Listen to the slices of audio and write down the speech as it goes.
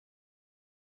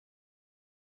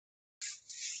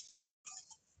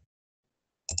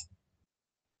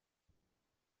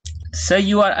Sir,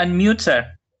 you are unmute,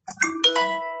 sir.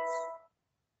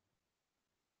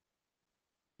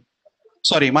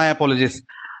 Sorry, my apologies.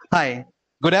 Hi,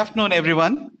 good afternoon,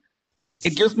 everyone.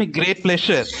 It gives me great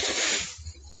pleasure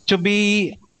to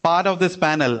be part of this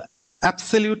panel.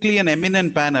 Absolutely an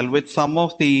eminent panel with some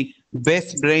of the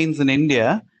best brains in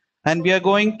India. And we are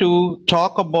going to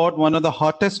talk about one of the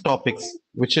hottest topics,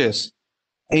 which is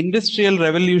Industrial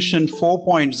Revolution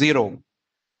 4.0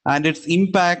 and its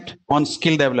impact on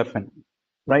skill development,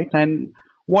 right? And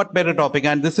what better topic?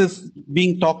 And this is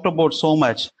being talked about so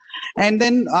much. And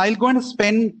then I'm going to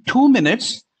spend 2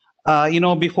 minutes,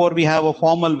 before we have a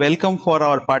formal welcome for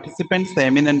our participants, the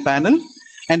eminent panel.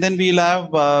 And then we'll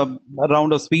have a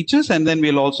round of speeches, and then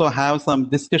we'll also have some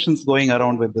discussions going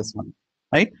around with this one,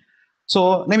 right?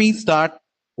 So let me start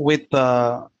with,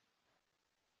 hello?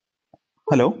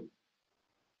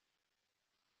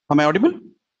 Am I audible?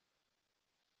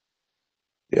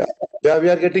 Yeah, we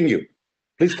are getting you.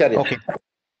 Please carry on. Okay.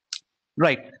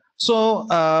 Right. So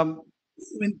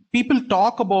when people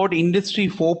talk about Industry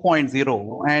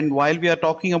 4.0, and while we are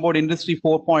talking about Industry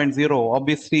 4.0,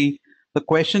 obviously the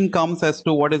question comes as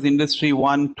to what is Industry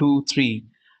 1, 2, 3.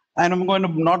 And I'm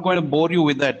not going to bore you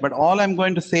with that, but all I'm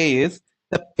going to say is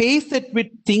the pace at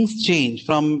which things change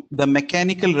from the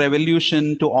mechanical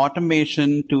revolution to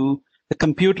automation to the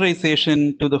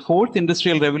computerization to the fourth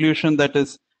industrial revolution that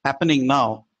is happening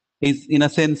now is in a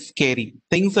sense scary.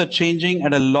 Things are changing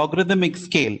at a logarithmic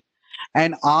scale.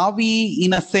 And are we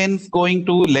in a sense going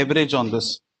to leverage on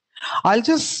this? I'll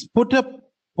just put a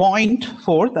point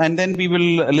forth and then we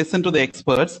will listen to the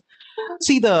experts.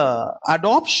 See, the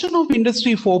adoption of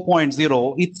Industry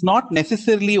 4.0, it's not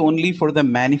necessarily only for the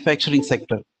manufacturing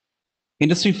sector.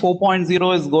 Industry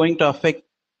 4.0 is going to affect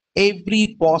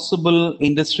every possible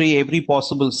industry, every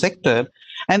possible sector.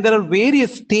 And there are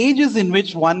various stages in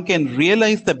which one can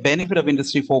realize the benefit of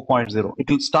Industry 4.0. It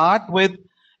will start with,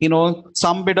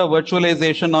 some bit of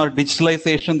virtualization or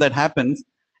digitalization that happens.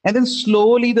 And then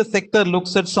slowly the sector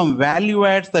looks at some value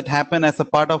adds that happen as a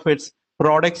part of its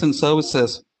products and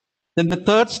services. Then the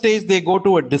third stage, they go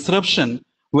to a disruption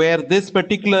where this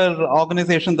particular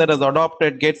organization that has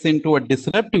adopted gets into a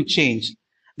disruptive change.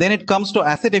 Then it comes to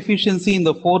asset efficiency in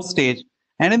the fourth stage.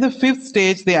 And in the fifth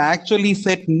stage, they actually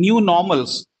set new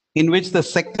normals in which the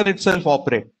sector itself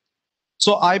operates.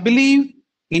 So I believe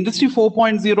Industry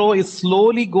 4.0 is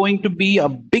slowly going to be a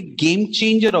big game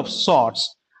changer of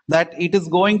sorts, that it is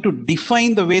going to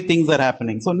define the way things are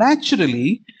happening. So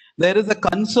naturally, there is a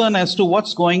concern as to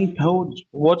what's going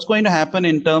to happen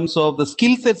in terms of the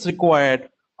skill sets required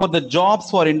for the jobs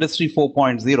for Industry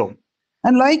 4.0.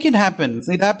 And like it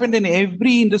happened in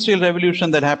every industrial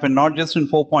revolution that happened, not just in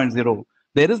 4.0.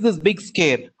 There is this big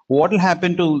scare. What will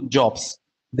happen to jobs?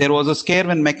 There was a scare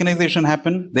when mechanization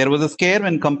happened. There was a scare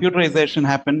when computerization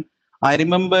happened. I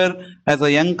remember as a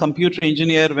young computer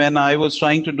engineer, when I was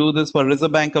trying to do this for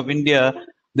Reserve Bank of India,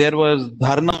 there was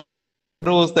dharna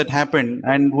that happened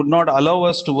and would not allow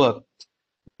us to work.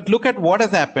 But look at what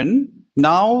has happened.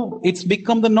 Now it's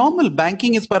become the normal.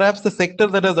 Banking is perhaps the sector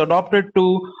that has adopted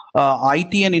to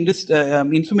IT and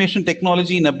information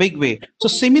technology in a big way. So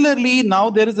similarly, now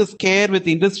there is a scare with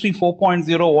Industry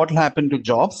 4.0, what will happen to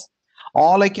jobs?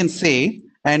 All I can say,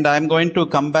 and I'm going to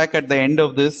come back at the end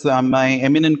of this, my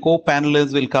eminent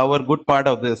co-panelists will cover a good part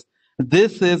of this.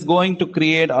 This is going to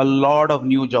create a lot of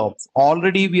new jobs.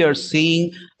 Already we are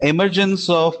seeing emergence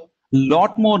of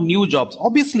lot more new jobs.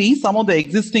 Obviously, some of the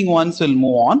existing ones will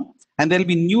move on and there'll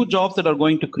be new jobs that are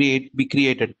going to be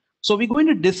created. So we're going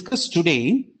to discuss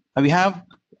today. We have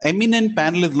eminent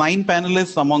panelists, 9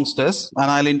 panelists amongst us,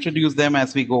 and I'll introduce them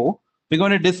as we go. We're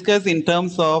going to discuss in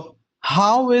terms of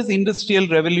how is Industrial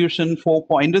Revolution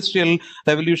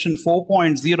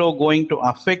 4.0 going to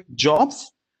affect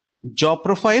jobs, job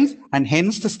profiles, and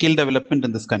hence the skill development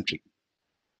in this country.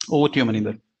 Over to you,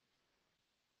 Maninder.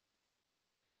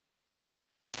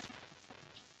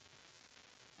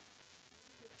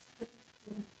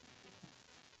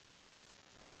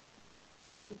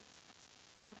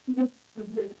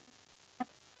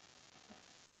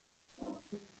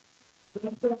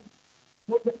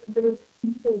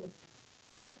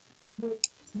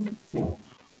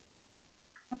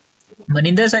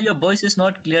 Maninder, sir, your voice is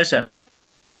not clear, sir.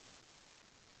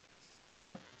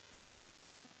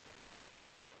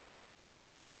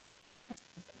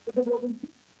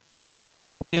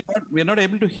 We're not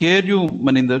able to hear you,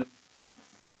 Maninder.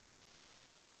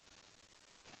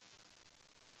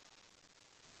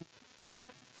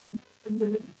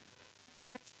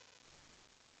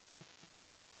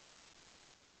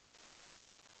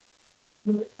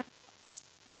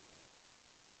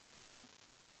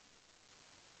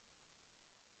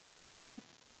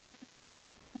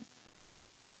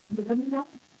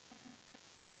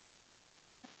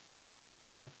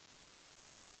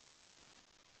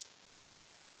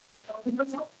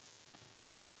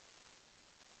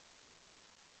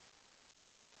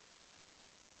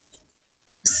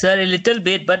 Sir, a little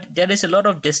bit, but there is a lot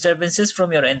of disturbances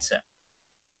from your end, sir.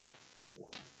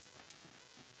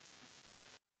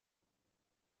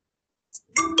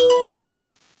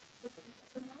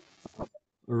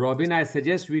 Robin, I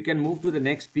suggest we can move to the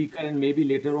next speaker and maybe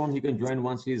later on he can join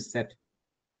once he is set.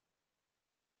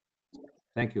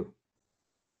 Thank you.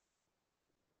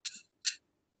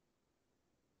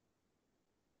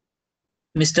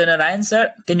 Mr. Narayan,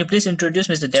 sir, can you please introduce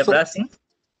Mr. Devraj Singh?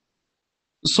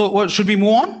 So what, should we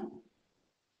move on?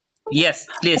 Yes,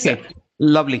 please, Okay, sir.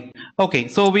 lovely. Okay,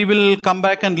 so we will come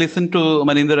back and listen to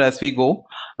Maninder as we go.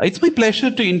 It's my pleasure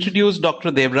to introduce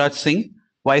Dr. Devraj Singh,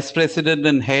 Vice President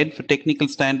and Head for Technical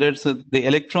Standards at the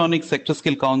Electronic Sector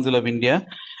Skill Council of India.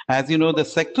 As you know, the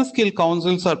Sector Skill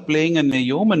Councils are playing a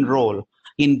human role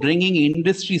in bringing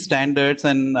industry standards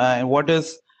and what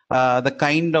is the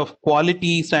kind of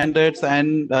quality standards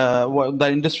and what the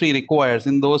industry requires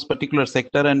in those particular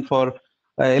sector. And for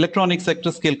Electronic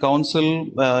Sector Skill Council,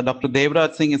 Dr.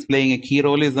 Devraj Singh is playing a key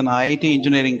role. He's an IIT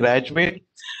engineering graduate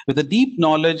with a deep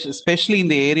knowledge, especially in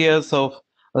the areas of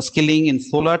skilling in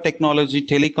solar technology,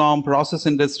 telecom, process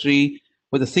industry,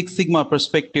 with a Six Sigma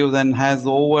perspective, and has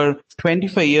over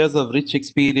 25 years of rich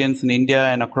experience in India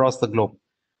and across the globe.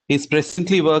 He's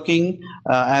presently working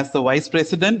as the Vice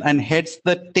President and heads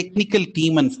the technical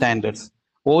team and standards.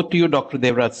 Over to you, Dr.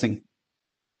 Devraj Singh.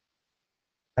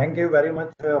 Thank you very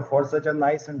much for such a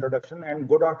nice introduction, and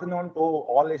good afternoon to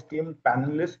all esteemed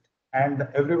panelists and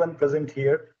everyone present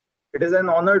here. It is an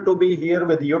honor to be here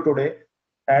with you today.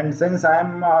 And since I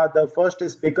am the first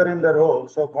speaker in the row,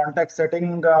 so context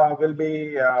setting will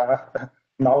be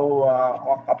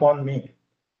now upon me.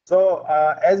 So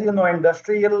as you know,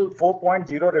 Industrial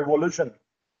 4.0 revolution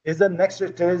is the next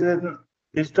stage in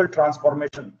digital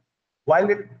transformation. While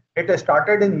it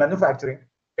started in manufacturing,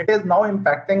 it is now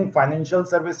impacting financial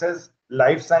services,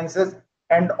 life sciences,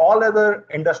 and all other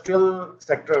industrial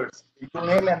sectors. To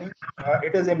name any,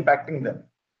 it is impacting them.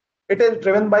 It is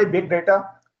driven by big data,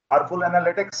 powerful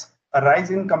analytics, a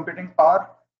rise in computing power,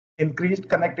 increased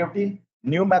connectivity,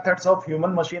 new methods of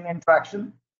human-machine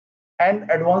interaction,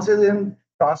 and advances in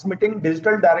transmitting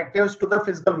digital directives to the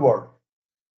physical world.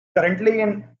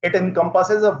 Currently, it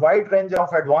encompasses a wide range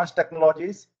of advanced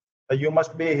technologies. You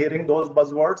must be hearing those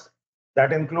buzzwords.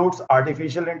 That includes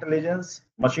artificial intelligence,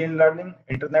 machine learning,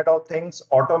 Internet of Things,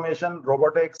 automation,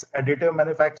 robotics, additive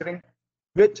manufacturing,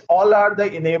 which all are the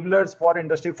enablers for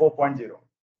Industry 4.0.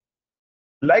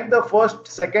 Like the first,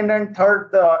 second, and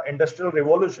third industrial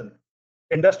revolution,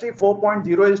 Industry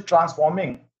 4.0 is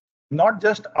transforming not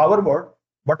just our world,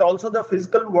 but also the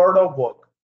physical world of work.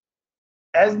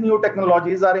 As new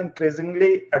technologies are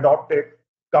increasingly adopted,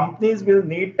 companies will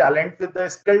need talent with the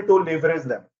skill to leverage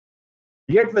them.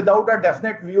 Yet without a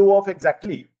definite view of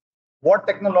exactly what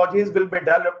technologies will be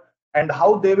developed and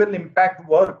how they will impact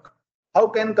work, how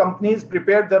can companies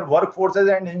prepare their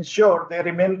workforces and ensure they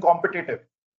remain competitive?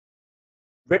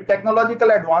 With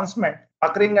technological advancement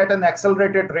occurring at an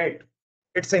accelerated rate,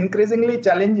 it's increasingly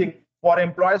challenging for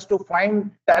employers to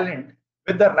find talent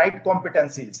with the right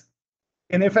competencies.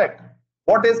 In effect,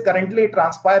 what is currently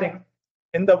transpiring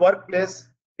in the workplace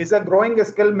is a growing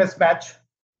skill mismatch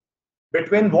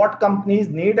between what companies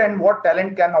need and what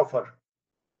talent can offer.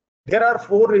 There are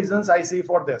 4 reasons I see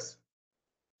for this.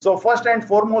 So first and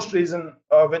foremost reason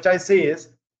which I see is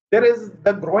there is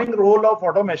the growing role of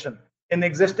automation in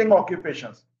existing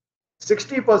occupations.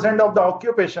 60% of the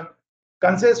occupation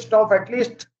consists of at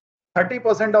least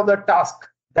 30% of the task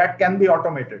that can be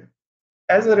automated.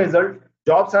 As a result,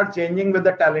 jobs are changing with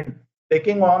the talent,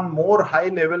 taking on more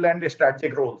high-level and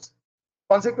strategic roles.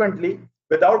 Consequently,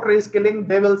 without reskilling,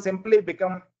 they will simply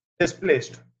become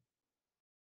displaced.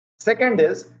 Second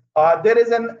is, there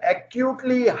is an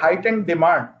acutely heightened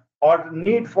demand or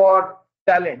need for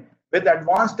talent with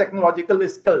advanced technological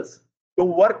skills to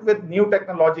work with new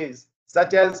technologies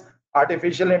such as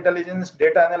artificial intelligence,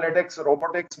 data analytics,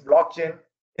 robotics, blockchain,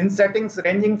 in settings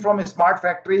ranging from smart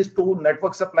factories to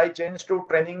network supply chains to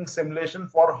training simulation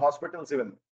for hospitals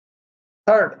even.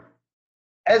 Third,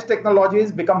 as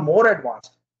technologies become more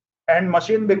advanced and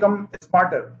machines become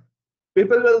smarter,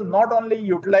 people will not only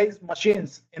utilize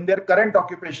machines in their current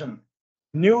occupation,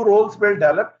 new roles will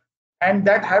develop, and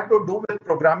that have to do with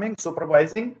programming,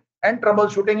 supervising, and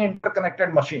troubleshooting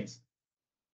interconnected machines.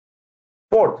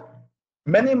 Fourth,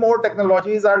 many more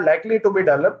technologies are likely to be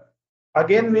developed.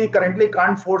 Again, we currently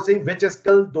can't foresee which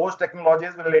skills those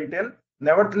technologies will entail.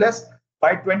 Nevertheless,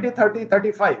 by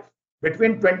 2030-35,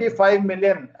 between 25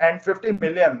 million and 50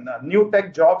 million new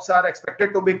tech jobs are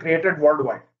expected to be created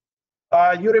worldwide.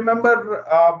 You remember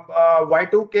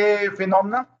Y2K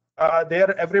phenomena?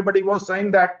 There, everybody was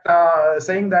saying that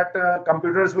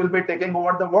computers will be taking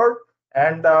over the world,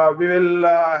 and we will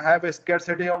have a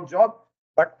scarcity of jobs.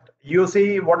 But you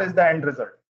see, what is the end result?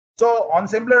 So, on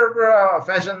similar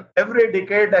fashion, every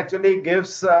decade actually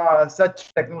gives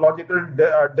such technological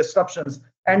disruptions,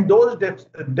 and those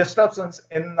disruptions,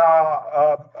 in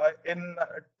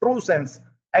true sense,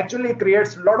 actually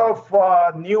creates a lot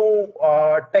of new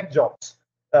tech jobs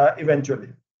eventually.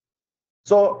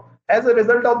 So, as a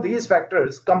result of these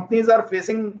factors, companies are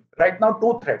facing right now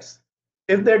two threats.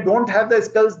 If they don't have the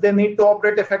skills they need to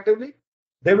operate effectively,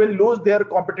 they will lose their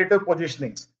competitive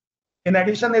positionings. In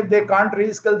addition, if they can't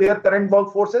reskill their current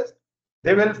workforces,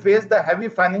 they will face the heavy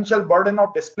financial burden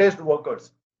of displaced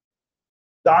workers.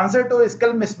 The answer to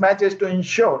skill mismatch is to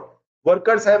ensure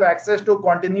workers have access to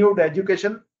continued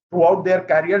education throughout their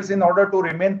careers in order to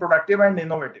remain productive and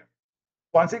innovative.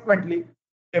 Consequently,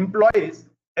 employers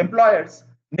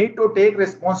need to take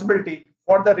responsibility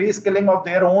for the reskilling of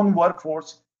their own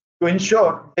workforce to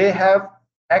ensure they have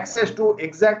access to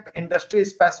exact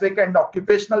industry-specific and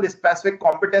occupational-specific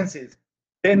competencies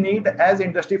they need as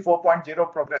Industry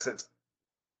 4.0 progresses.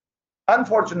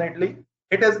 Unfortunately,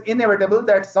 it is inevitable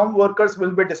that some workers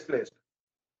will be displaced.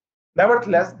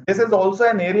 Nevertheless, this is also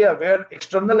an area where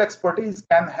external expertise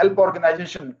can help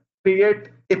organizations create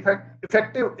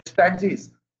effective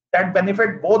strategies that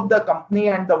benefit both the company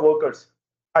and the workers.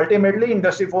 Ultimately,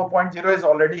 Industry 4.0 is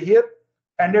already here,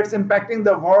 and it's impacting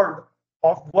the world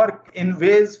of work in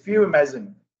ways few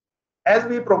imagine. As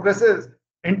we progress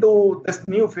into this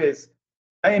new phase,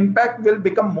 the impact will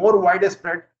become more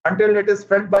widespread until it is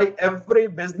felt by every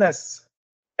business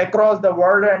across the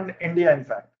world and India, in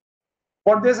fact.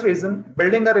 For this reason,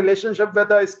 building a relationship with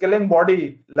a skilling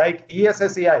body like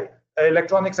ESSEI,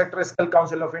 Electronic Sector Skill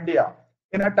Council of India,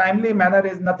 in a timely manner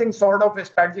is nothing short of a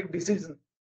strategic decision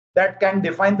that can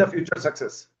define the future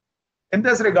success. In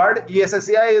this regard,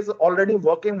 ESSEI is already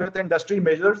working with industry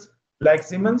measures like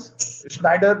Siemens,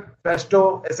 Schneider,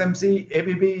 Presto, SMC,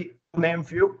 ABB, to name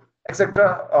few,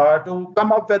 etc., to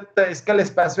come up with the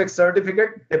skill-specific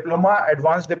certificate, diploma,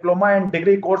 advanced diploma, and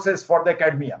degree courses for the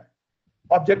academia.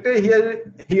 Objective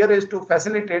here is to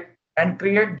facilitate and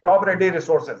create job-ready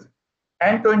resources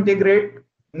and to integrate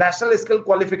national skill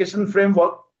qualification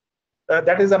framework,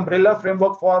 that is umbrella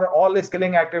framework for all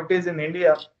skilling activities in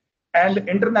India, and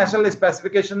international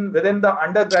specification within the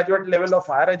undergraduate level of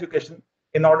higher education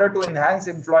in order to enhance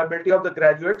employability of the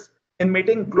graduates in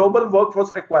meeting global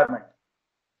workforce requirement.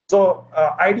 So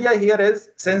idea here is,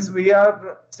 since we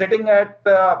are sitting at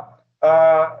a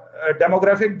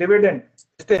demographic dividend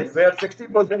stage where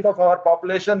 60% of our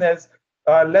population is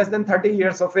less than 30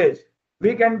 years of age,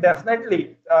 we can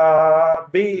definitely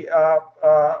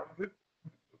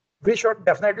we should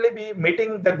definitely be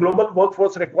meeting the global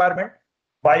workforce requirement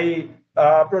by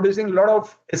producing a lot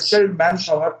of skilled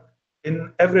manpower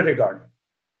in every regard.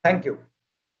 Thank you.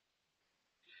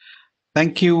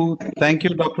 Thank you,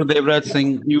 Dr. Devraj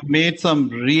Singh. You made some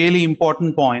really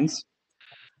important points.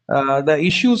 The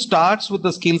issue starts with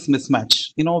the skills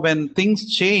mismatch. You know, when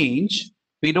things change,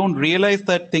 we don't realize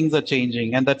that things are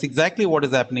changing, and that's exactly what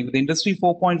is happening with Industry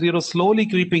 4.0 slowly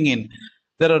creeping in.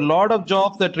 There are a lot of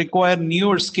jobs that require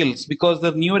newer skills because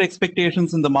there are newer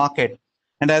expectations in the market.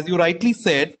 And as you rightly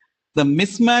said, the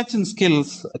mismatch in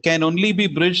skills can only be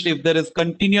bridged if there is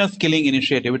continuous skilling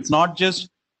initiative. It's not just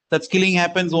that skilling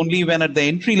happens only when at the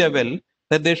entry level,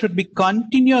 that there should be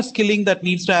continuous skilling that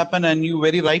needs to happen, and you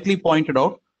very rightly pointed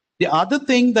out. The other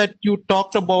thing that you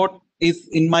talked about is,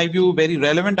 in my view, very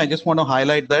relevant. I just want to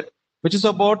highlight that, which is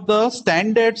about the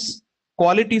standards,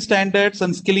 quality standards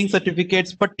and skilling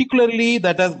certificates, particularly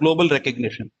that has global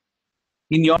recognition.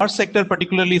 In your sector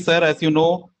particularly, sir, as you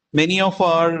know, many of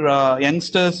our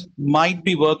youngsters might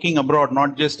be working abroad,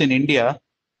 not just in India.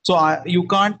 So you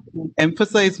can't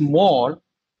emphasize more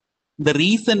the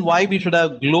reason why we should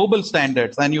have global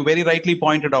standards. And you very rightly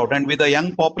pointed out, and with a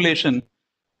young population,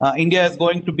 India is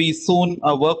going to be soon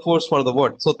a workforce for the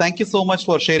world. So thank you so much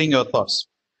for sharing your thoughts.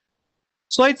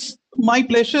 So it's my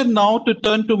pleasure now to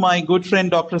turn to my good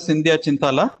friend, Dr. Sindhya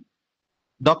Chintala.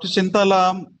 Dr.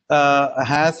 Chintala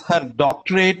has her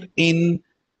doctorate in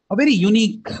a very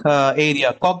unique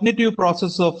area, cognitive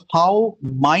process of how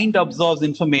mind absorbs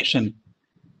information.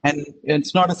 And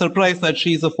it's not a surprise that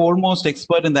she is a foremost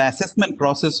expert in the assessment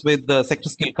process with the Sector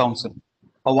Skill Council,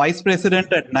 a vice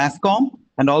president at NASSCOM,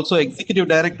 and also executive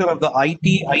director of the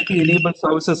IT-enabled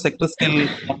services Sector Skill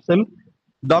Council.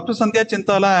 Dr. Sindhya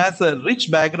Chintala has a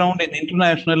rich background in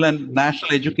international and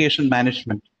national education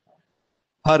management.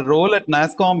 Her role at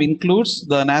NASSCOM includes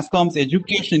the NASSCOM's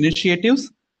education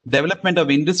initiatives, development of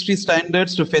industry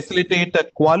standards to facilitate a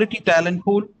quality talent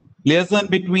pool, liaison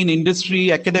between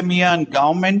industry, academia, and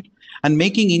government, and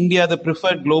making India the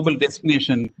preferred global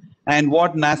destination. And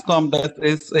what NASSCOM does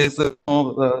is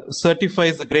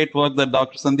certifies the great work that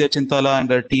Dr. Sandhya Chintala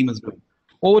and her team is doing.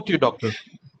 Over to you, Doctor.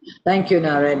 Thank you,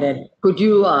 Narayan. Could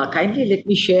you kindly let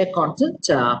me share content?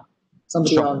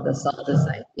 Somebody Sure. on the other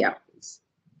side. Yeah, please.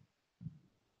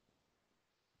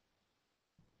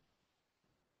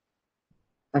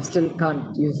 I still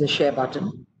can't use the share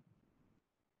button.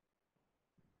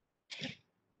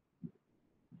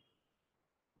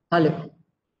 Hello.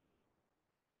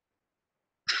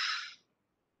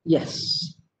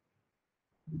 Yes.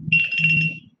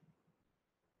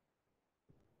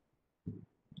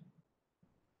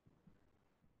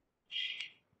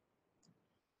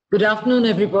 Good afternoon,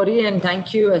 everybody, and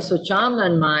thank you, ASSOCHAM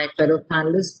and my fellow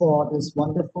panelists for this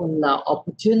wonderful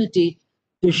opportunity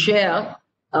to share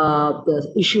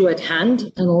the issue at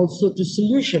hand and also to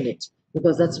solution it,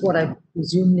 because that's what I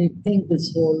presumably think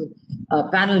this whole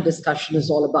panel discussion is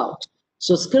all about.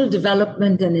 So skill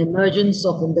development and emergence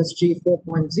of Industry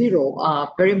 4.0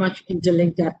 are very much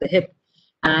interlinked at the hip,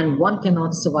 and one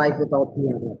cannot survive without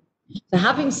the other. So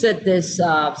having said this,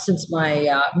 since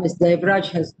my Ms. Devraj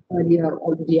has earlier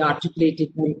already articulated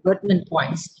very pertinent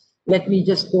points, let me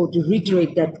just go to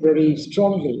reiterate that very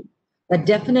strongly. That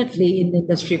definitely in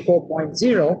Industry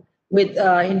 4.0, with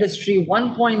Industry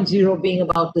 1.0 being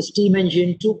about the steam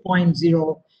engine,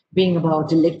 2.0 being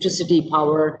about electricity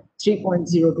power,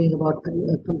 3.0 being about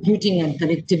computing and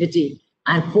connectivity,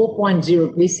 and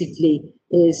 4.0 basically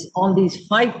is on these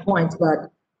 5 points, but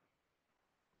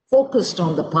focused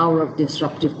on the power of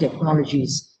disruptive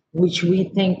technologies, which we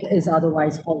think is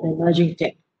otherwise called emerging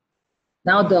tech.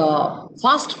 Now the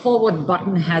fast forward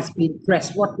button has been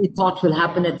pressed. What we thought will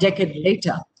happen a decade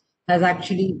later has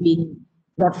actually been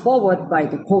brought forward by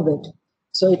the COVID.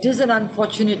 So it is an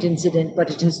unfortunate incident, but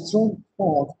it has thrown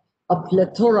forth a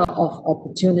plethora of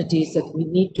opportunities that we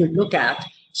need to look at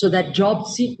so that job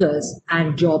seekers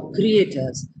and job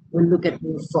creators will look at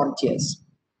new frontiers.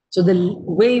 So the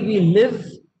way we live,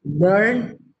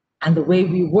 learn, and the way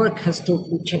we work has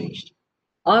totally changed.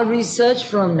 Our research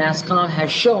from NASSCOM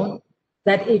has shown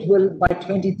that it will by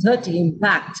 2030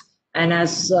 impact, and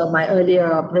as my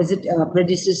earlier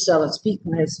predecessor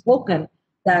speaker has spoken,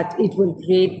 that it will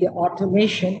create the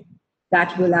automation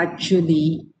that will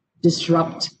actually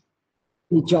disrupt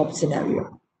the job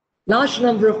scenario. Large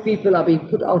number of people are being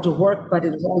put out of work, but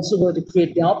it is also going to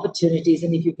create the opportunities.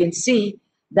 And if you can see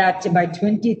that by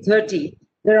 2030,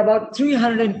 there are about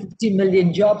 350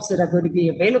 million jobs that are going to be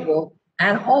available,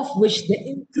 and of which the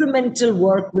incremental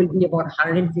work will be about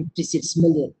 156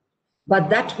 million. But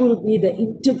that will be the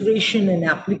integration and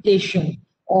application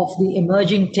of the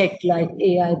emerging tech like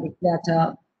AI, big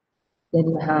data, then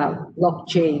you have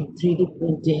blockchain, 3D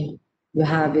printing, you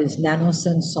have is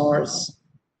nanosensors,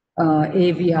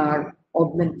 AVR,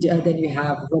 then you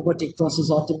have robotic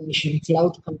process automation,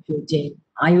 cloud computing,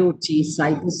 IoT,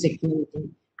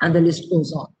 cybersecurity, and the list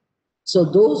goes on. So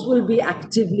those will be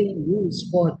actively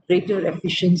used for greater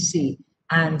efficiency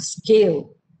and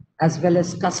scale, as well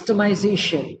as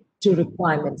customization to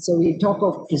requirements. So we talk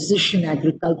of precision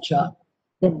agriculture,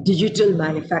 then digital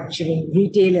manufacturing,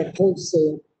 retail and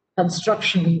wholesale,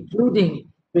 construction, including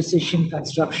precision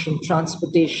construction,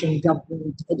 transportation,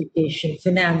 government, education,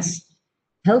 finance,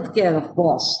 healthcare, of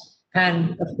course,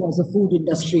 and of course the food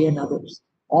industry and others.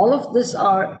 All of this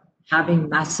are having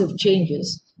massive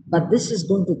changes, but this is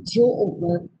going to throw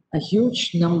over a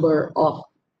huge number of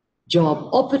job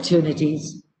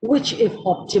opportunities, which if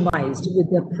optimized with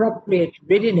the appropriate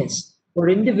readiness for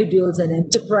individuals and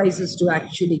enterprises to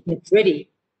actually get ready,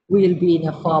 we'll be in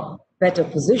a far better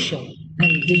position,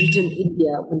 and digital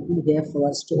India will be there for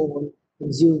us to all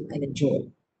consume and enjoy.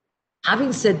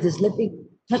 Having said this, let me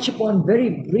touch upon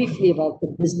very briefly about the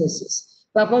businesses.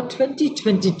 By about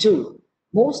 2022,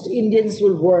 most Indians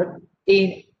will work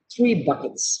in 3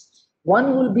 buckets.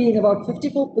 One will be in about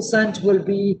 54% will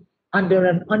be under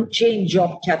an unchained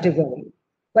job category,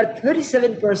 but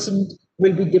 37%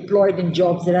 will be deployed in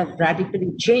jobs that have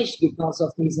radically changed because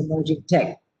of these emerging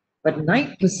tech. But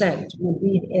 9% will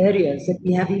be in areas that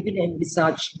we have even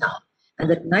envisaged now. And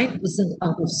that 9%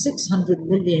 out of 600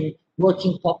 million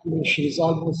working population is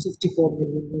almost 54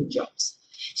 million new jobs.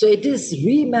 So it is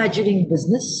reimagining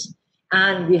business,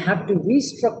 and we have to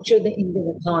restructure the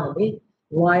Indian economy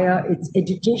via its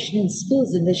education and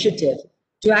skills initiative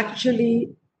to actually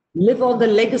live on the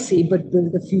legacy but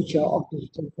build the future of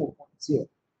digital 4.0.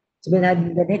 So when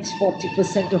the next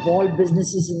 40% of all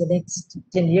businesses in the next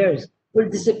 10 years will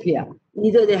disappear.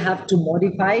 Either they have to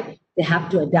modify, they have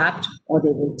to adapt, or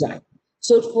they will die.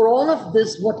 So for all of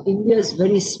this, what India has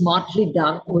very smartly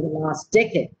done over the last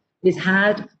decade is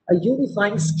had a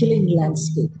unifying skilling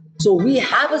landscape. So we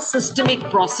have a systemic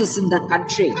process in the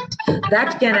country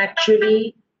that can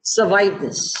actually survive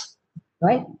this,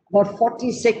 right? About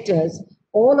 40 sectors,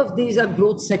 all of these are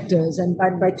growth sectors. And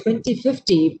by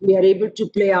 2050, if we are able to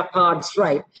play our cards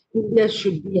right, India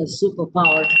should be a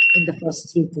superpower in the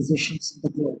first 3 positions in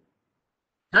the globe.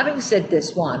 Having said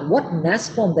this one, what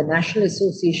NASSCOM, the National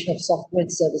Association of Software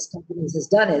and Service Companies, has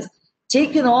done is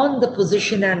taken on the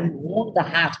position and worn the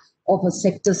hat of a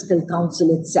sector skill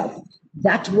council itself.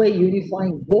 That way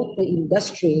unifying both the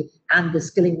industry and the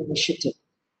skilling initiative.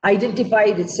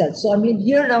 Identified itself. So I mean,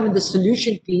 here now in the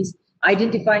solution piece,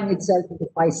 identifying itself into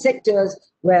 5 sectors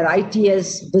where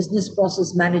ITS, business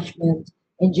process management,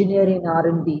 engineering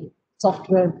R&D,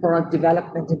 software and product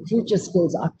development, and future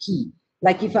skills are key.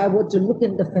 Like if I were to look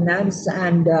in the finance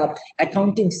and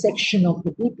accounting section of the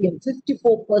BPM,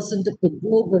 54% of the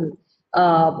global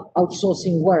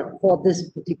outsourcing work for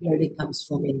this particularly comes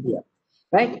from India,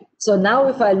 right? So now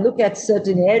if I look at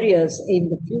certain areas in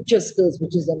the future skills,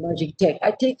 which is emerging tech,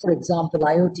 I take, for example,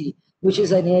 IoT, which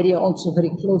is an area also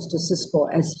very close to Cisco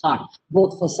as heart,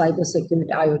 both for cybersecurity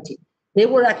IoT. They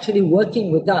were actually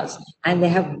working with us and they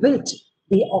have built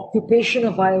the occupation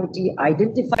of IoT,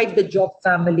 identified the job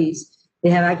families. They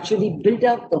have actually built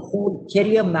out the whole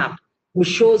career map, which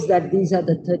shows that these are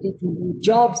the 32 new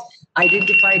jobs,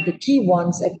 identified the key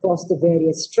ones across the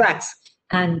various tracks,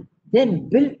 and then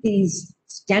built these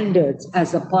standards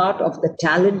as a part of the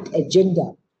talent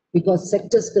agenda, because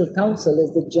Sector Skill Council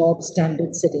is the job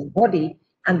standard setting body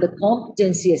and the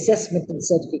competency assessment and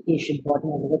certification body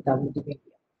under the government of India.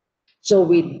 So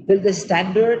we build the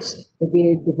standards,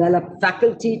 we develop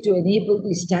faculty to enable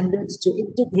these standards to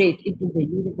integrate into the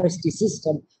university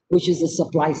system, which is the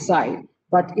supply side,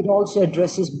 but it also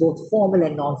addresses both formal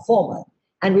and non-formal.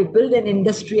 And we build an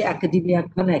industry academia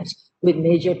connect with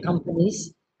major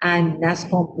companies, and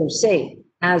NASSCOM per se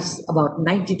has about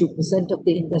 92% of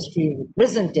the industry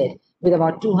represented with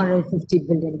about $250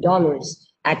 billion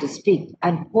at its peak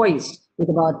and poised with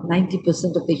about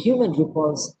 90% of the human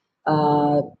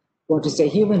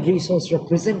human resource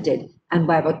represented, and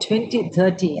by about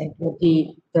 2030 and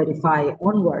 2035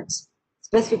 onwards,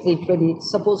 specifically it's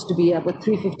supposed to be about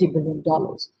 $350 billion.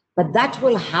 But that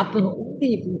will happen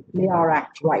only if we play our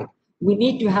act right. We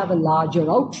need to have a larger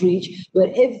outreach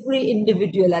where every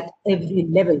individual at every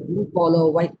level, blue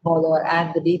collar, white collar,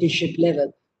 and the leadership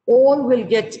level, all will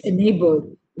get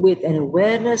enabled with an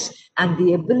awareness and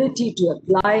the ability to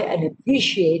apply and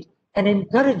appreciate and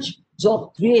encourage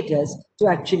job creators to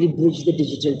actually bridge the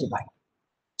digital divide.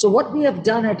 So what we have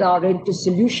done at our end to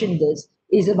solution this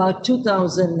is about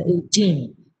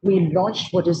 2018, we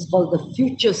launched what is called the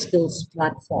Future Skills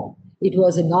Platform. It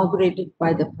was inaugurated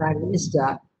by the Prime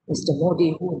Minister, Mr.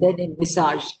 Modi, who then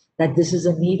envisaged that this is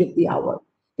a need of the hour.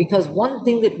 Because one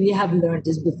thing that we have learned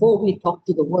is before we talk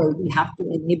to the world, we have to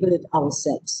enable it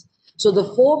ourselves. So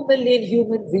the 4 million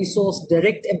human resource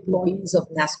direct employees of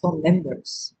NASSCOM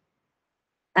members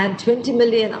and 20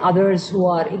 million others who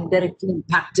are indirectly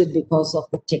impacted because of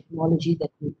the technology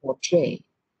that we portray,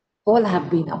 all have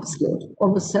been upskilled.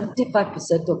 Almost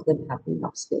 75% of them have been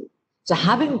upskilled. So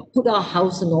having put our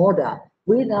house in order,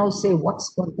 we now say,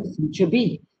 what's going the future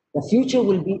be? The future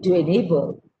will be to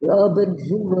enable urban,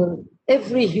 rural,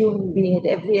 every human being at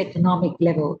every economic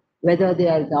level, whether they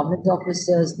are government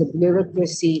officers, the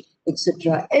bureaucracy,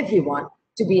 etc., everyone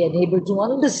to be enabled to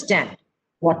understand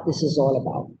what this is all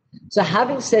about. So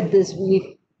having said this,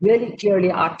 we've really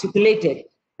clearly articulated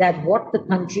that what the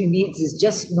country needs is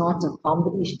just not a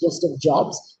combination just of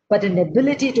jobs, but an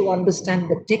ability to understand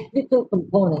the technical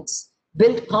components,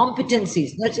 build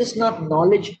competencies, not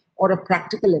knowledge or a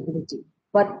practical ability,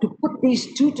 but to put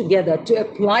these two together, to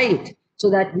apply it so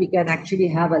that we can actually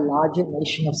have a larger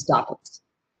nation of startups.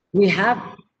 We have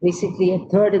basically a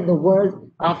third in the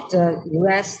world after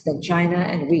US, then China,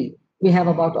 and we. We have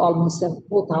about almost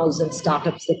 4,000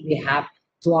 startups that we have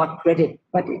to our credit,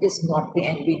 but it is not the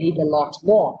end. We need a lot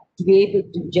more to be able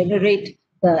to generate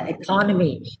the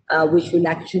economy, which will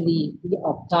actually be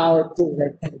of power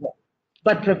to and work.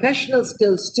 But professional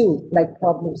skills too, like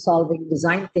problem solving,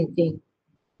 design thinking,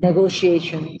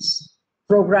 negotiations,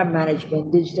 program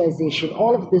management, digitization,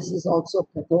 all of this is also a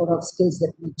plethora of skills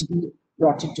that need to be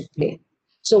brought into play.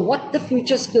 So what the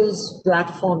Future Skills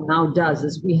Platform now does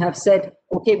is we have said,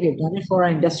 okay, we've done it for our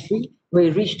industry.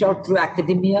 We reached out through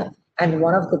academia, and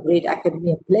one of the great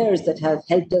academia players that have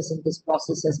helped us in this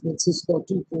process has been Cisco,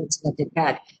 Two-Thirds,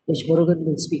 Netacad, which Murugan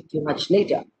will speak to much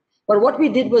later. But what we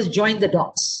did was join the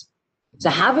dots. So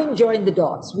having joined the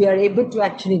dots, we are able to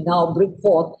actually now bring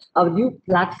forth a new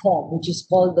platform, which is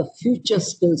called the Future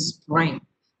Skills Prime.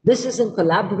 This is in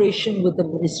collaboration with the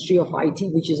Ministry of IT,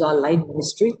 which is our line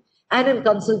ministry, and in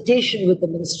consultation with the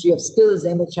Ministry of Skills,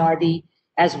 MHRD,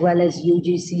 as well as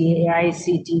UGC,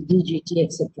 AICT, DGT,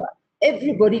 etc.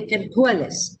 Everybody can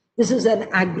coalesce. This is an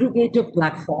aggregator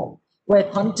platform where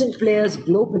content players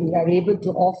globally are able to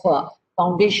offer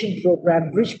foundation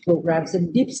program, bridge programs,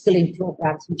 and deep skilling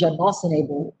programs, which are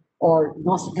NOS-enabled or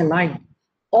NOS-aligned,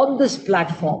 on this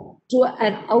platform to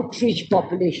an outreach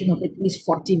population of at least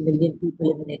 40 million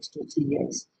people in the next 2-3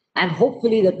 years. And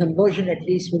hopefully the conversion at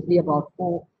least will be about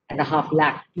 4.5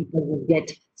 lakh people will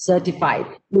get certified,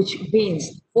 which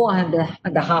means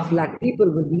 4.5 lakh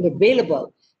people will be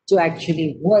available to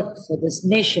actually work for this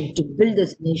nation, to build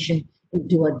this nation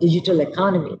into a digital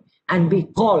economy and be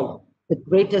called the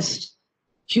greatest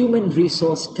human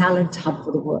resource talent hub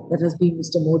for the world. That has been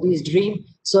Mr. Modi's dream.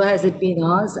 So has it been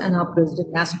ours. And our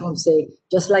President NASCOM say,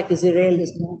 just like Israel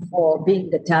is known for being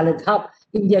the talent hub,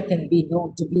 India can be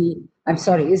known to be,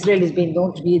 Israel is being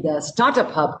known to be the startup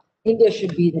hub. India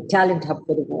should be the talent hub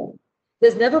for the world.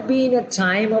 There's never been a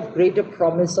time of greater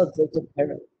promise or greater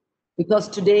peril. Because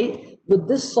today, with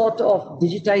this sort of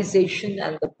digitization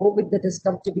and the COVID that has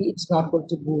come to be, it's not going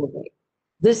to move away.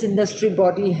 This industry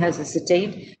body has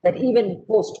ascertained that even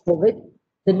post-COVID,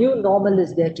 the new normal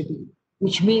is there to be,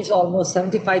 which means almost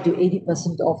 75 to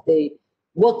 80% of the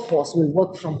workforce will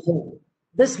work from home.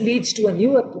 This leads to a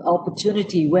new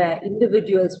opportunity where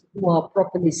individuals who are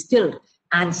properly skilled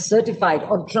and certified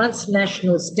on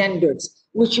transnational standards,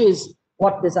 which is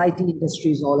what this IT industry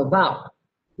is all about,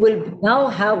 will now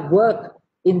have work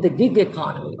in the gig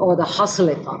economy or the hustle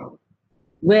economy,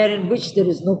 where in which there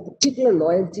is no particular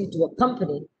loyalty to a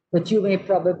company, but you may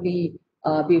probably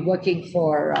be working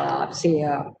for, say,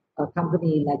 a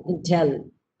company like Intel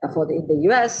in the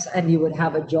US, and you would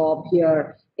have a job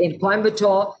here in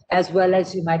Coimbatore, as well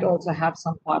as you might also have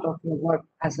some part of your work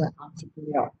as an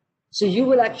entrepreneur. So you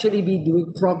will actually be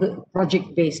doing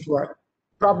project-based work,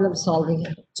 problem solving.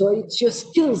 So it's your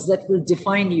skills that will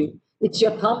define you. It's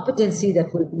your competency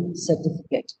that will be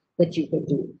certificate that you can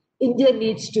do. India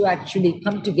needs to actually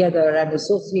come together, and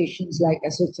associations like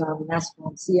ASSOCHAM,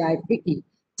 NASCOM, CI, FICCI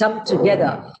come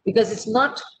together, because it's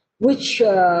not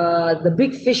the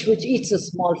big fish which eats a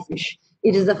small fish.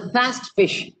 It is the fast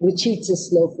fish which eats a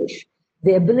slow fish.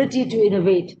 The ability to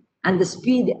innovate and the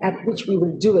speed at which we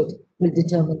will do it will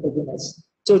determine the winners.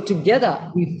 So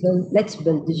together we feel, let's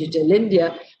build Digital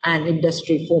India, and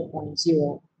Industry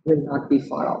 4.0 will not be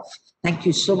far off. Thank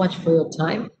you so much for your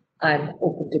time. I'm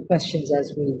open to questions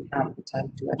as we have the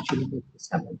time to actually make this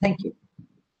happen. Thank you.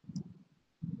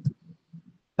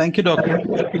 Thank you, Doctor.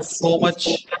 Thank you so much.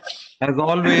 As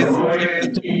always,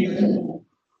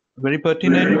 very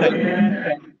pertinent.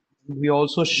 And we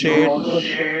also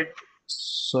shared.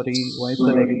 Sorry, why is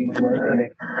the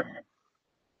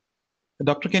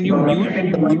Doctor, can you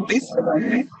mute, please?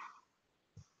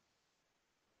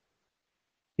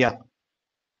 Yeah.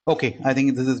 Okay, I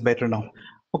think this is better now.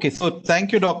 Okay, so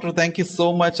thank you, Doctor. Thank you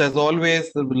so much. As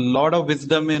always, a lot of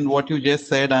wisdom in what you just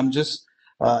said. I'm just,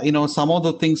 some of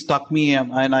the things struck me,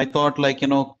 and I thought,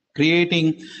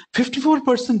 creating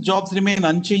 54% jobs remain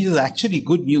unchanged is actually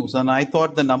good news. And I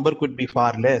thought the number could be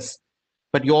far less.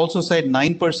 But you also said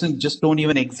 9% just don't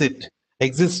even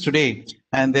exist today.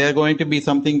 And they're going to be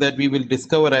something that we will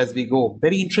discover as we go.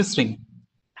 Very interesting.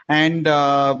 And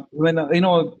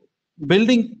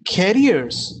building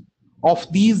careers of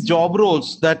these job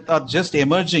roles that are just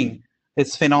emerging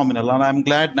is phenomenal. And I'm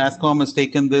glad NASCOM has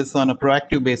taken this on a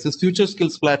proactive basis. Future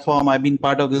Skills Platform, I've been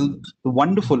part of this,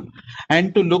 wonderful.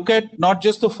 And to look at not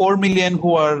just the 4 million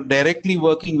who are directly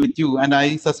working with you, and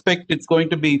I suspect it's going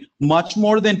to be much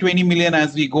more than 20 million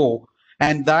as we go.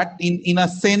 And that in a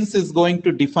sense is going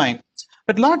to define.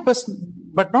 But not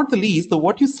the least,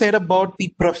 what you said about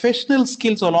the professional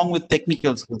skills along with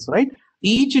technical skills, right?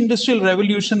 Each industrial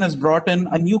revolution has brought in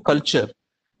a new culture.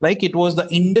 Like it was the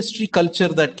industry culture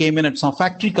that came in at some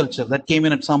factory culture that came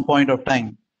in at some point of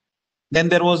time. Then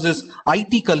there was this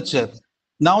IT culture.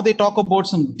 Now they talk about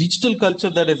some digital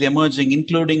culture that is emerging,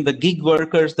 including the gig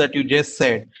workers that you just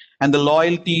said, and the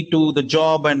loyalty to the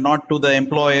job and not to the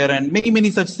employer, and many, many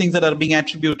such things that are being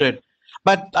attributed.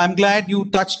 But I'm glad you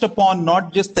touched upon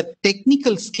not just the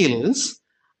technical skills,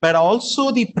 but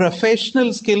also the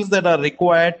professional skills that are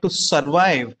required to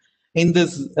survive in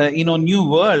this new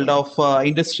world of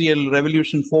Industrial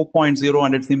Revolution 4.0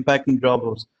 and its impact in job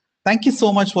roles. Thank you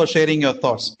so much for sharing your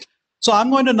thoughts. So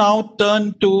I'm going to now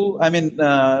turn to,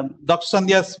 Dr.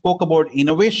 Sandhya spoke about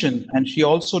innovation, and she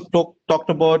also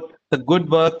talked about the good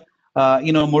work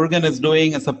Murugan is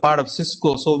doing as a part of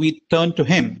Cisco. So we turn to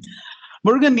him.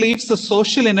 Murugan leads the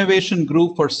social innovation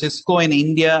group for Cisco in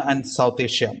India and South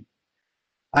Asia.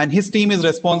 And his team is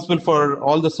responsible for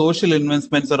all the social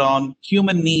investments around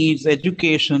human needs,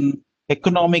 education,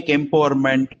 economic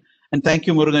empowerment. And thank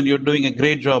you, Murugan. You're doing a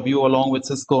great job, you along with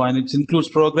Cisco. And it includes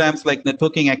programs like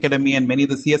Networking Academy and many of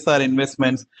the CSR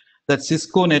investments that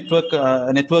Cisco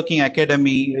Networking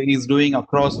Academy is doing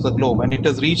across the globe. And it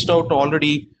has reached out to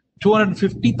already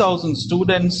 250,000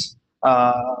 students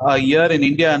a year in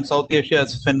India and South Asia.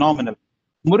 Is phenomenal.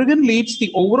 Murugan leads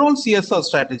the overall CSR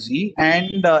strategy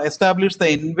and established the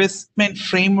investment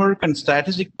framework and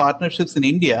strategic partnerships in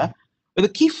India, with a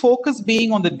key focus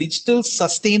being on the digital,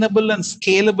 sustainable, and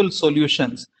scalable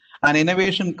solutions. And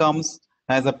innovation comes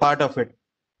as a part of it.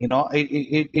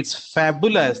 It's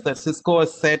fabulous that Cisco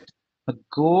has set a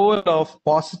goal of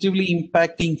positively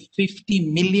impacting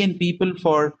 50 million people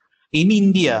in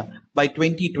India by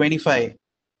 2025.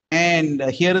 And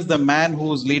here is the man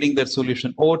who's leading that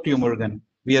solution. Over to you, Murugan.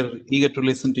 We are eager to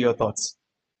listen to your thoughts.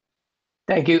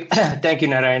 Thank you. Thank you,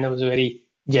 Narayan. That was a very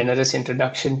generous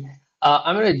introduction.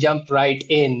 I'm going to jump right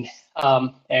in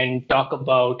and talk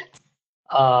about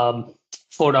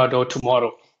 4.0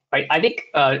 tomorrow. Right? I think,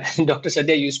 Dr.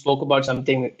 Sadhya, you spoke about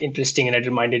something interesting, and it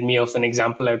reminded me of an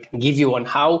example I can give you on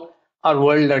how our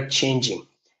world are changing.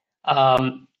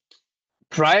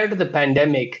 Prior to the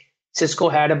pandemic, Cisco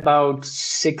had about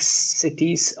 6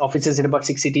 cities, offices in about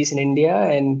 6 cities in India,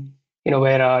 and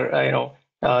where our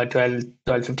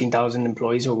 15,000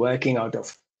 employees were working out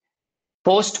of.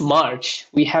 Post-March,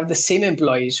 we have the same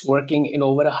employees working in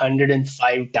over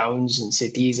 105 towns and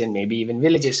cities and maybe even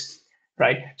villages,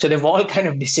 right? So they've all kind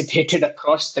of dissipated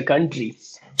across the country.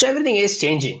 So everything is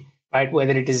changing, right?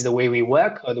 Whether it is the way we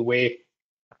work or the way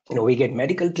we get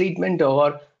medical treatment,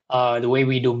 or the way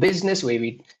we do business, way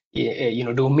we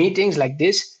do meetings like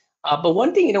this. But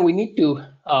one thing we need to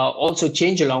also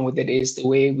change along with it is the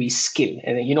way we skill,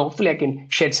 and hopefully I can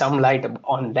shed some light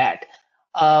on that.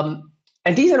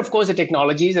 And these are, of course, the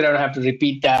technologies that I don't have to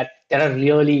repeat that are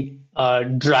really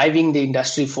driving the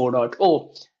industry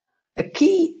 4.0. The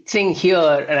key thing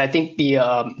here, and I think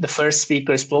the first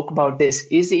speaker spoke about this,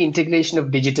 is the integration of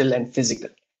digital and physical.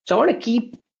 So I want to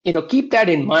keep that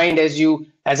in mind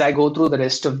as I go through the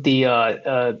rest of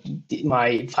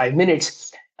my 5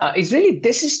 minutes.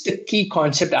 This is the key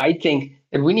concept I think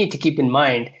that we need to keep in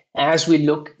mind as we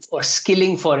look for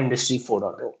skilling for Industry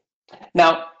 4.0.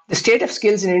 Now, the state of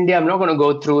skills in India, I'm not going to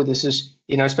go through. This is,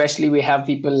 especially we have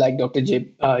people like Dr.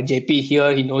 JP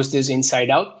here. He knows this inside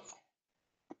out.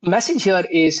 Message here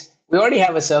is we already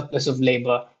have a surplus of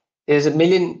labor. There's 1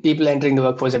 million people entering the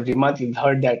workforce every month. We've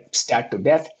heard that stat to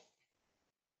death.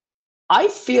 I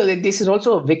feel that this is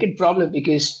also a wicked problem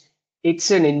because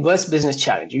it's an inverse business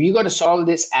challenge. You got to solve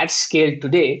this at scale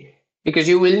today, because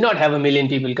you will not have 1 million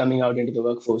people coming out into the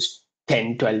workforce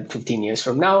 10, 12, 15 years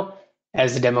from now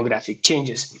as the demographic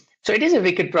changes. So it is a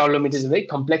wicked problem. It is a very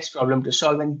complex problem to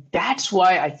solve. And that's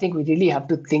why I think we really have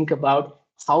to think about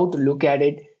how to look at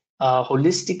it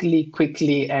holistically,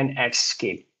 quickly, and at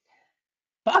scale.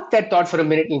 Park that thought for a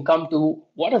minute and come to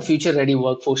what a future-ready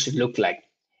workforce should look like.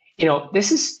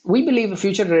 We believe a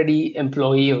future-ready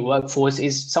employee or workforce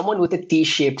is someone with a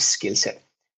T-shaped skill set,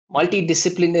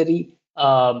 multidisciplinary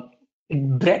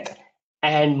breadth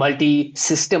and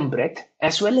multi-system breadth,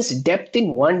 as well as depth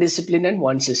in one discipline and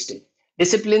one system.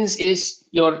 Disciplines is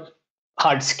your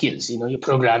hard skills, your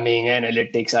programming,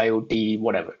 analytics, IoT,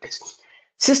 whatever it is.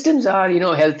 Systems are,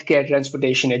 healthcare,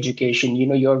 transportation, education,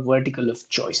 your vertical of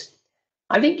choice.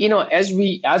 I think, as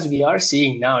we are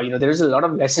seeing now, there is a lot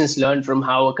of lessons learned from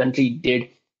how a country did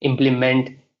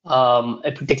implement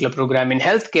a particular program in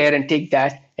healthcare and take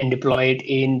that and deploy it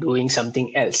in doing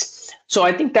something else. So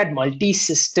I think that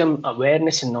multi-system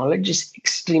awareness and knowledge is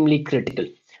extremely critical.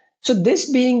 So this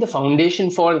being the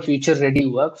foundation for the future-ready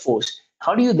workforce,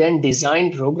 how do you then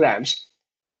design programs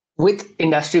with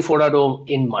Industry 4.0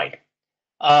 in mind?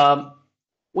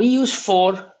 We use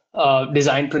 4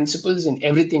 design principles in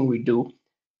everything we do.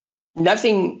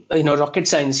 Nothing, rocket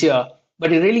science here,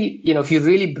 but it really, if you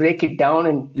really break it down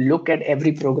and look at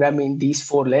every program in these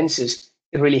 4 lenses,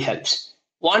 it really helps.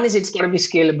 One is it's got to be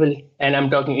scalable, and I'm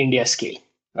talking India scale,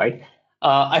 right?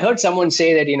 I heard someone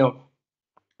say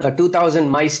that, 2,000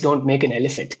 mice don't make an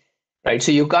elephant, right?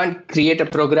 So you can't create a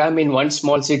program in one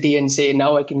small city and say,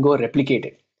 now I can go replicate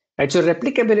it, right? So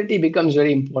replicability becomes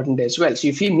very important as well. So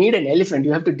if you need an elephant,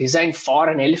 you have to design for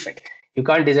an elephant. You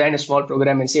can't design a small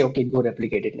program and say, okay, go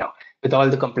replicate it now with all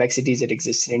the complexities that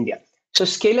exist in India. So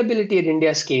scalability at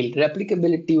India scale,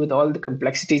 replicability with all the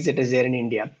complexities that is there in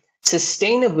India,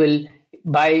 sustainable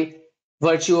by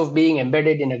virtue of being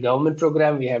embedded in a government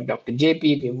program, we have Dr.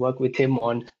 JP. We work with him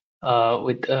on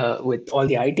with all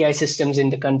the ITI systems in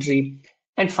the country,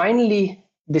 and finally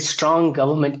the strong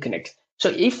government connect. So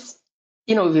if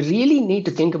we really need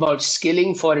to think about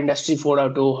skilling for Industry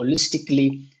 4.0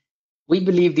 holistically, we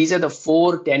believe these are the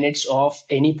 4 tenets of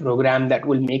any program that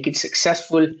will make it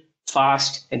successful,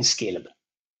 fast, and scalable.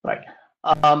 Right.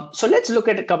 So let's look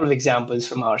at a couple of examples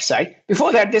from our side.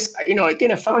 Before that,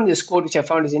 I found this quote, which I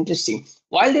found is interesting.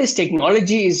 While this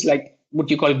technology is like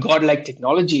what you call godlike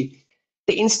technology,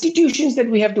 the institutions that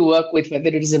we have to work with, whether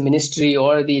it is a ministry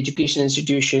or the education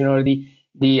institution or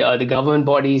the government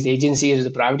bodies, the agencies,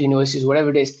 the private universities, whatever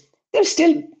it is, they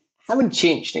still haven't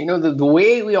changed. The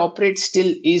way we operate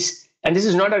still is, and this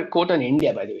is not a quote on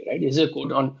India, by the way, right? This is a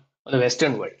quote on the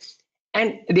Western world.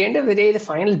 And at the end of the day, the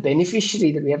final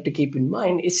beneficiary that we have to keep in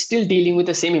mind is still dealing with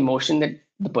the same emotion that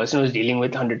the person was dealing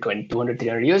with 120, 200,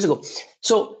 300 years ago.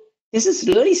 So this is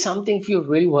really something, if you're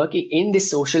really working in the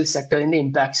social sector, in the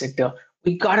impact sector,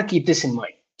 we got to keep this in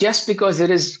mind. Just because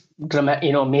there is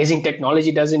amazing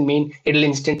technology doesn't mean it'll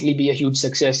instantly be a huge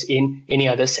success in any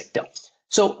other sector.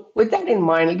 So with that in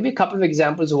mind, I'll give you a couple of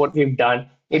examples of what we've done.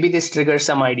 Maybe this triggers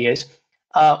some ideas.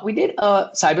 We did a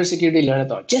cybersecurity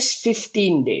learnathon, just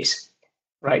 15 days.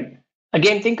 Right.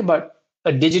 Again, think about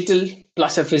a digital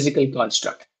plus a physical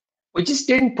construct. We just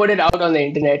didn't put it out on the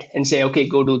internet and say, okay,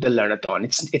 go do the learnathon.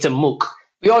 It's a MOOC.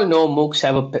 We all know MOOCs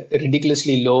have a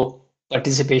ridiculously low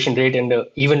participation rate and an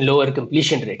even lower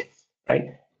completion rate.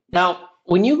 Right. Now,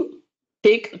 when you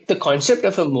take the concept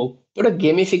of a MOOC, put a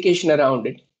gamification around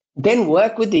it, then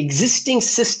work with the existing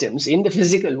systems in the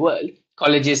physical world,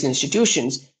 colleges,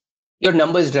 institutions, your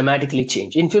numbers dramatically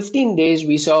change. In 15 days,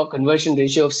 we saw a conversion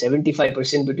ratio of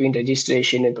 75% between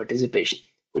registration and participation,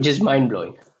 which is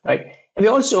mind-blowing, right? And we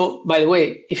also, by the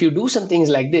way, if you do some things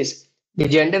like this, the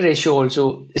gender ratio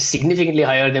also is significantly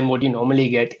higher than what you normally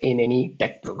get in any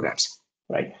tech programs,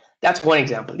 right? That's one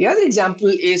example. The other example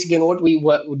is, again, what we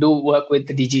work with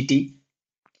the DGT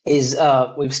is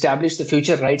we've established the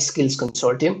Future Right Skills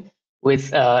Consortium with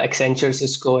Accenture,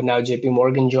 Cisco, and now JP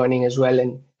Morgan joining as well,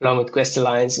 and along with Quest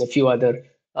Alliance and a few other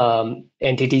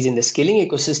entities in the skilling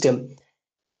ecosystem.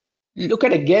 Look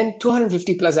at, again,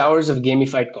 250 plus hours of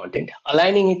gamified content,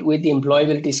 aligning it with the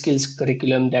employability skills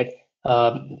curriculum that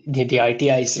the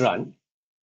ITIs run.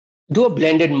 Do a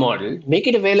blended model, make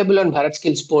it available on Bharat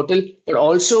Skills portal, but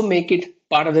also make it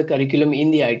part of the curriculum in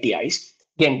the ITIs.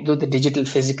 Again, do the digital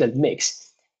physical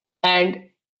mix. And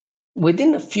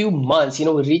within a few months,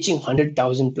 we're reaching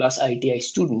 100,000 plus ITI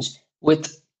students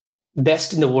with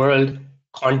best in the world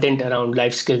content around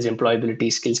life skills,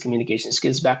 employability skills, communication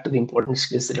skills, back to the important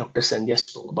skills that Dr. Sandhya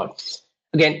spoke about.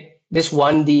 Again, this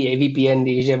won the AVPN,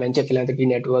 the Asia Venture Philanthropy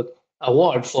Network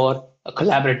Award for a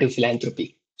collaborative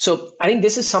philanthropy. So I think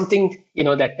this is something,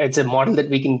 that it's a model that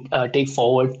we can take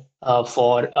forward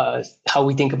for how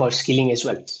we think about skilling as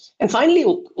well. And finally,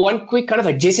 one quick kind of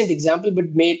adjacent example,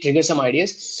 but may trigger some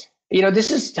ideas.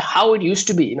 This is how it used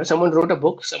to be. Someone wrote a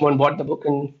book, someone bought the book,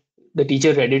 and the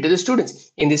teacher read it to the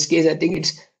students. In this case, I think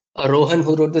it's Rohan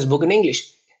who wrote this book in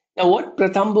English. Now, what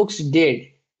Pratham Books did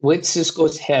with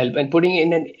Cisco's help and putting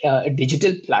in a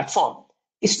digital platform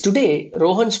is today,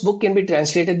 Rohan's book can be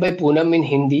translated by Poonam in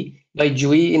Hindi, by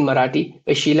Jui in Marathi,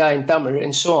 by Sheila in Tamil,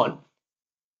 and so on.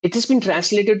 It has been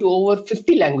translated to over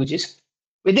 50 languages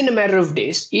within a matter of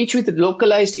days, each with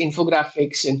localized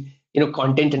infographics and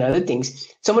content and other things.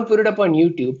 Someone put it up on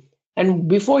YouTube. And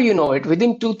before you know it,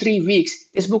 within 2-3 weeks,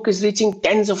 this book is reaching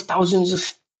tens of thousands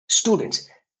of students.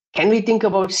 Can we think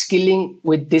about skilling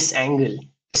with this angle,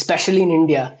 especially in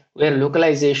India, where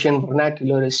localization,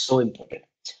 vernacular is so important?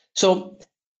 So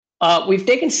we've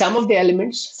taken some of the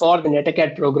elements for the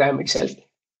NetAcad program itself.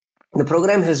 The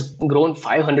program has grown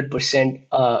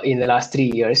 500% in the last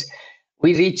 3 years.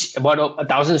 We reach about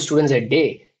 1,000 students a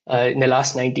day in the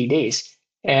last 90 days.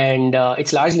 And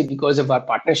it's largely because of our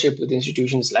partnership with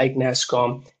institutions like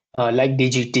NASSCOM, like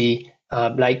DGT,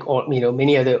 like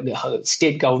many other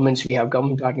state governments. We have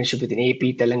government partnership with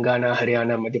AP, Telangana,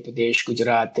 Haryana, Madhya Pradesh,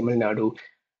 Gujarat, Tamil Nadu.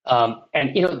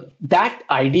 And that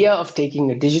idea of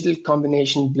taking a digital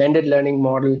combination, blended learning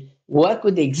model, work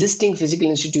with the existing physical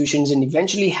institutions, and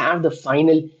eventually have the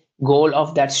final goal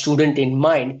of that student in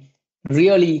mind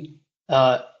really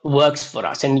works for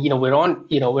us. And we're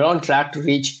on track to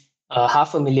reach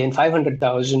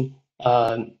 500,000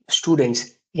 students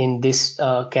in this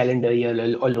calendar year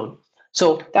alone.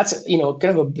 So that's kind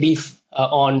of a brief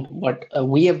on what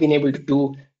we have been able to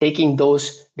do, taking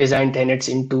those design tenets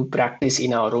into practice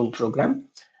in our own program.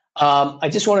 I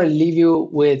just want to leave you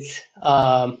with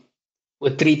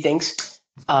 3 things.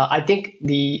 I think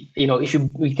we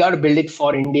got to build it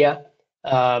for India.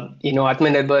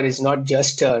 Atmanirbhar is not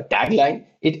just a tagline.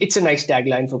 It's a nice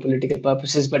tagline for political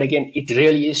purposes, but again, it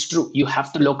really is true. You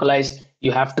have to localize.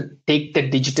 You have to take the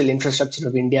digital infrastructure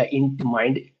of India into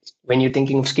mind when you're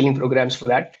thinking of skilling programs for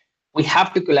that. We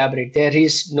have to collaborate. There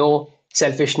is no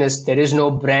selfishness. There is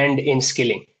no brand in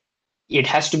skilling. It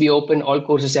has to be open. All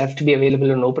courses have to be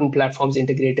available on open platforms,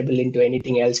 integratable into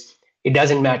anything else. It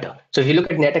doesn't matter. So if you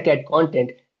look at NetAcad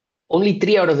content, only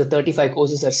 3 out of the 35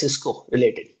 courses are Cisco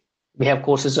related. We have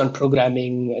courses on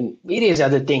programming and various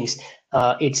other things.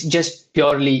 It's just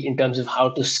purely in terms of how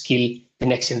to skill the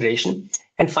next generation.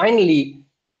 And finally,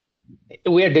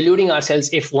 we are deluding ourselves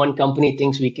if one company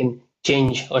thinks we can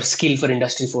change or skill for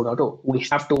Industry 4.0. We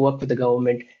have to work with the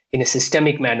government in a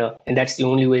systemic manner, and that's the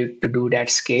only way to do that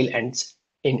scale and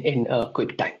in a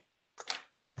quick time.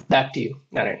 Back to you,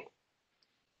 Narayan.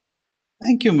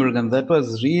 Thank you, Murugan. That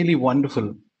was really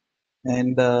wonderful.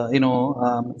 And,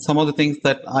 some of the things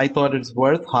that I thought it's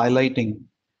worth highlighting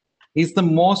is the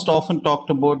most often talked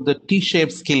about the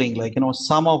T-shaped skilling, like,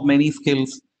 some of many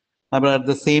skills, but at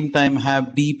the same time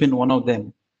have deep in one of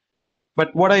them.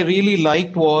 But what I really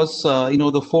liked was,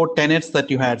 the 4 tenets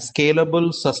that you had: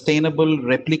 scalable, sustainable,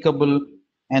 replicable,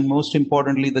 and most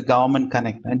importantly, the government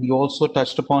connect. And you also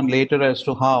touched upon later as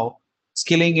to how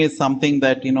skilling is something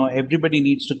that, everybody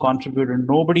needs to contribute, and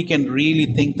nobody can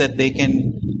really think that they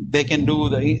can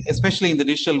do especially in the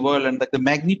digital world, and the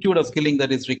magnitude of skilling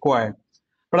that is required.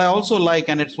 But I also like,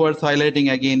 and it's worth highlighting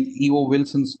again, E.O.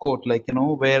 Wilson's quote,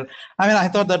 where, I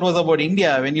thought that was about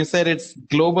India. When you said it's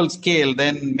global scale,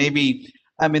 then maybe,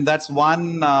 that's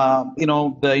one,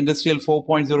 the industrial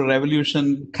 4.0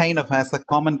 revolution kind of has a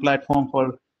common platform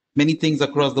for many things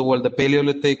across the world: the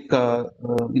Paleolithic,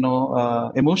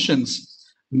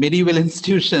 emotions, medieval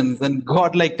institutions, and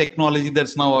godlike technology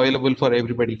that's now available for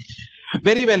everybody.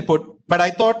 Very well put. But I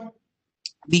thought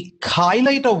the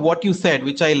highlight of what you said,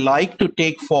 which I like to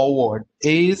take forward,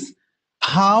 is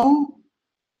how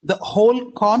the whole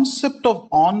concept of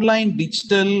online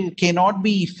digital cannot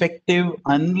be effective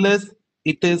unless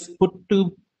it is put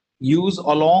to use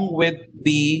along with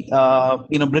the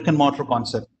brick and mortar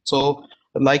concept. So,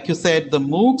 like you said, the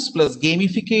MOOCs plus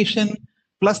gamification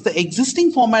plus the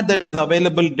existing format that is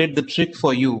available did the trick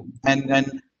for you.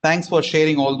 And thanks for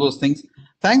sharing all those things.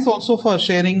 Thanks also for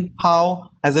sharing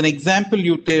how, as an example,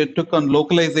 you took on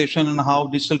localization and how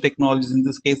digital technologies, in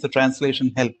this case, the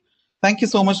translation, help. Thank you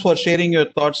so much for sharing your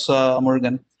thoughts,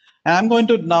 Murugan. And I'm going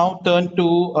to now turn to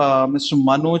Mr.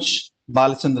 Manoj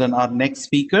Balachandran, our next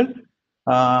speaker.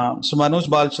 So Manoj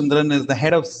Balachandran is the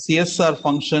head of CSR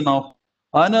function of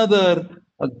another,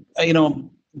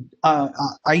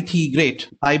 IT great,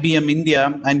 IBM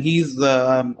India, and he's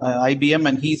IBM,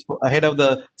 and he's head of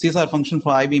the CSR function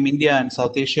for IBM India and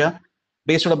South Asia.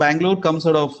 Based out of Bangalore, comes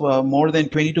out of more than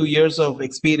 22 years of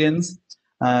experience,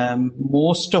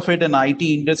 most of it in IT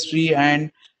industry.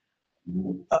 And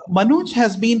Manoj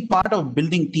has been part of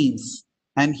building teams,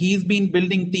 and he's been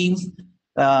building teams,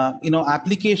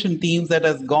 application teams that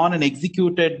has gone and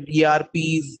executed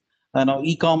ERPs,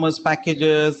 e-commerce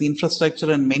packages,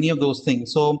 infrastructure, and many of those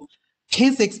things. So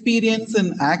his experience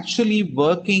in actually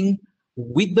working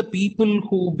with the people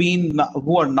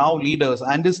who are now leaders,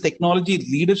 and his technology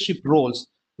leadership roles,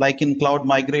 like in cloud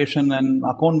migration and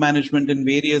account management in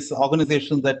various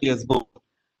organizations that he has worked,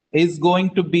 is going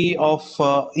to be of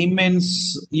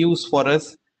immense use for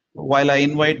us, while I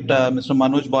invite Mr.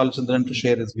 Manoj Balachandran to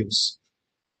share his views.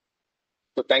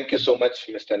 So thank you so much,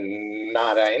 Mr.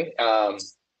 Narayan.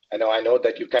 I know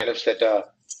that you kind of set a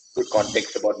good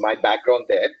context about my background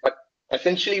there, but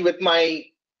essentially with my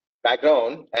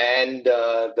background and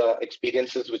the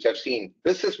experiences which I've seen,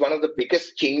 this is one of the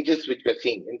biggest changes which we're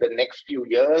seeing in the next few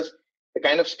years. The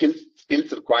kind of skills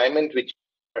requirement which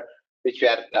we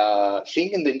are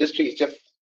seeing in the industry is just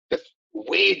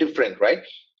way different, right?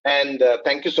 And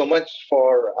thank you so much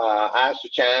for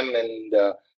ASSOCHAM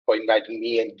and for inviting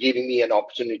me and giving me an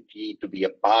opportunity to be a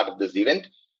part of this event.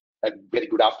 A very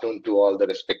good afternoon to all the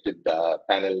respected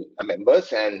panel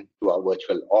members and to our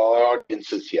virtual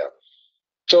audiences here.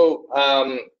 So,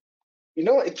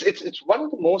 it's one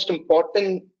of the most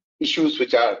important issues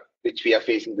which we are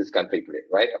facing this country today,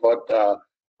 right? About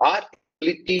our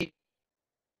ability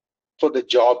for the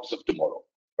jobs of tomorrow,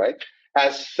 right?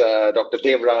 As Dr.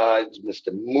 Devraj, Mr.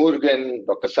 Murugan,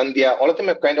 Dr. Sandhya, all of them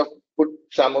have kind of put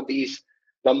some of these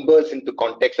numbers into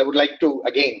context. I would like to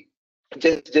again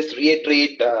just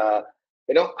reiterate,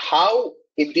 how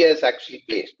India is actually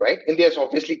placed, right? India has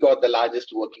obviously got the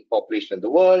largest working population in the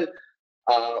world,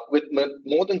 with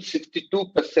more than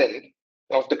 62%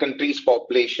 of the country's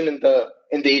population in the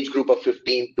age group of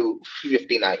 15 to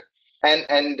 59.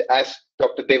 And as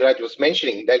Dr. Devraj was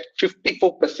mentioning, that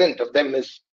 54% of them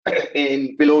is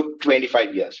in below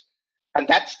 25 years, and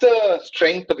that's the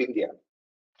strength of India.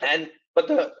 And but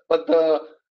the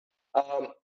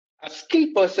a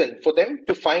skilled person, for them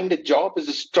to find a job is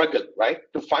a struggle, right?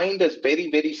 To find a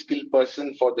very skilled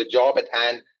person for the job at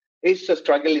hand is a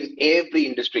struggle in every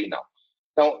industry now.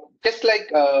 Now, just like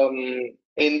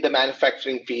in the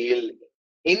manufacturing field,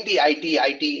 in the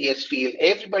ITES field,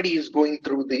 everybody is going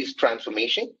through this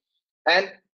transformation.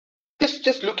 And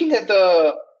just looking at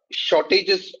the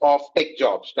shortages of tech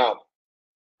jobs now,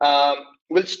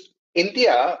 will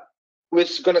India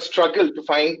was going to struggle to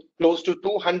find close to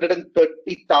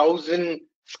 230,000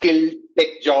 skilled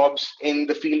tech jobs in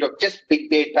the field of just big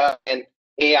data and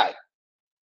AI.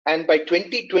 And by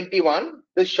 2021,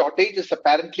 the shortage is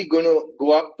apparently going to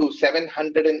go up to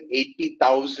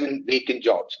 780,000 vacant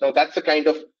jobs. Now, that's the kind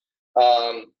of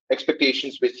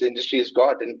expectations which the industry has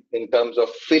got in terms of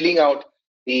filling out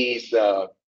these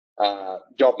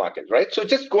job markets, right? So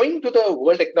just going to the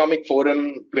World Economic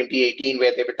Forum 2018,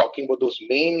 where they were talking about those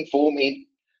four main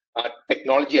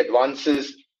technology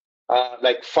advances,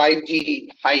 like 5G,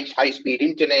 high-speed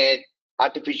internet,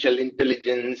 artificial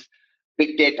intelligence,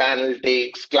 big data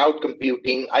analytics, cloud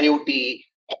computing, IoT,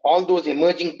 all those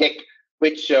emerging tech,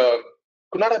 which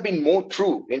could not have been more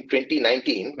true in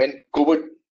 2019 when COVID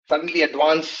suddenly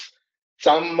advanced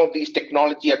some of these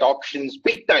technology adoptions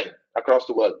big time across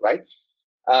the world, right?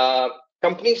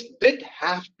 Companies did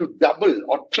have to double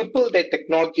or triple their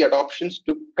technology adoptions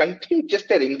to continue just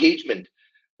their engagement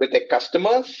with their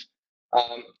customers,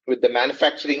 with the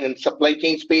manufacturing and supply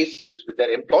chain space, with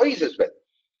their employees as well.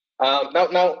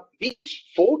 Now, these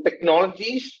four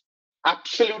technologies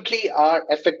absolutely are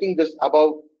affecting this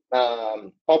above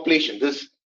population, this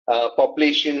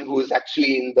population who is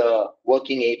actually in the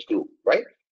working age group, right?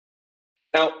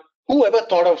 Now, whoever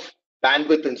thought of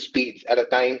bandwidth and speeds at a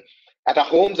time at our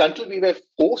homes until we were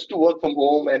forced to work from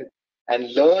home and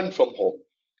learn from home?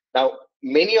 Now,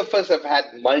 many of us have had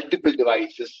multiple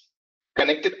devices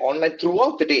connected online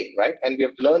throughout the day, right? And we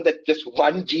have learned that just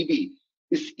 1 GB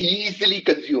is easily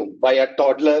consumed by a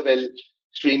toddler while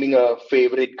streaming a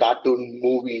favorite cartoon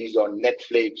movies on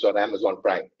Netflix or Amazon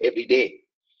Prime every day.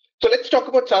 So let's talk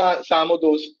about some of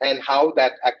those and how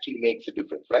that actually makes a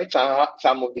difference, right?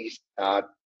 Some of these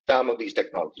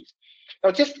technologies.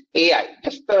 Now, just AI,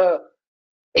 just the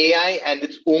AI and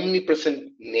its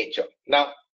omnipresent nature.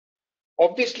 Now,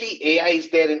 obviously, AI is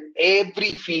there in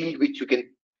every field which you can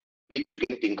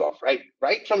think of, right?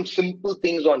 Right from simple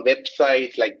things on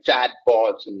websites like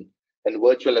chatbots and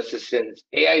virtual assistants.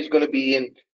 AI is going to be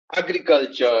in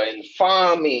agriculture and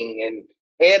farming and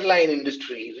airline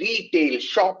industry, retail,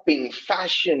 shopping,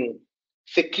 fashion,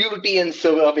 security and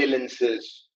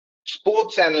surveillances,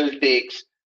 sports analytics,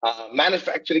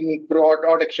 manufacturing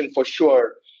production for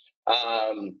sure,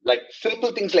 like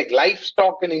simple things like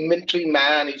livestock and inventory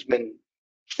management,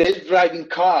 self-driving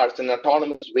cars and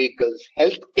autonomous vehicles,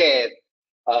 healthcare,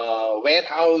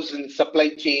 warehouse and supply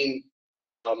chain.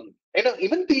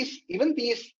 Even these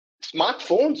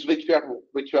smartphones which we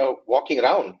are walking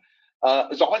around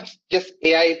is all just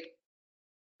AI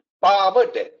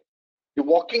powered. You're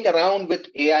walking around with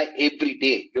AI every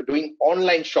day. You're doing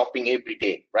online shopping every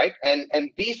day, right?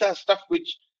 And these are stuff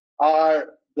which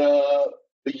are the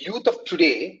youth of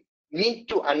today need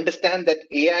to understand that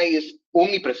AI is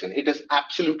omnipresent. It is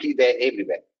absolutely there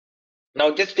everywhere.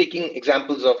 Now, just taking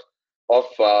examples of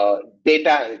data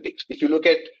analytics. If you look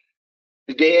at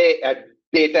today at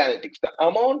data analytics, the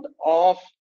amount of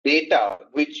data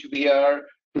which we are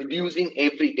producing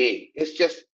every day is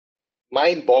just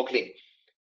mind-boggling.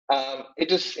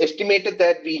 It is estimated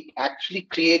that we actually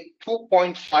create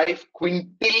 2.5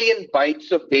 quintillion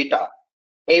bytes of data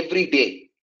every day.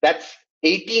 That's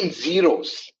 18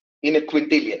 zeros in a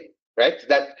quintillion, right?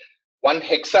 That 1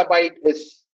 hexabyte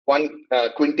is 1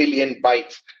 quintillion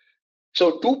bytes.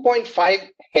 So 2.5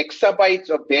 hexabytes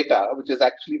of data, which is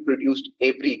actually produced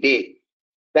every day,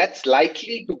 that's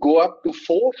likely to go up to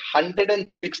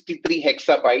 463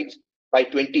 hexabytes by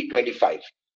 2025.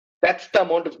 That's the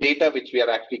amount of data which we are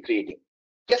actually creating.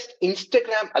 Just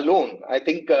Instagram alone, I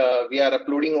think we are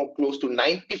uploading close to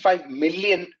 95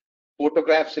 million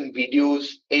photographs and videos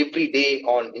every day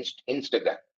on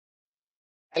Instagram.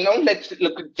 And now let's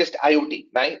look at just IoT,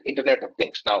 right? Internet of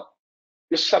Things. Now,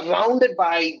 you're surrounded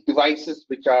by devices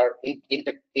which are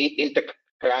interconnected.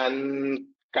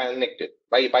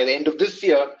 By the end of this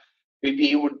year,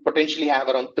 we would potentially have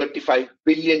around 35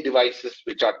 billion devices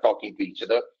which are talking to each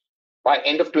other. By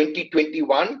end of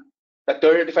 2021, the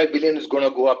 35 billion is going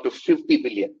to go up to 50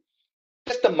 billion.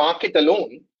 Just the market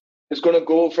alone, is going to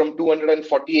go from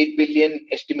 248 billion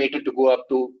estimated to go up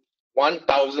to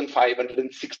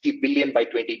 1,560 billion by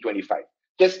 2025.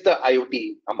 Just the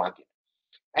IoT market.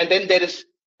 And then there is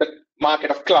the market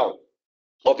of cloud.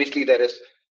 Obviously, there is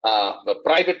the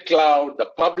private cloud, the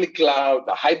public cloud,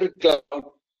 the hybrid cloud.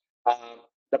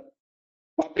 The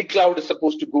public cloud is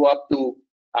supposed to go up to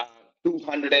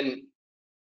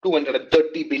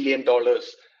 $230 billion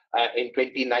in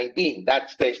 2019.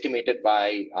 That's the estimated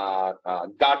by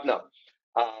Gartner.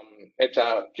 It's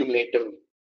a cumulative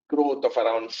growth of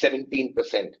around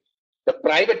 17%. The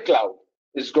private cloud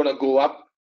is going to go up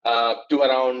to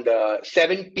around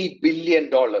 $70 billion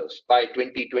by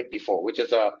 2024, which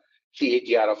is a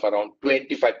CAGR of around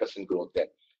 25% growth there.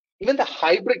 Even the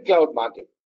hybrid cloud market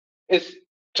is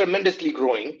tremendously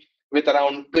growing with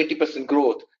around 20%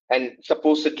 growth and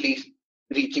supposedly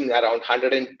reaching around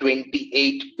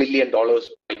 $128 billion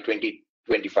by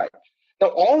 2025. Now,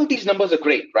 all these numbers are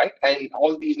great, right? And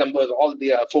all these numbers, all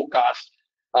the forecasts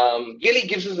really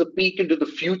gives us a peek into the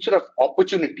future of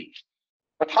opportunities.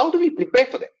 But how do we prepare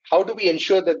for them? How do we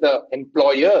ensure that the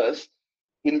employers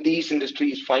in these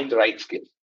industries find the right skills?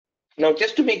 Now,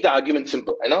 just to make the argument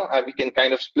simple, we can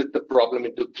kind of split the problem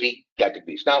into three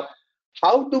categories. Now,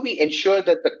 how do we ensure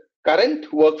that the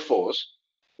current workforce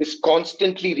is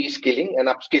constantly reskilling and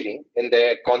upskilling in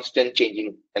their constant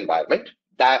changing environment?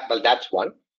 That's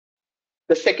one.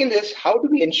 The second is, how do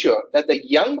we ensure that the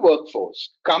young workforce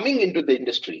coming into the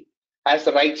industry has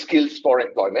the right skills for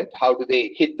employment? How do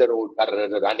they hit the road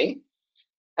running?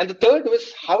 And the third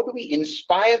was, how do we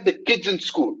inspire the kids in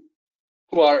school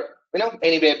who are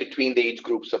anywhere between the age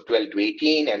groups of 12 to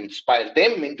 18 and inspire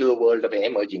them into the world of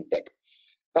emerging tech?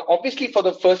 Now, obviously, for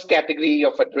the first category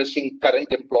of addressing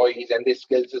current employees and their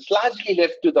skills is largely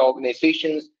left to the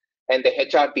organizations and the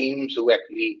HR teams who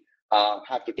actually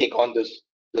have to take on this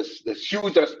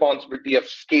huge responsibility of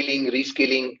scaling,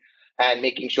 reskilling, and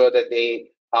making sure that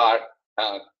they are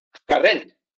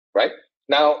current, right?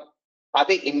 Now, are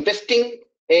they investing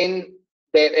in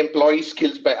their employee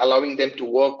skills by allowing them to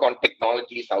work on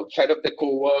technologies outside of the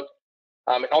co-work?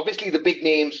 And obviously, the big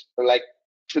names like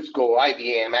Cisco,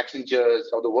 IBM, Accenture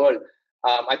of the world,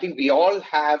 I think we all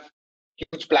have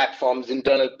huge platforms,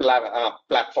 internal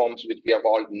platforms, which we have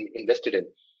all invested in.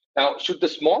 Now, should the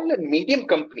small and medium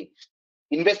companies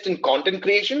invest in content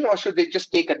creation, or should they just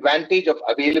take advantage of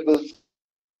available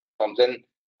platforms?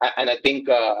 And I think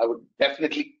I would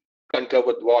definitely concur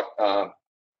with what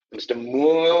Mr.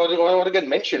 Morgan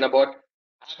mentioned about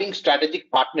having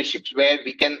strategic partnerships where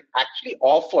we can actually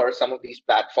offer some of these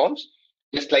platforms,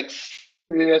 just like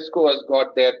Cisco has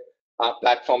got their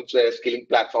platforms, their skilling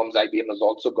platforms. IBM has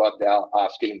also got their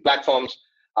skilling platforms.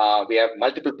 We have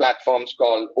multiple platforms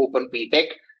called Open Tech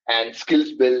and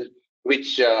Skills Build,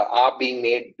 which are being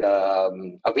made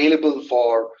available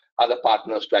for other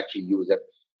partners to actually use it.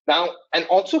 Now, and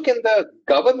also can the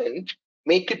government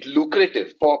make it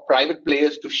lucrative for private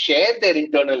players to share their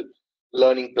internal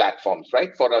learning platforms,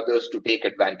 right, for others to take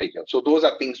advantage of? So those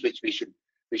are things which we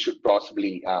should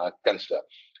possibly consider.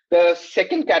 The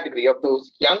second category of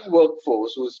those young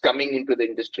workforce who's coming into the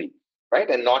industry, right,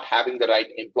 and not having the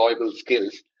right employable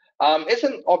skills is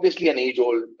obviously an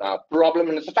age-old problem,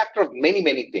 and it's a factor of many,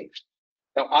 many things.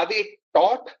 Now, are they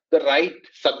taught the right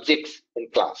subjects in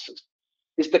classes?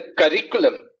 Is the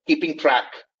curriculum keeping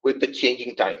track with the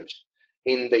changing times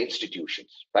in the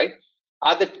institutions, right?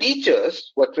 Are the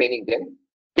teachers who are training them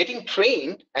getting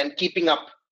trained and keeping up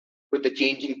with the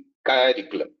changing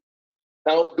curriculum?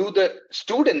 Now, do the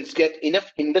students get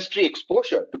enough industry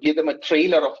exposure to give them a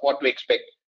trailer of what to expect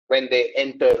when they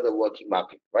enter the working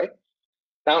market, right?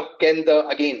 Now, can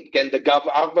the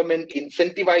government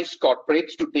incentivize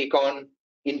corporates to take on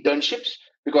internships?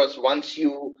 Because once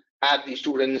you have these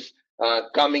students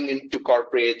coming into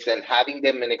corporates and having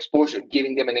them an exposure,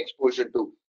 giving them an exposure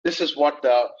to this is what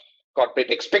the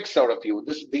corporate expects out of you.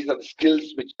 These are the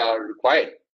skills which are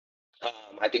required.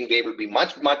 I think they will be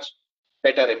much, much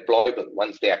better employable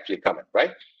once they actually come in,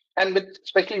 right? And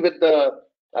especially with the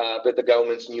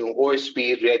government's new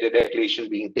OSP regulation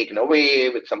being taken away,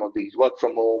 with some of these work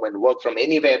from home and work from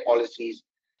anywhere policies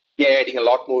getting a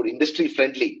lot more industry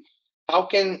friendly, how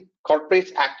can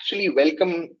corporates actually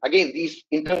welcome, again, these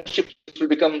internships will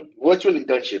become virtual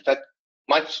internships at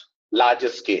much larger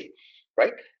scale,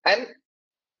 right? And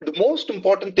the most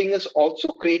important thing is also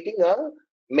creating a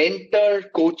mentor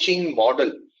coaching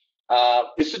model.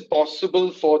 Is it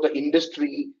possible for the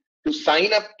industry to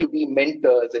sign up to be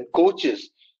mentors and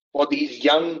coaches for these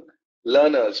young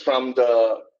learners from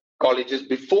the colleges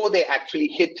before they actually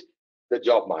hit the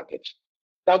job market?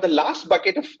 Now, the last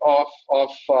bucket of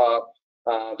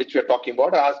which we're talking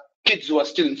about are kids who are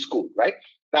still in school, right?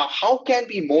 Now, how can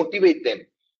we motivate them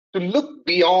to look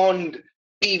beyond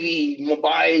TV,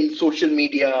 mobile, social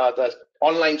media, the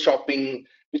online shopping,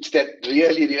 which they're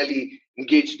really, really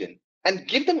engaged in, and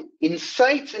give them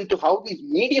insights into how these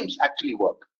mediums actually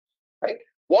work, right?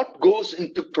 What goes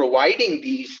into providing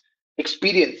these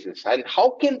experiences, and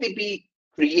how can they be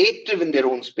creative in their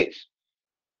own space?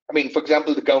 I mean, for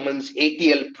example, the government's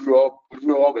ATL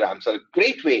programs are a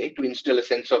great way to instill a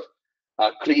sense of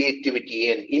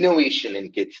creativity and innovation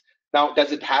in kids. Now,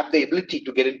 does it have the ability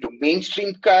to get into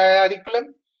mainstream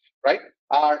curriculum, right?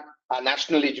 Our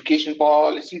national education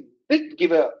policy did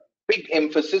give a big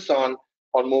emphasis on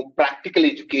more practical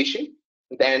education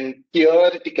than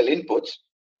theoretical inputs.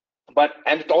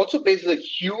 And it also places a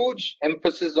huge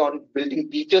emphasis on building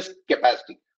teachers'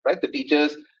 capacity, right? The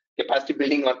teachers' capacity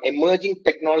building on emerging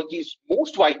technologies is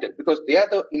most vital because they are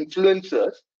the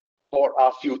influencers for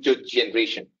our future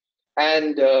generation.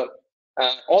 And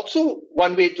also,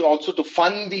 one way to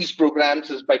fund these programs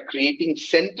is by creating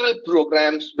central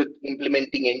programs with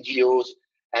implementing NGOs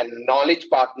and knowledge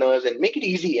partners, and make it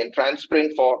easy and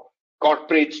transparent for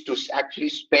corporates to actually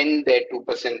spend their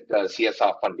 2%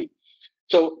 CSR funding.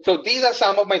 So these are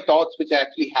some of my thoughts which I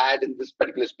actually had in this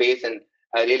particular space, and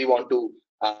I really want to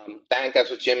thank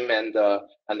ASSOCHAM and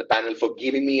the panel for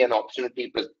giving me an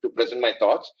opportunity to present my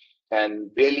thoughts, and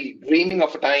really dreaming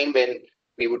of a time when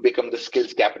we would become the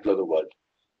skills capital of the world.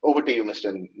 Over to you,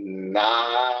 Mr.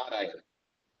 Narayan.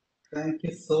 Thank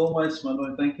you so much,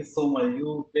 Manoj. Thank you so much.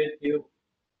 You did give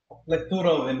a plethora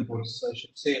of inputs, I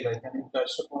should say, and you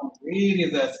touched upon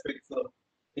various aspects of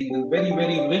things. Very,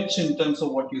 very rich in terms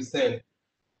of what you said.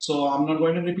 So I'm not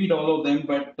going to repeat all of them,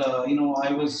 but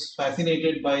I was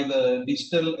fascinated by the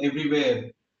digital everywhere,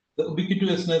 the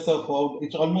ubiquitousness of how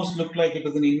it almost looked like it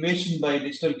was an invasion by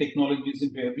digital technologies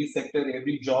into every sector,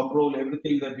 every job role,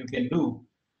 everything that you can do.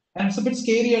 And it's a bit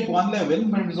scary at one level,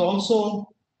 but it's also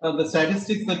the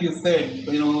statistics that you said,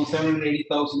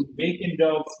 780,000 vacant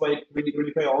jobs by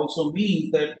 2025 also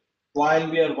means that while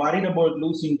we are worried about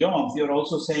losing jobs, you're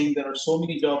also saying there are so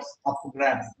many jobs up for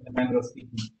grabs, in a manner of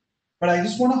speaking. But I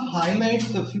just want to highlight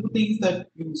the few things that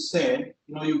you said.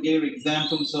 You gave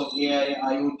examples of AI,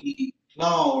 IoT,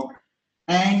 cloud,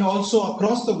 and also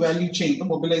across the value chain, the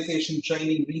mobilization,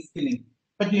 training, reskilling.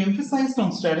 But you emphasized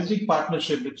on strategic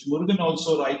partnership, which Murugan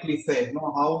also rightly said.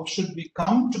 How should we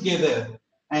come together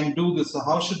and do this? So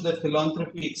how should the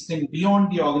philanthropy extend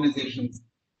beyond the organizations?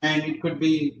 And it could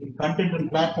be content and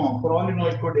platform. For all you know,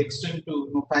 it could extend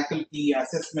to faculty,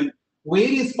 assessment,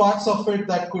 various parts of it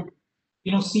that could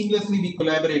seamlessly be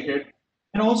collaborated.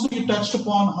 And also you touched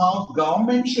upon how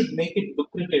government should make it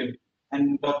lucrative.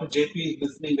 And Dr. JP is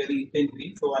listening very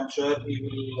intently, so I'm sure he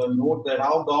will note that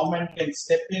how government can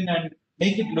step in and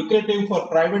make it lucrative for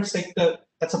private sector.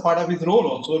 That's a part of his role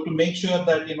also, to make sure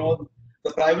that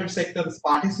the private sector's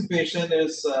participation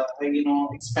is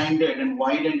expanded and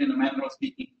widened, in a manner of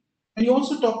speaking. And you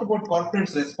also talked about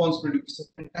corporates' responsibility, which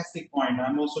is a fantastic point.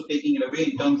 I'm also taking it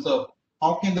away in terms of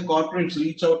how can the corporates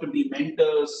reach out to be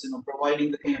mentors,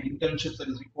 providing the kind of internships that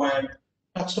is required.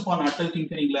 Touched upon Atal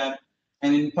Tinkering Lab.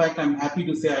 And in fact, I'm happy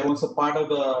to say I was a part of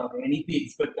the NEP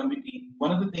expert committee.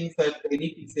 One of the things that the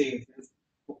NEP says is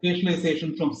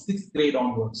vocationalization from 6th grade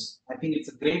onwards. I think it's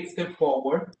a great step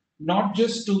forward, not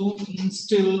just to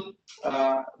instill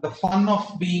the fun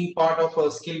of being part of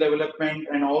a skill development,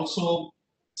 and also,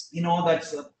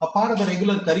 that's a part of the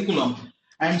regular curriculum.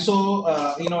 And so,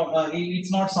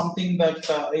 it's not something that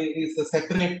is a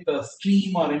separate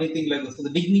stream or anything like this. So the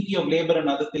dignity of labor and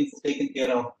other things is taken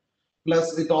care of.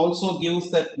 Plus, it also gives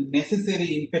that necessary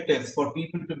impetus for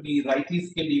people to be rightly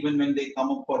skilled even when they come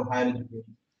up for higher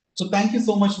education. So thank you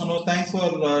so much, Manoj. Thanks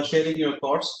for sharing your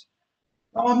thoughts.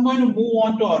 Now I'm going to move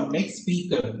on to our next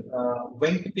speaker,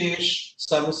 Venkatesh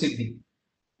Sarvasiddhi.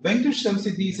 Venkatesh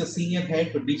Sarvasiddhi is a senior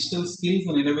head for digital skills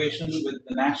and innovation with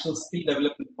the National Skill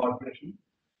Development Corporation.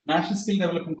 National Skill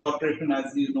Development Corporation,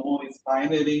 as you know, is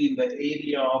pioneering in the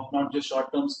area of not just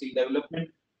short-term skill development,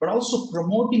 but also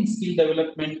promoting skill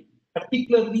development,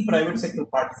 particularly private sector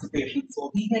participation.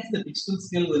 So he has the digital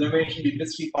skills innovation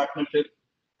industry partnership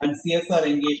and CSR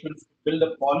engagements to build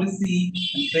a policy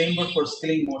and framework for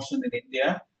skilling motion in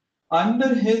India.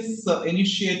 Under his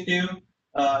initiative,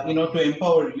 to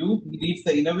empower youth, he leads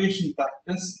the innovation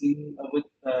practice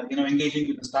engaging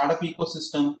with the startup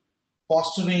ecosystem,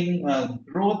 fostering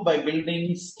growth by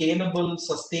building scalable,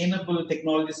 sustainable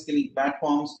technology skilling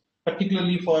platforms,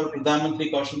 particularly for Pradhan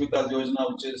Mantri Kaushal Vikas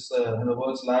Yojana, which is the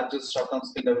world's largest short-term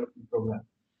skill development program.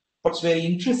 What's very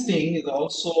interesting is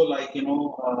also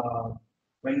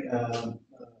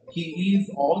he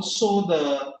is also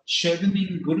the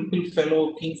Chevening Gurukul Fellow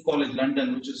of King's College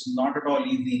London, which is not at all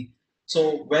easy.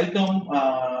 So welcome,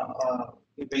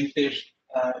 Venkatesh.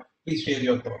 Please share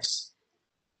your thoughts.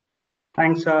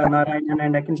 Thanks, Narayan,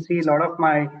 and I can see a lot of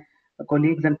my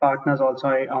colleagues and partners also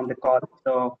on the call.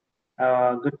 So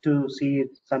good to see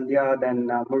Sandhya, then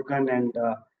Murugan and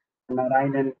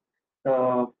Narayan.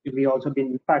 We also been,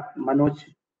 in fact, Manoj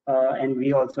and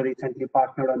we also recently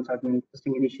partnered on certain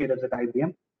interesting initiatives at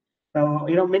IBM. So,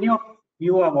 many of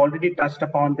you have already touched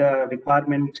upon the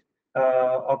requirement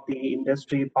of the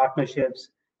industry partnerships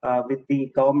with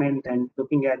the government and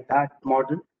looking at that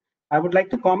model. I would like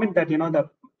to comment that, the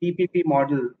PPP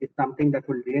model is something that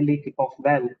will really kick off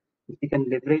well if we can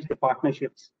leverage the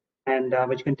partnerships and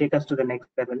which can take us to the next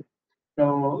level.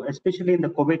 So, especially in the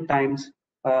COVID times,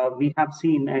 we have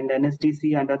seen, and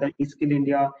NSDC under the eSkill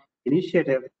India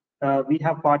initiative, we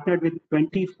have partnered with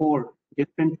 24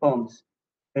 different firms,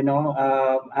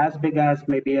 as big as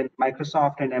maybe a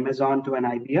Microsoft and Amazon to an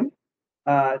IBM,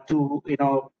 to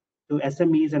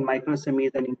SMEs and micro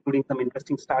SMEs, and including some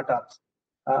interesting startups,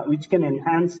 which can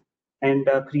enhance and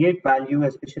create value,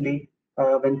 especially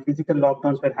when physical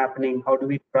lockdowns were happening. How do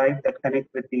we drive that connect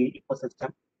with the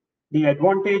ecosystem? The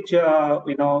advantage,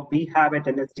 we have at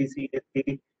NSDC is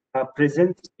the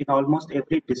presence in almost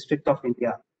every district of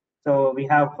India. So we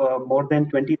have more than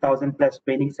 20,000 plus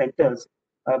training centers,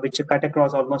 which cut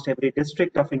across almost every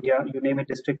district of India. You name a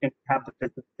district and have the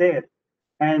presence there.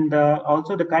 And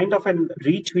also the kind of an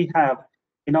reach we have,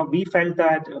 we felt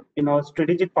that,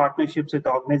 strategic partnerships with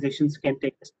organizations can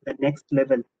take us to the next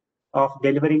level of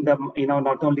delivering them,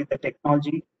 not only the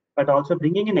technology, but also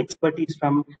bringing in expertise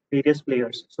from various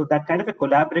players. So that kind of a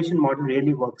collaboration model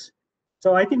really works.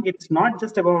 So I think it's not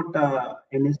just about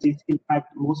NSDC. In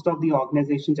fact, most of the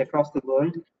organizations across the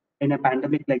world in a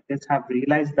pandemic like this have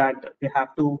realized that they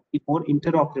have to be more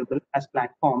interoperable as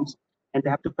platforms, and they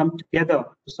have to come together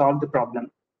to solve the problem.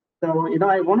 So,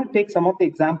 I want to take some of the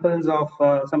examples of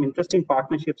some interesting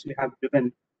partnerships we have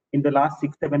driven in the last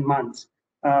 6-7 months.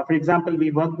 For example,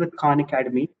 we worked with Khan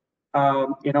Academy.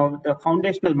 The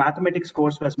foundational mathematics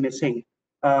course was missing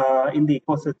in the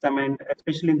ecosystem, and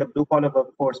especially in the blue collar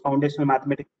workforce, foundational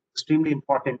mathematics is extremely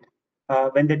important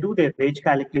when they do their wage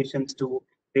calculations to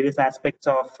various aspects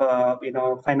of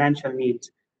financial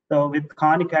needs. So with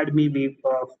Khan Academy, we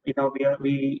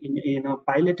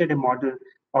piloted a model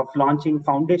of launching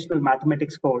foundational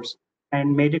mathematics course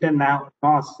and made it a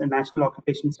NOS, a National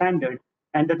Occupation Standard.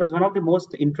 And that was one of the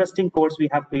most interesting course we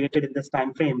have created in this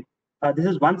time frame. This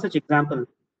is one such example,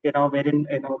 wherein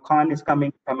Khan is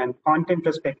coming from a content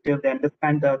perspective. They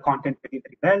understand the content very,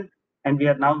 very well, and we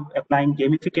are now applying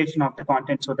gamification of the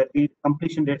content so that the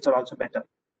completion rates are also better.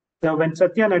 So when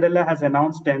Satya Nadella has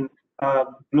announced an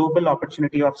global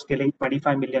opportunity of scaling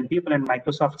 25 million people and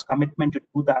Microsoft's commitment to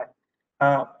do that,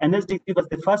 NSDC was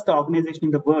the first organization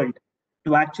in the world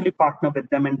to actually partner with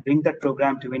them and bring that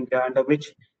program to India, under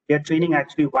which they are training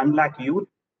actually 1 lakh youth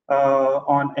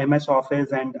on MS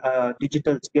Office and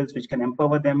digital skills, which can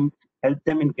empower them, help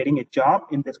them in getting a job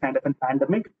in this kind of a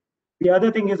pandemic. The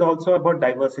other thing is also about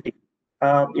diversity.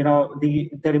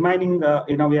 The remaining,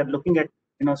 we are looking at,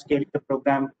 scaling the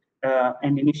program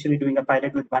and initially doing a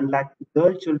pilot with 1 lakh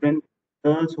children,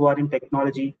 girls who are in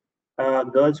technology,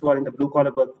 girls who are in the blue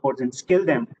collar workforce, and skill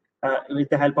them with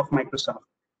the help of Microsoft.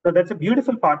 So that's a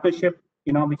beautiful partnership,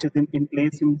 which is in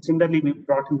place. And similarly, we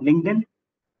brought in LinkedIn.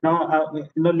 Now,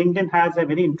 LinkedIn has a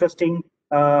very interesting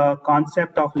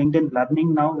concept of LinkedIn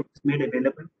Learning now, which is made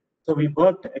available. So we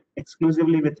worked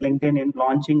exclusively with LinkedIn in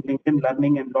launching LinkedIn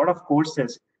Learning and a lot of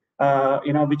courses,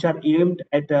 which are aimed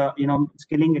at,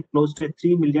 skilling close to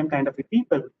 3 million kind of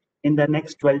people in the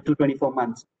next 12 to 24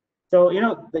 months. So,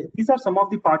 these are some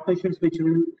of the partnerships which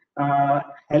will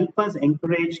help us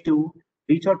encourage to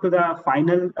reach out to the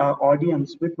final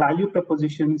audience with value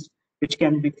propositions which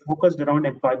can be focused around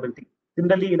employability.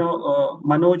 Similarly,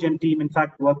 Manoj and team, in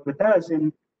fact, worked with us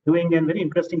in doing a very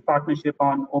interesting partnership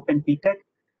on Open PTech,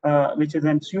 which is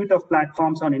a suite of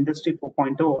platforms on Industry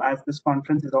 4.0, as this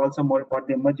conference is also more about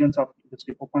the emergence of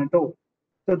Industry 4.0.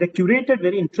 So they curated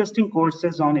very interesting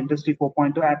courses on Industry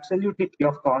 4.0, absolutely free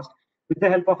of cost. With the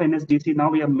help of NSDC, now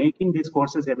we are making these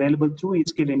courses available through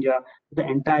eSkill India to the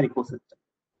entire ecosystem.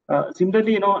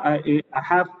 Similarly, I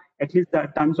have at least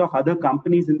tons of other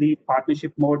companies in the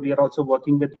partnership mode. We are also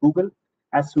working with Google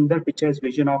as Sundar Pichai's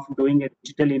vision of doing a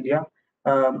Digital India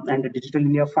and a Digital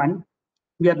India Fund.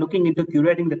 We are looking into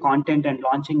curating the content and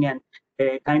launching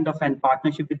a kind of an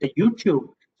partnership with the YouTube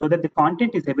so that the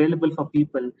content is available for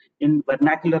people in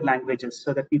vernacular languages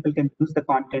so that people can use the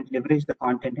content, leverage the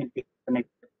content, and take the next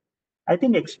step. I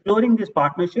think exploring these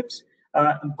partnerships,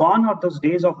 gone are those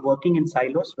days of working in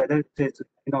silos, whether it's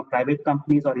private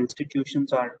companies or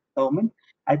institutions or government.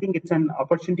 I think it's an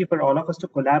opportunity for all of us to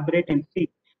collaborate and see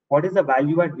what is the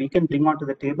value add we can bring onto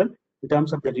the table in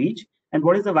terms of the reach, and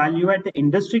what is the value add the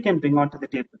industry can bring onto the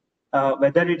table.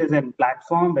 Whether it is a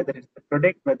platform, whether it's a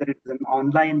product, whether it is an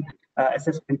online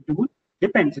assessment tool,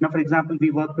 depends. For example,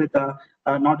 we work with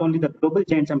not only the global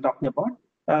giants I'm talking about.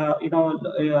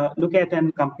 Look at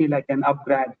a company like an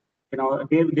Upgrad.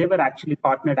 They were actually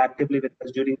partnered actively with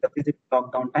us during the physical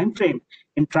lockdown timeframe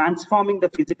in transforming the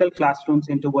physical classrooms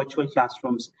into virtual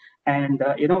classrooms. And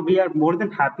we are more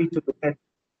than happy to look at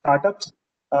startups,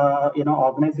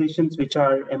 organizations which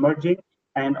are emerging,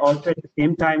 and also at the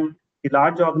same time the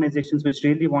large organizations which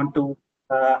really want to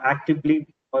actively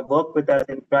work with us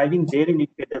in driving their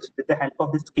initiatives with the help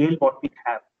of the scale what we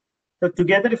have. So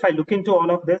together, if I look into all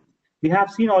of this, we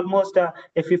have seen almost a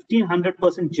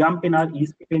 1,500% jump in our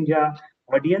East India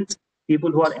audience.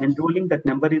 People who are enrolling, that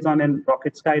number is on a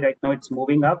rocket sky right now. It's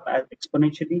moving up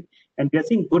exponentially, and we are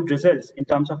seeing good results in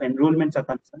terms of enrollments are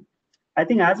concerned. I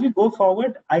think as we go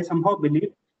forward, I somehow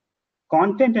believe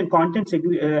content and content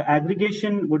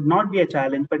aggregation would not be a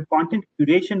challenge, but content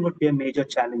curation would be a major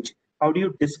challenge. How do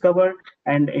you discover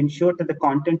and ensure that the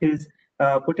content is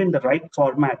put in the right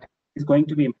format is going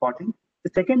to be important.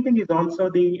 The second thing is also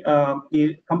the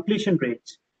completion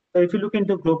rates. So if you look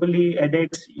into globally,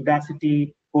 edX,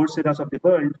 Udacity, Coursera of the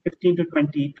world, 15 to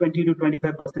 20, 20 to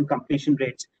 25% completion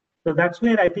rates. So that's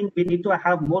where I think we need to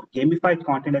have more gamified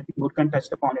content. I think Murkan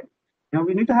touched upon it.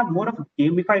 We need to have more of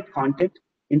gamified content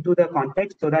into the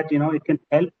context so that it can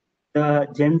help the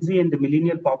Gen Z and the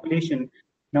millennial population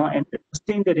and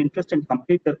sustain their interest and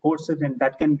complete their courses, and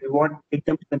that can take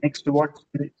them to the next reward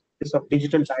of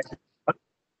digital diet.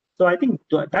 So I think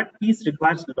that piece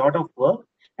requires a lot of work,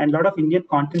 and a lot of Indian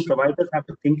content providers have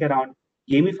to think around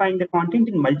gamifying the content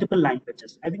in multiple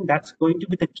languages. I think that's going to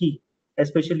be the key,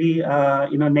 especially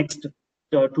next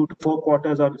 2 to 4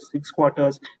 quarters or 6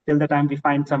 quarters till the time we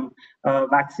find some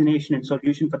vaccination and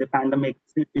solution for the pandemic.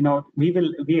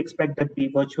 We expect that the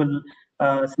virtual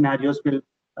scenarios will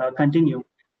continue.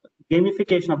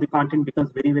 Gamification of the content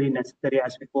becomes very, very necessary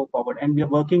as we go forward, and we are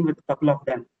working with a couple of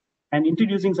them and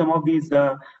introducing some of these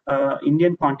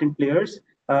Indian content players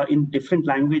in different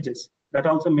languages. That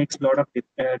also makes a lot of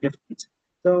difference.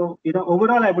 So,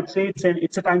 overall, I would say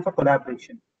it's a time for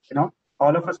collaboration.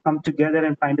 All of us come together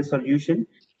and find a solution,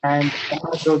 and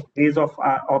those ways of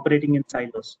operating in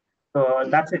silos. So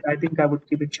that's it. I think I would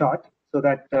keep it short so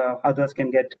that others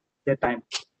can get their time.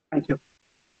 Thank you.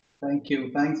 Thank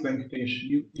you. Thanks,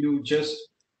 Venkatesh. You just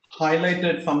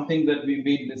highlighted something that we've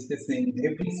been discussing.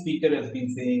 Every speaker has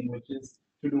been saying, which is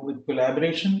to do with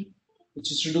collaboration,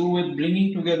 which is to do with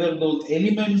bringing together those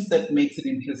elements that makes it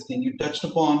interesting. You touched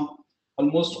upon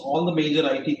almost all the major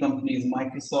IT companies,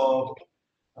 Microsoft,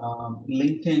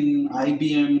 LinkedIn,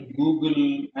 IBM,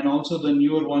 Google, and also the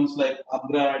newer ones like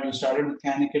Upgrad. You started with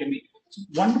Khan Academy. It's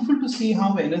wonderful to see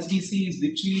how NSDC is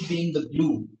literally being the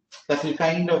glue that will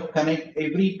kind of connect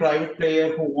every private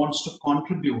player who wants to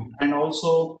contribute and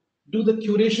also do the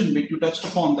curation bit. You touched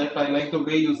upon that. I like the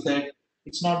way you said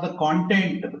it's not the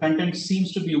content. The content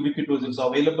seems to be ubiquitous. It's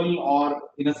available, or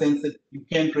in a sense that you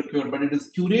can procure, but it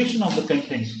is curation of the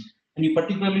content. And you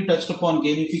particularly touched upon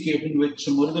gamification, which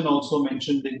Murugan also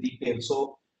mentioned in detail.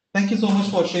 So thank you so much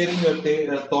for sharing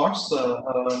your thoughts,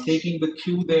 taking the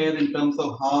cue there in terms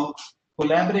of how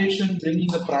collaboration, bringing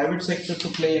the private sector to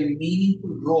play a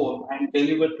meaningful role and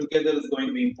deliver together is going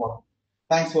to be important.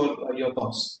 Thanks for your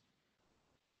thoughts.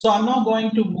 So I'm now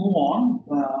going to move on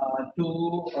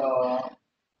to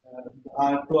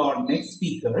our next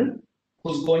speaker,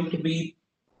 who's going to be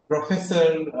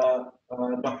Professor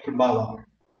Dr. Bala.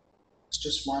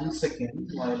 Just 1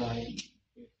 second while I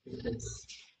get this.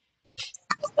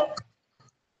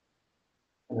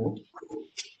 Hello.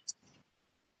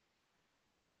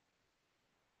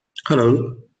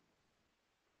 Hello.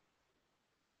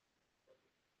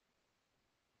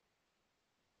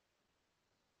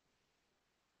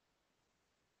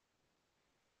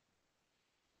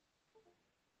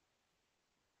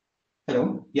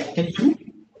 Hello. Yeah, can you hear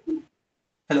me?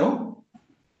 Hello.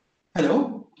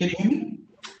 Hello. Can you hear me?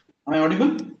 Am I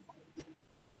audible?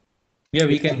 Yeah,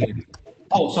 we can hear you.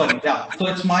 Oh, sorry. Yeah. So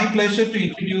it's my pleasure to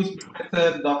introduce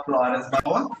Professor Dr. R.S.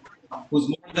 Bala, who's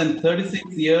more than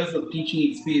 36 years of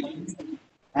teaching experience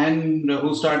and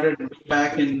who started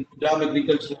back in Punjab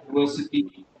Agricultural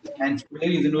University and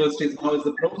various universities. Now is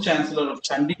the Pro-Chancellor of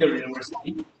Chandigarh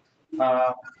University.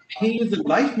 He is a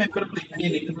life member of the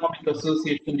Indian Economic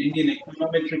Association, Indian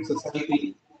Econometric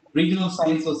Society, Regional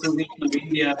Science Association of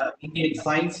India, Indian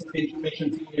Science of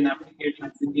Information Theory and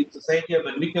Applications, Indian Society of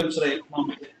Agricultural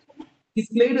Economics, He's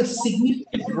played a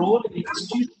significant role in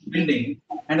institution building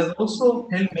and has also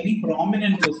held many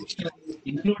prominent positions,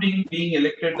 including being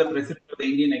elected the president of the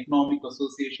Indian Economic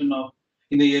Association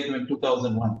in the year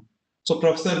 2001. So,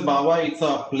 Professor Bawa, it's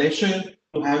a pleasure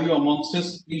to have you amongst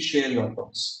us. Please share your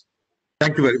thoughts.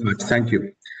 Thank you very much. Thank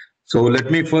you. So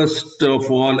let me first of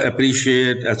all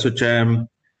appreciate ASSOCHAM,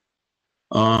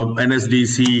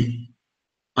 NSDC,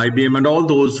 IBM, and all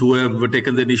those who have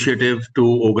taken the initiative to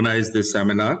organize this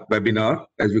webinar,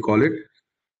 as we call it.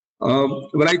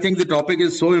 Well, I think the topic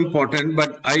is so important,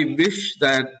 but I wish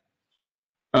that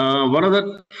one of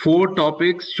the 4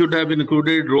 topics should have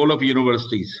included role of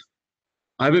universities.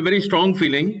 I have a very strong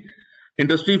feeling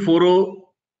Industry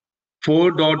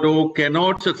 4.0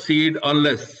 cannot succeed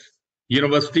unless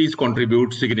universities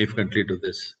contribute significantly to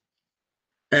this.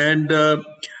 And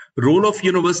role of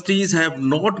universities have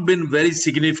not been very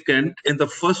significant in the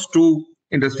first 2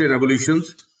 industrial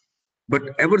revolutions, but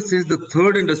ever since the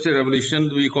 3rd industrial revolution,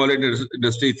 we call it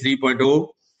Industry 3.0,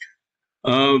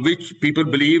 which people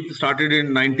believe started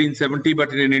in 1970,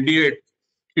 but in India,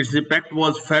 its impact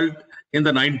was felt in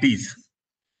the 90s,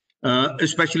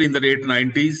 especially in the late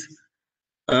 90s.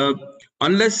 And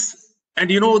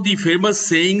the famous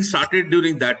saying started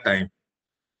during that time.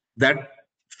 That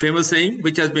famous saying,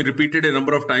 which has been repeated a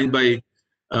number of times by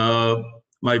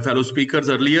my fellow speakers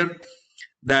earlier,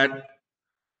 that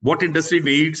what industry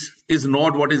needs is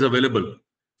not what is available.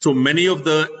 So many of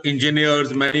the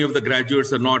engineers, many of the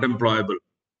graduates are not employable.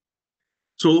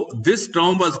 So this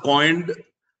term was coined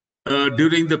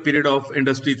during the period of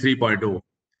Industry 3.0.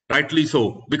 Rightly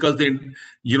so, because the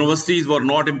universities were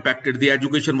not impacted, the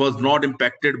education was not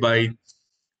impacted by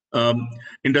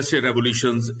industrial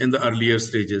revolutions in the earlier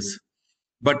stages.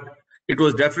 But it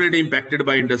was definitely impacted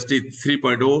by Industry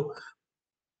 3.0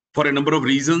 for a number of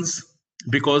reasons,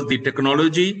 because the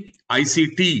technology,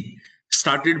 ICT,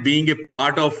 started being a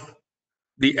part of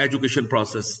the education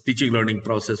process, teaching learning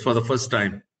process for the first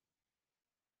time.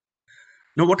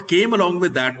 Now, what came along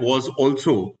with that was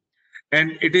also,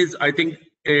 and it is, I think,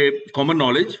 a common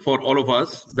knowledge for all of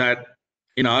us that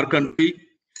in our country,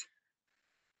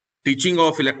 teaching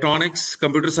of electronics,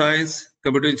 computer science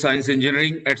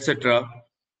engineering, etc.,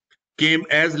 came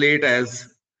as late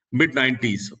as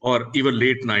mid-90s or even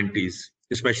late 90s,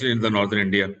 especially in the northern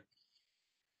India.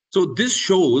 So this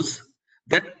shows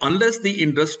that unless the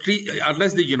universities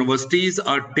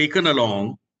are taken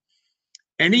along,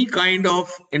 any kind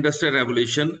of industrial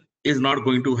revolution is not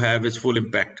going to have its full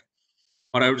impact,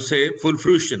 or I would say full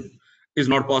fruition is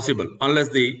not possible unless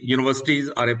the universities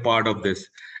are a part of this.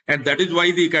 And that is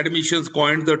why the academicians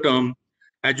coined the term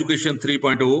Education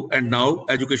 3.0 and now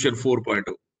Education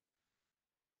 4.0.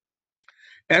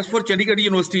 As for Chandigarh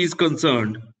University is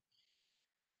concerned,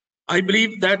 I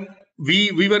believe that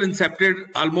we were incepted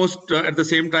almost at the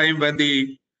same time when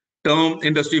the term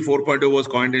Industry 4.0 was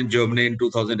coined in Germany in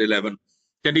 2011.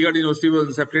 Chandigarh University was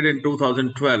incepted in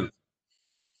 2012.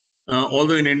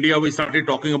 Although in India, we started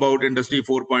talking about Industry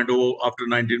 4.0 after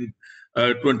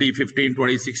 2015,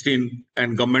 2016,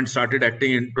 and government started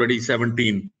acting in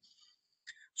 2017.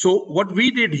 So what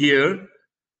we did here,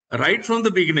 right from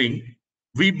the beginning,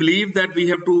 we believe that we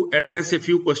have to address a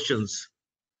few questions.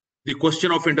 The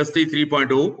question of Industry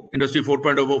 3.0, Industry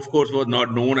 4.0, of course, was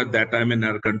not known at that time in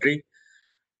our country.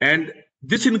 And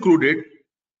this included,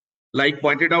 like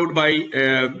pointed out by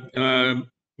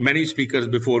many speakers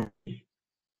before me,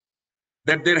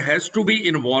 that there has to be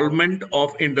involvement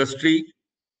of industry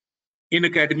in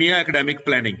academic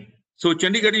planning. So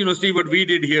Chandigarh University, what we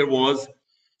did here was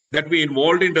that we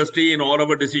involved industry in all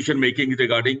our decision making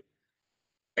regarding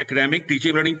academic,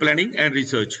 teaching, learning, planning, and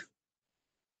research.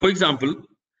 For example,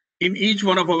 in each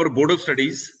one of our board of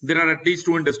studies, there are at least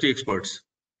 2 industry experts.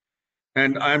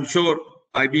 And I'm sure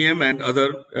IBM and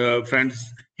other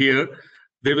friends here,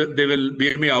 they will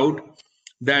bear me out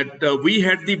that we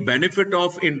had the benefit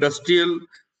of industrial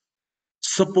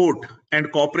support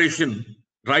and cooperation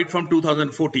right from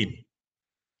 2014,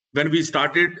 when we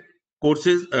started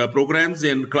courses, programs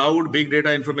in cloud, big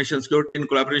data, information security in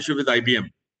collaboration with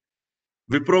IBM.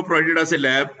 Wipro provided us a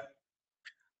lab,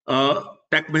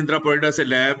 Tech Mahindra provided us a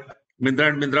lab,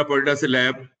 Mahindra & Mahindra provided us a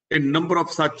lab. A number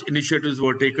of such initiatives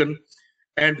were taken,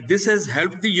 and this has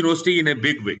helped the university in a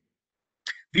big way.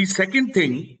 The second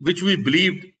thing which we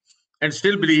believed and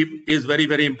still believe is very,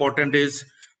 very important is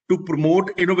to promote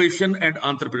innovation and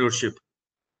entrepreneurship.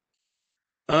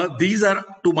 These are,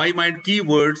 to my mind, key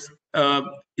words,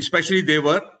 especially they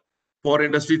were for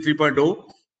Industry 3.0,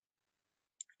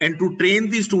 and to train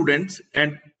the students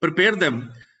and prepare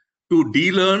them to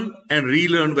de-learn and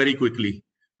relearn very quickly,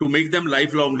 to make them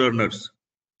lifelong learners.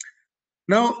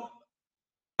 Now,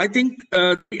 I think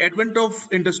the advent of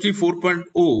Industry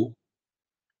 4.0,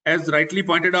 as rightly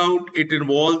pointed out, it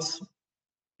involves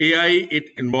AI, it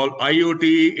involves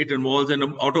IoT, it involves an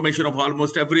automation of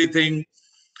almost everything,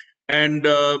 and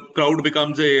cloud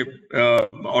becomes a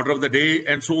order of the day,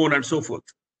 and so on and so forth.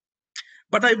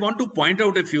 But I want to point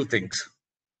out a few things.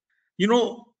 You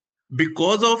know,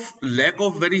 because of lack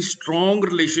of very strong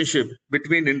relationship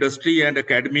between industry and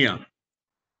academia,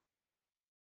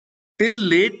 till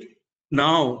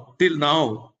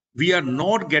now, we are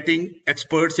not getting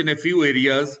experts in a few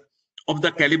areas of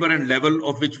the caliber and level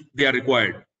of which they are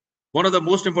required. One of the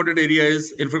most important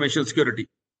areas is information security.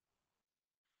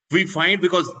 We find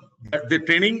because the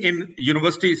training in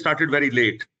university started very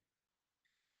late.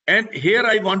 And here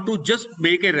I want to just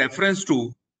make a reference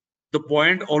to the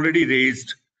point already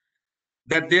raised,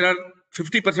 that there are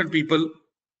 50% people,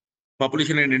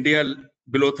 population in India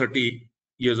below 30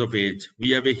 years of age. We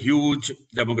have a huge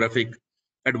demographic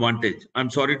advantage. I'm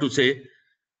sorry to say,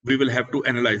 we will have to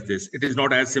analyze this. It is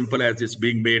not as simple as it's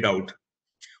being made out.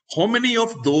 How many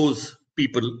of those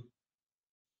people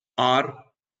are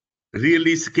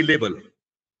really skillable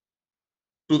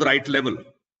to the right level?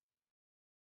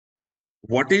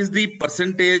 What is the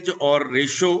percentage or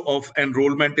ratio of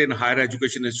enrollment in higher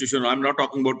education institutions? I'm not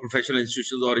talking about professional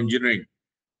institutions or engineering.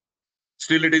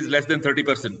 Still, it is less than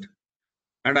 30%.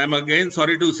 And I'm again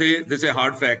sorry to say, this is a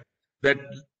hard fact, that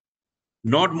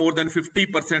not more than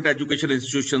 50% education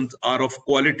institutions are of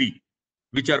quality,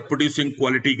 which are producing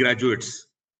quality graduates.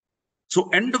 So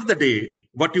end of the day,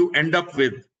 what you end up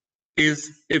with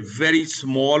is a very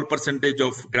small percentage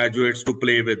of graduates to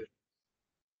play with.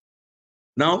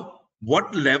 Now,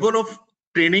 what level of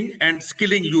training and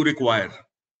skilling you require,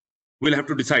 we'll have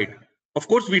to decide. Of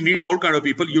course, we need all kind of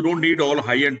people. You don't need all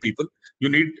high-end people. You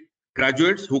need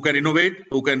graduates who can innovate,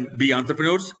 who can be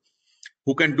entrepreneurs,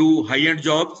 who can do high-end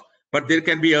jobs, but there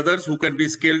can be others who can be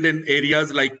skilled in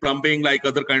areas like plumbing, like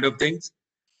other kind of things.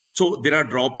 So there are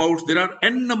dropouts. There are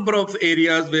n number of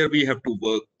areas where we have to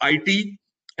work. IT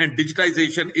and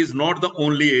digitization is not the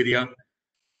only area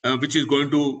which is going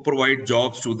to provide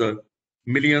jobs to the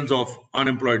millions of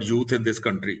unemployed youth in this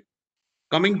country.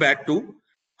 Coming back to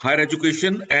higher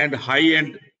education and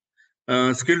high-end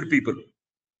skilled people,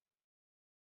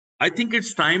 I think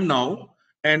it's time now.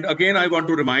 And again, I want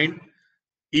to remind,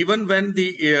 even when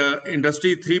the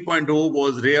Industry 3.0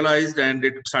 was realized and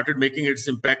it started making its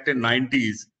impact in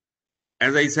 90s,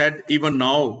 as I said, even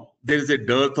now, there is a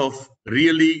dearth of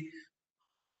really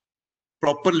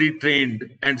properly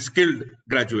trained and skilled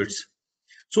graduates.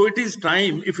 So it is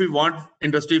time, if we want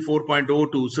Industry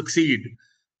 4.0 to succeed,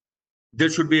 there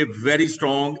should be a very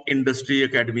strong industry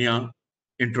academia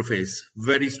interface,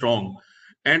 very strong.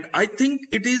 And I think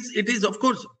it is of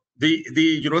course, the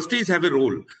universities have a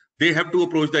role. They have to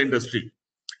approach the industry.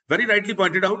 Very rightly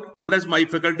pointed out, as my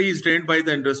faculty is trained by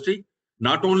the industry,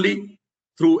 not only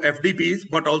through FDPs,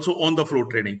 but also on the floor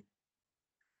training.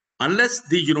 Unless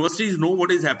the universities know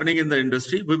what is happening in the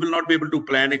industry, we will not be able to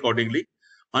plan accordingly.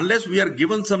 Unless we are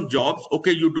given some jobs,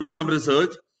 okay, you do some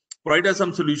research, provide us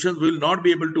some solutions, we will not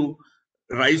be able to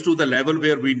rise to the level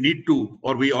where we need to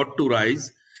or we ought to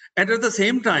rise. And at the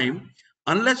same time,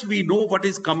 unless we know what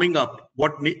is coming up,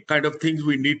 what kind of things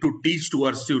we need to teach to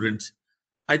our students,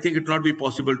 I think it will not be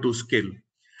possible to scale.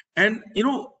 And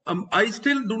I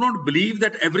still do not believe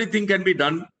that everything can be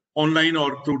done online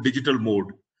or through digital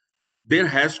mode. There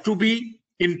has to be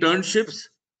internships,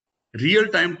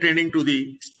 real-time training to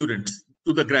the students,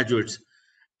 to the graduates.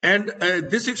 And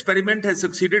this experiment has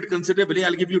succeeded considerably.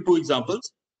 I'll give you two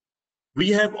examples. We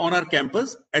have on our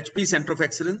campus HP Center of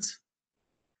Excellence,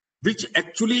 which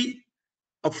actually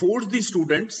affords the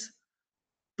students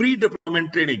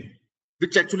pre-deployment training,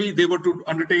 which actually they were to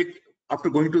undertake after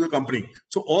going to the company.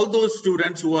 So all those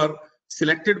students who are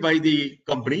selected by the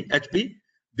company, HP,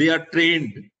 they are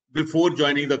trained before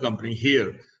joining the company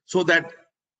here, so that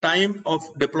time of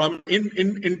deployment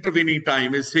in intervening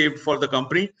time is saved for the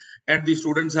company and the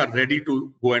students are ready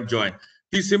to go and join.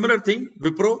 The similar thing,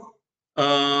 Wipro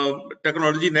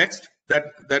Technology Next,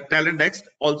 that Talent Next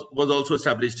was also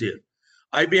established here.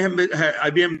 IBM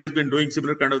has been doing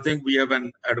similar kind of thing. We have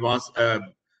an advanced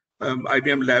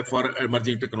IBM lab for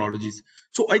emerging technologies.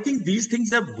 So I think these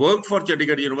things have worked for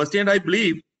Chandigarh University, and I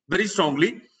believe very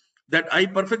strongly that I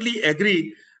perfectly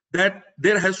agree that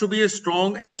there has to be a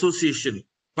strong association.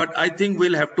 But I think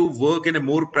we'll have to work in a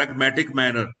more pragmatic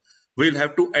manner. We'll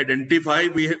have to identify,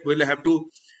 we'll have to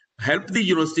help the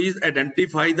universities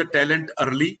identify the talent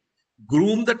early,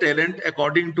 groom the talent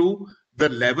according to the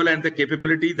level and the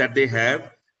capability that they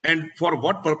have, and for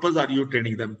what purpose are you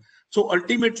training them. So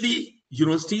ultimately,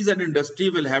 universities and industry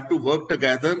will have to work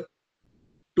together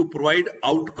to provide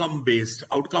outcome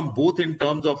both in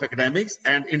terms of academics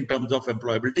and in terms of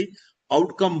employability,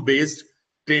 outcome based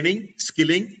training,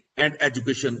 skilling, and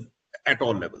education at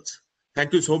all levels.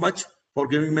 Thank you so much for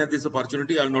giving me this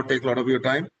opportunity. I'll not take a lot of your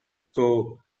time.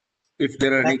 So if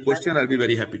there are any questions, I'll be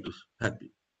very happy to help you.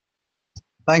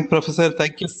 Thanks, Professor.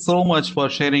 Thank you so much for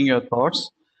sharing your thoughts.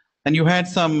 And you had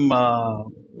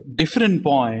some different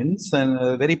points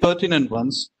and very pertinent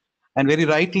ones. And very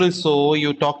rightly so,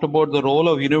 you talked about the role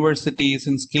of universities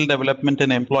in skill development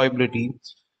and employability,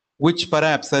 which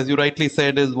perhaps, as you rightly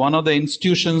said, is one of the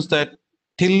institutions that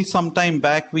till some time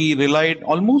back we relied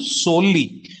almost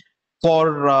solely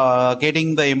for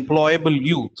getting the employable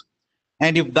youth.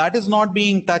 And if that is not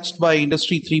being touched by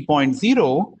Industry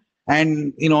 3.0,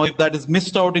 and if that is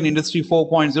missed out in Industry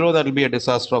 4.0, that will be a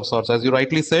disaster of sorts, as you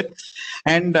rightly said.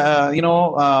 And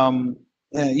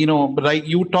right,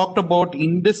 you talked about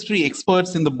industry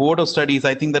experts in the board of studies.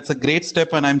 I think that's a great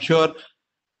step, and I'm sure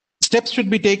steps should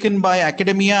be taken by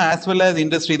academia as well as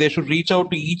industry. They should reach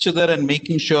out to each other and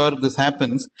making sure this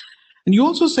happens. And you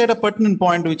also said a pertinent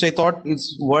point, which I thought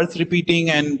is worth repeating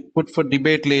and put for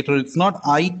debate later. It's not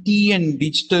IT and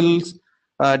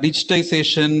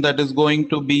digitization that is going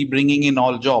to be bringing in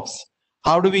all jobs.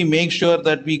 How do we make sure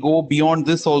that we go beyond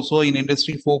this also in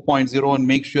Industry 4.0 and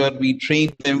make sure we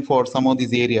train them for some of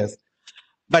these areas?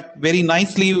 But very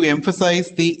nicely, you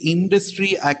emphasize the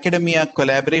industry-academia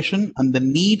collaboration and the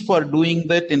need for doing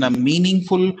that in a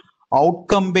meaningful,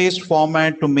 outcome-based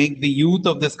format to make the youth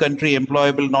of this country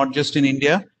employable, not just in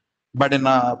India, but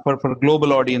for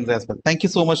global audience as well. Thank you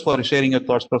so much for sharing your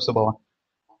thoughts, Professor Bhawan.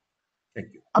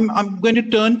 Thank you. I'm going to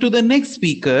turn to the next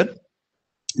speaker,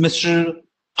 Mr.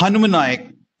 Hanuman Naik.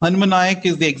 Hanuman Naik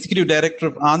is the Executive Director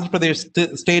of Andhra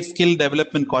Pradesh State Skill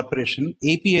Development Corporation.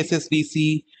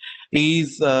 APSSDC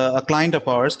is a client of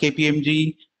ours,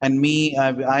 KPMG and me.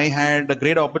 I had a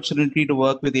great opportunity to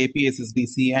work with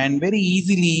APSSDC, and very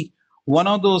easily one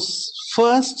of those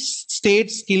first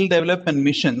state skill development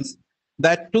missions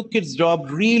that took its job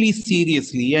really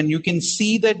seriously. And you can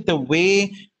see that the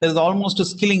way there's almost a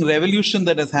skilling revolution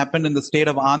that has happened in the state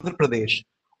of Andhra Pradesh,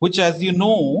 which, as you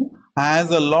know, has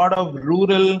a lot of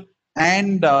rural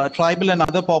and tribal and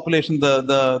other population,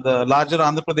 the larger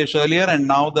Andhra Pradesh earlier and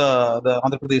now the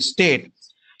Andhra Pradesh state.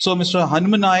 So Mr.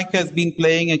 Hanuman Naik has been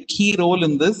playing a key role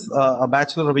in this, a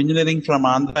Bachelor of Engineering from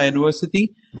Andhra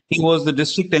University. He was the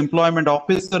District Employment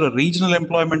Officer, a Regional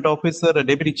Employment Officer, a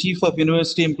Deputy Chief of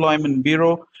University Employment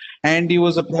Bureau, and he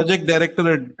was a Project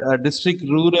Director at District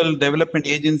Rural Development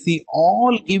Agency,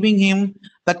 all giving him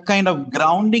that kind of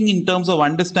grounding in terms of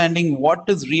understanding what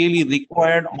is really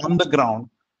required on the ground,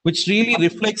 which really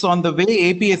reflects on the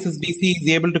way APSSDC is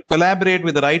able to collaborate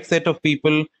with the right set of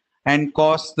people and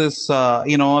cause this,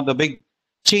 the big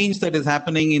change that is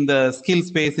happening in the skill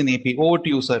space in AP. Over to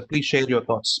you, sir. Please share your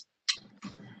thoughts.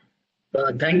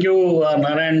 Thank you,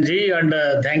 Narayan ji, and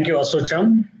thank you,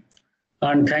 ASSOCHAM.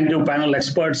 And thank you, panel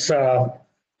experts,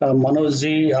 Manoj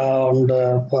ji, and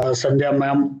Sandhya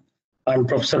ma'am, and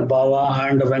Professor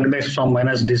Bava, and Venkatesh from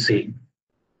NSDC.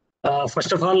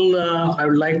 First of all, I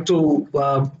would like to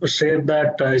share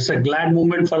that it's a glad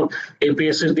moment for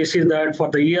APSSDC that for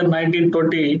the year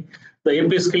 1920, the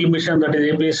AP Skill Mission, that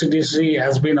is APSSDC,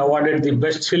 has been awarded the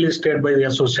best skill state by the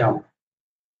ASSOCHAM.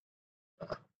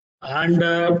 And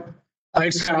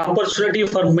it's an opportunity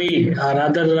for me.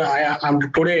 Rather,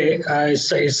 I'm today.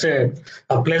 It's a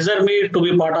pleasure me to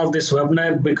be part of this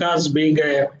webinar, because being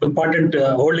a important,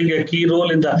 holding a key role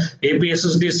in the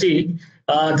APSSDC,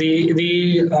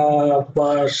 the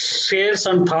shares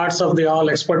and thoughts of the all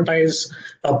expertise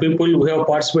people who have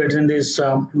participated in this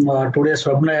today's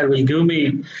webinar will give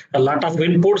me a lot of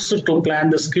inputs to plan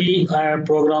the skill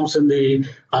programs in the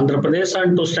Andhra Pradesh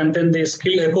and to strengthen the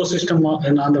skill ecosystem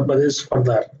in Andhra Pradesh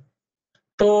further.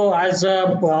 So, as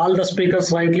all the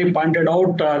speakers rightly pointed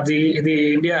out,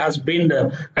 the India has been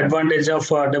the advantage of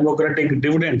democratic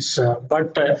dividends,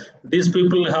 but these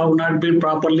people have not been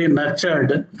properly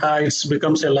nurtured. It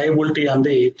becomes a liability on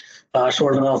the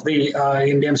shoulder of the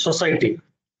Indian society.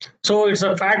 So it's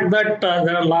a fact that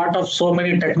there are a lot of so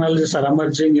many technologies are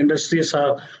emerging. Industries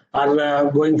are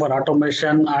going for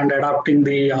automation and adopting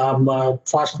the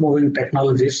fast-moving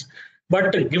technologies.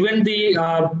 But given the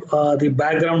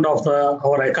background of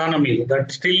our economy,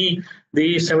 that still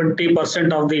the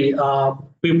 70% of the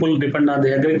people depend on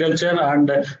the agriculture, and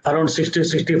around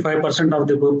 60-65% of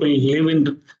the people live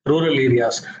in rural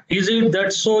areas. Is it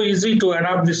that so easy to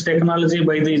adapt this technology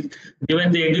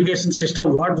given the education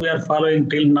system what we are following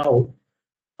till now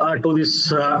to this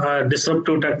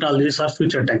disruptive technologies or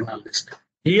future technologies?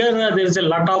 Here there is a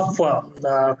lot of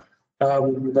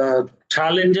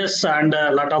challenges and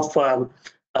a lot of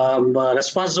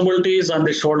responsibilities on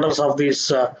the shoulders of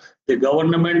the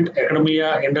government,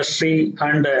 academia, industry,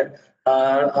 and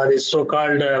the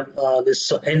so-called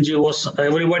this NGOs,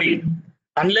 everybody.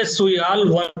 Unless we all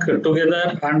work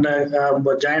together and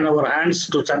join our hands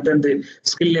to strengthen the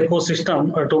skill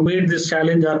ecosystem to meet this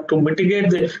challenge or to mitigate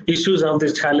the issues of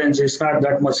this challenge, it's not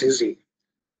that much easy.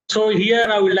 So here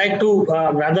I would like to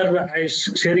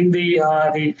sharing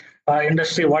the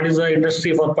industry. What is the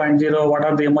industry 4.0? What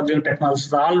are the emerging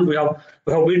technologies? All we have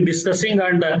been discussing,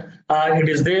 and it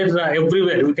is there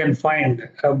everywhere we can find.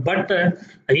 But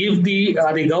if the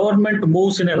government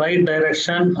moves in a right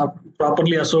direction,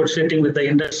 properly associating with the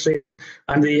industry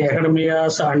and the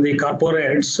academias and the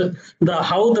corporates,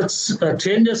 how the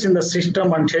changes in the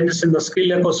system and changes in the skill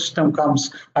ecosystem comes,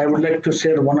 I would like to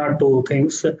share one or two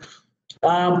things.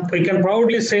 We can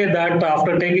proudly say that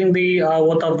after taking the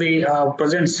oath of the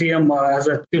present CM as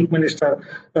a Chief Minister,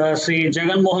 Sri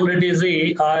Jagan Mohan Reddy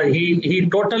ji, he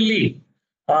totally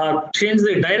changed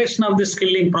the direction of the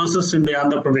skilling process in the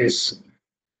Andhra Pradesh.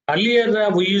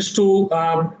 Earlier, we used to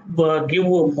give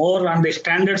more on the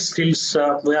standard skills.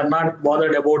 We are not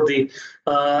bothered about the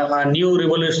new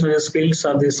revolutionary skills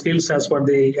or the skills as per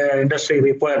the industry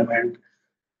requirement.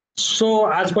 So,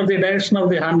 as per the direction of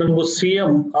the Honorable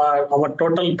CM, our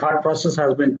total thought process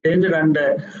has been changed,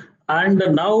 and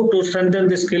now to strengthen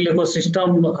the skill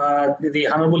ecosystem, the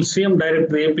Honorable CM directed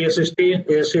the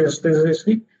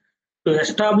ASSOCHAM to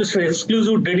establish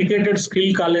exclusive dedicated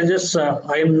skill colleges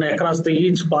across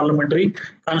each parliamentary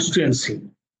constituency,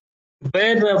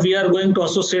 where we are going to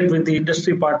associate with the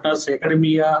industry partners,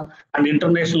 academia, and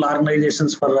international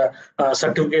organizations for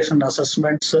certification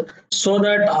assessments, so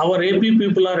that our AP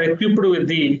people are equipped with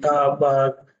the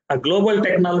global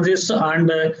technologies,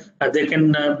 and they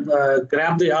can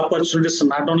grab the opportunities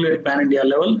not only at pan-India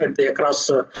level, but across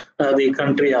the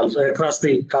country also, across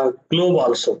the globe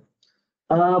also.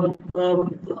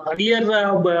 Earlier,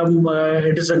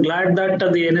 it is glad that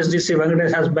the NSDC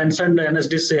Venkatesh has mentioned.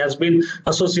 NSDC has been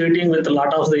associating with a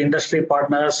lot of the industry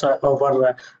partners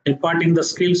for imparting the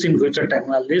skills in future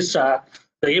technologies. The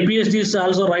APSD is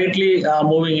also rightly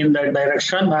moving in that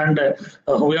direction, and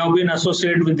we have been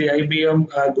associated with the IBM,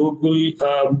 Google,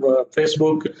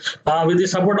 Facebook. With the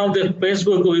support of the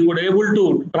Facebook, we were able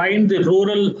to train the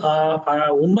rural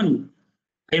women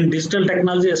in digital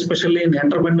technology, especially in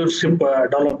entrepreneurship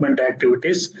development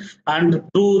activities. And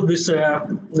through this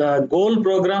goal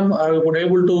program, we were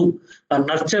able to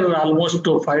nurture almost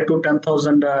 5,000 to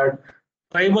 10,000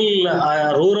 tribal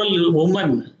rural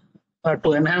women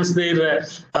to enhance their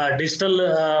digital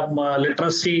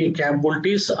literacy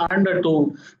capabilities and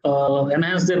to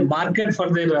enhance their market for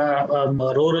their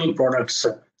rural products.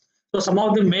 So some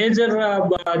of the major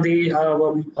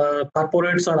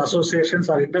corporates or associations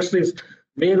or industries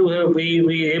where we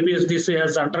APSDC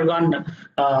has undergone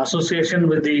association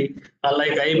with the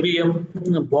like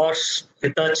IBM, Bosch,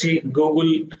 Hitachi,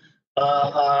 Google,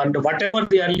 and whatever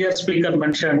the earlier speaker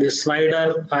mentioned, the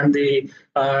Schneider and the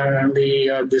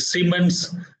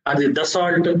Siemens and the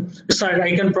Dassault. So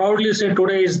I can proudly say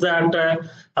today is that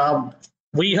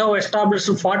we have established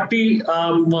 40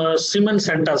 Siemens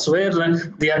centers where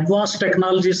the advanced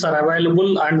technologies are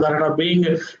available and that are being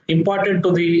imparted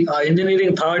to the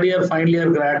engineering third year, final year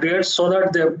graduates, so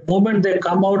that the moment they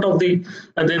come out of their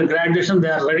graduation, they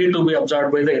are ready to be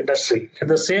absorbed by the industry. In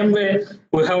the same way,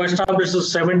 we have established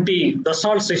 70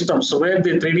 Dassault systems where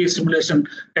the 3D simulation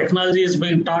technology is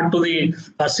being taught to the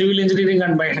civil engineering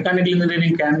and mechanical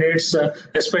engineering candidates,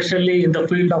 especially in the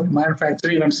field of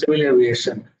manufacturing and civil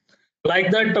aviation.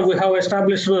 Like that, we have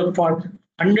established for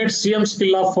 100 CM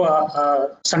skill of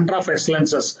Center of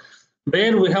Excellences,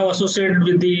 where we have associated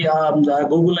with the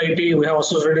Google IT, we have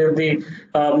associated with the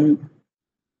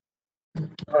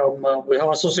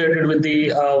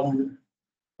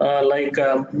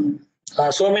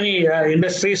so many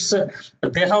industries.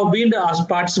 They have been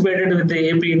participated with the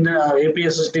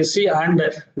APSDC, and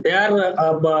they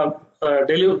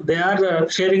are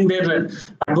sharing their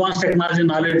advanced technology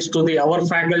knowledge to our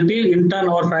faculty. In turn,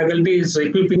 our faculty is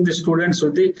equipping the students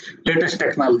with the latest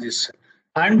technologies.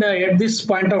 And at this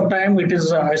point of time, it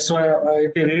is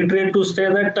reiterate to say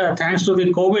that thanks to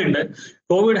the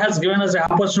COVID has given us the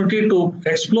opportunity to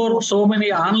explore so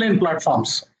many online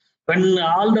platforms. When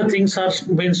all the things are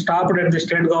being stopped at the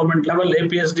state government level,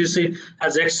 APSDC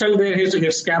has excelled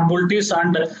its capabilities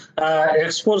and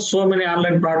exposed so many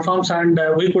online platforms, and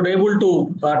we could able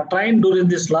to train during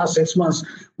this last 6 months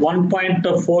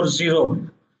 1.40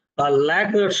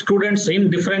 lack students in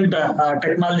different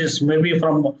technologies, maybe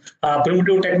from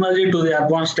primitive technology to the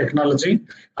advanced technology.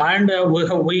 And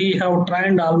we have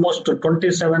trained almost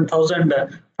 27,000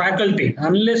 faculty.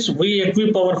 Unless we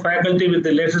equip our faculty with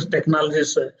the latest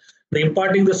technologies, the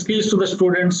imparting the skills to the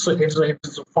students,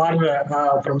 it's far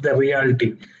from the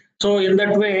reality. So in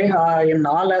that way, in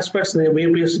all aspects, the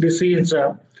VPSDC is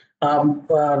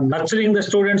nurturing the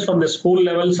students from the school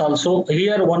levels also.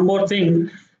 Here, one more thing,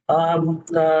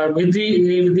 with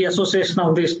the association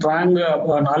of the strong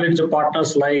knowledge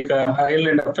partners like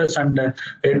IL&FS and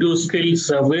Edu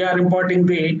Skills, we are imparting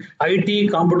the IT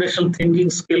computational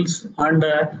thinking skills and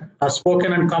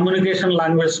spoken and communication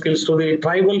language skills to the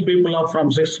tribal people of from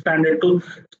 6th standard to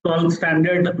 12th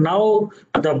standard. Now,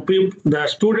 the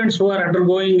students who are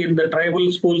undergoing in the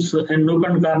tribal schools in nook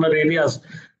and corner areas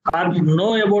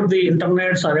know about the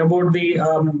internets, or about the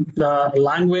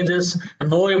languages,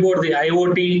 know about the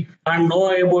IoT, and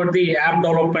know about the app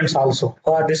developments also.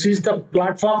 This is the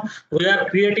platform we are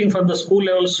creating from the school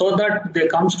level, so that they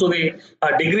comes to the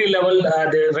degree level,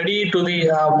 they're ready to the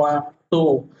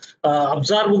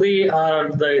observe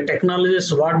the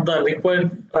technologies what the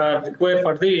require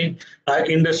for the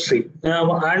industry.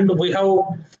 And we have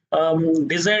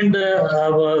designed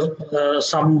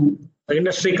some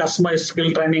industry customized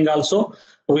skill training also.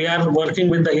 We are working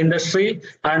with the industry,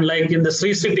 and like in the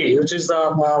Sri City, which is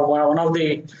one of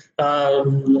the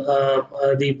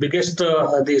biggest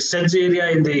the sedge area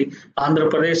in the Andhra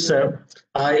Pradesh,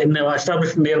 in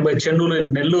established nearby Chennuru,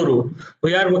 Nelluru.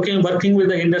 We are working with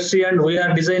the industry, and we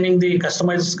are designing the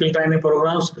customized skill training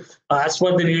programs as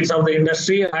per the needs of the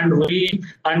industry, and we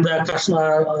and the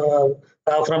customer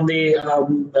from the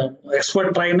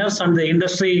expert trainers and the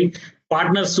industry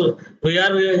partners, we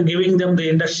are giving them the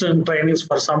industrial trainings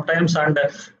for some times, and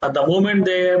at the moment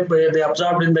they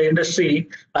absorbed in the industry,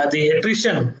 the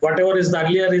attrition, whatever is the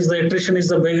earlier is the attrition is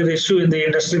the bigger issue in the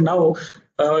industry now.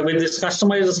 With this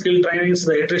customized skill trainings,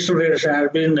 the attrition rate has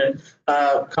been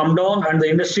come down, and the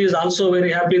industry is also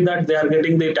very happy that they are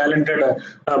getting the talented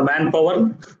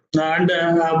manpower. And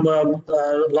a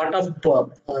lot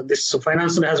of this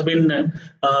finance has been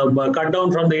cut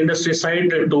down from the industry side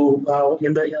to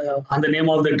on the name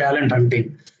of the talent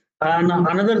hunting. And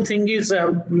another thing is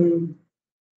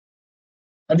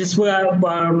this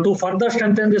to further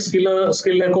strengthen the skill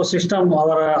ecosystem.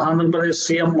 Our Andhra Pradesh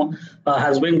CM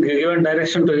has been given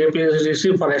direction to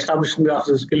APSDC for establishing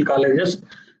the skill colleges.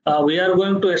 We are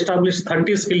going to establish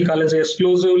 30 skill colleges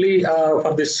exclusively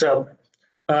for this.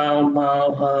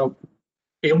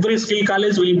 Every skill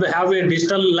college will have a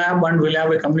digital lab, and will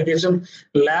have a communication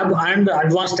lab and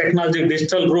advanced technology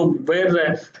digital group,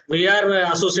 where we are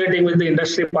associating with the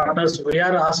industry partners. We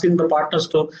are asking the partners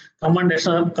to come and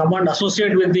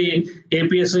associate with the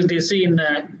APSDC in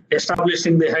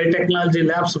establishing the high technology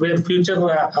labs, where future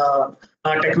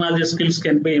technology skills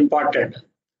can be imparted.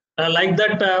 Like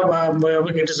that,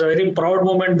 it is a very proud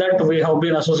moment that we have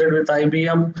been associated with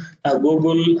IBM,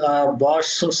 Google,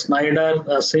 Bosch, Schneider,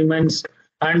 Siemens,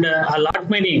 and a lot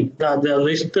many. The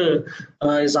list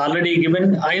is already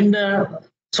given. And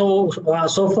so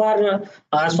far,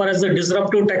 as far as the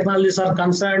disruptive technologies are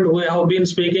concerned, we have been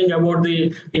speaking about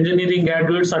the engineering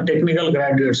graduates or technical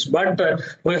graduates, but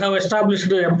we have established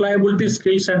the employability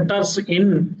skill centers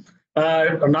in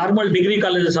normal degree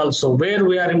colleges also, where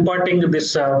we are imparting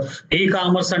this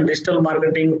e-commerce and digital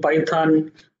marketing,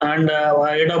 Python, and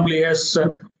AWS.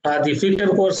 The filter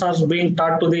course are being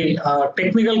taught to the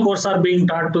technical course are being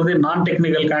taught to the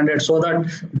non-technical candidates, so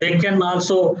that they can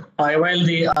also avail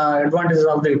the advantages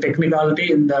of the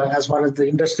technicality in the as far as the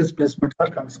industry's placements are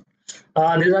concerned.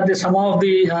 These are some of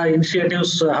the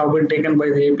initiatives have been taken by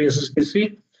the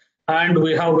APSDC. And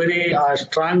we have very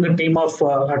strong team of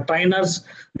trainers.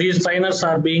 These trainers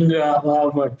are being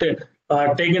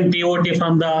taken TOT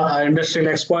from the industrial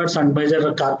experts and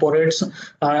major corporates.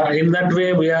 In that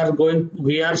way,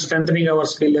 we are strengthening our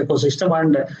skill ecosystem.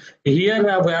 And here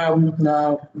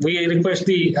we request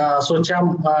the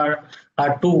ASSOCHAM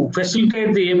to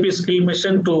facilitate the AP skill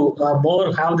mission to have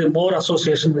more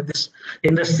association with this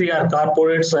industry or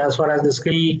corporates as far as the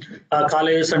skill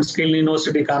college and skill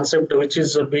university concept, which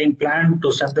is being planned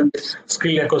to strengthen the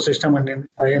skill ecosystem in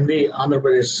the Andhra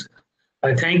Pradesh.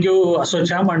 I thank you,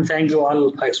 ASSOCHAM, and thank you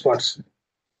all experts.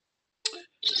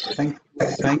 Thanks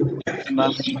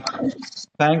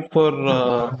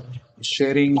for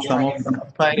sharing some of the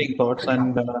inspiring thoughts,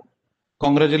 and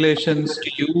congratulations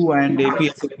to you and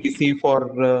APSDC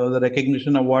for the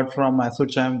recognition award from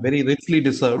ASSOCHAM, very richly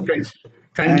deserved.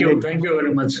 Thank you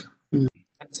very much.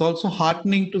 It's also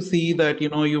heartening to see that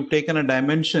you've taken a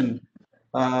dimension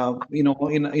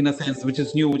in a sense, which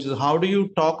is new, which is how do you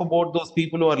talk about those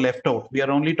people who are left out? We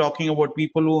are only talking about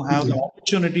people who have the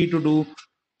opportunity to do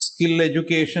skill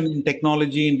education in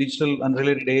technology in digital and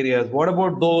related areas. What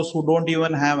about those who don't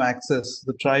even have access,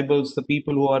 the tribals, the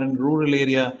people who are in rural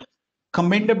area?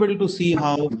 Commendable to see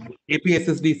how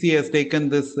APSSDC has taken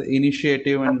this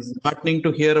initiative, and it's heartening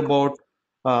to hear about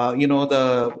also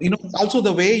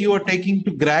the way you are taking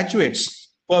to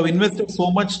graduates who have invested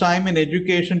so much time in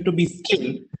education to be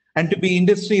skilled and to be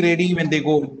industry ready when they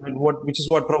go, which is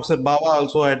what Professor Bawa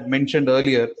also had mentioned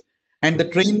earlier. And the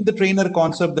trainer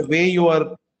concept, the way you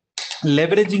are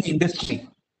leveraging industry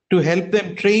to help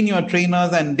them train your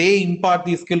trainers and they impart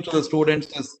these skills to the students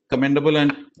is commendable.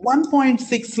 And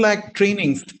 1.6 lakh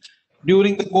trainings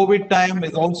during the COVID time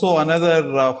is also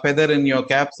another feather in your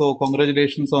cap. So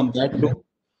congratulations on that too.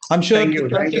 I'm sure. Thank you.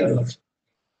 Thank you very much.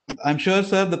 I'm sure,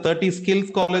 sir, the 30 skills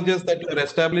colleges that you're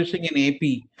establishing in AP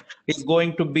is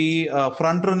going to be a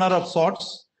front runner of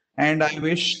sorts. And I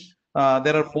wish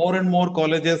there are more and more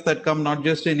colleges that come, not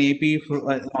just in AP,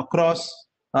 across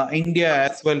India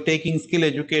as well, taking skill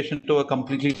education to a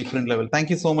completely different level. Thank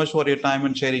you so much for your time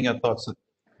and sharing your thoughts, sir.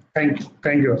 Thank you.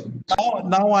 Thank you.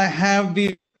 Now I have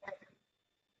the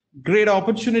great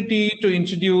opportunity to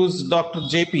introduce Dr.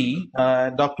 JP,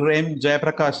 Dr. M.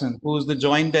 Jayaprakasan, who is the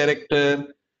Joint Director,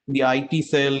 the IT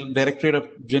Cell,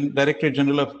 Directorate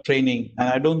General of Training. And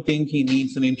I don't think he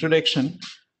needs an introduction.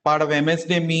 Part of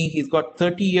MSDME, he's got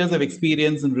 30 years of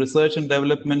experience in research and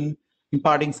development,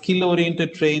 imparting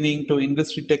skill-oriented training to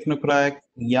industry technocrats,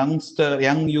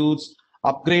 young youths,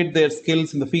 upgrade their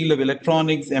skills in the field of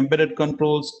electronics, embedded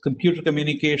controls, computer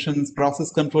communications,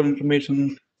 process control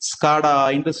information,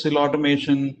 SCADA, industrial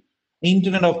automation,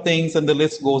 Internet of Things, and the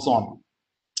list goes on.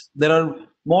 There are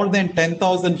more than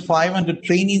 10,500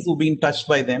 trainees who've been touched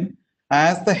by them.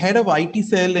 As the head of IT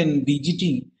cell in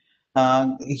DGT,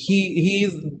 I'm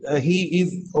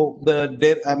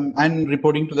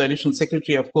reporting to the additional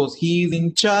secretary, of course. He is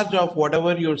in charge of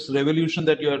whatever your revolution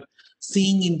that you're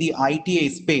seeing in the ITA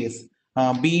space,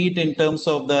 be it in terms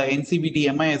of the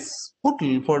NCBT MIS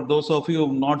portal. For those of you who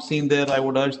have not seen there, I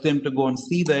would urge them to go and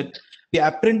see that. The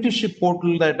apprenticeship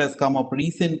portal that has come up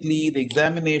recently, the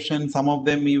examination, some of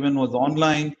them even was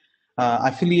online,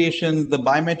 affiliations, the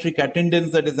biometric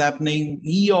attendance that is happening,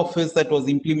 e-office that was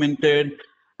implemented,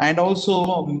 and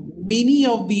also many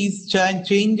of these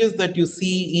changes that you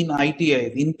see in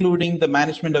ITIs, including the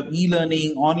management of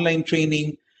e-learning, online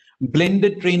training,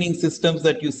 blended training systems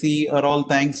that you see are all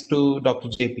thanks to Dr.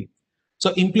 JP.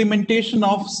 So implementation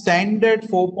of standard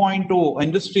 4.0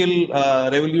 industrial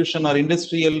revolution or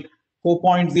industrial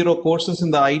 4.0 courses in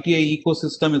the ITI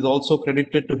ecosystem is also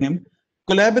credited to him.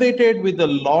 Collaborated with a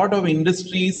lot of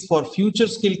industries for future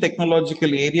skill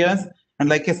technological areas. And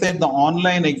like I said, the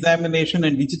online examination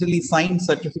and digitally signed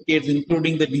certificates,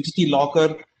 including the Digiti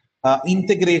Locker,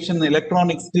 integration,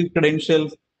 electronic skill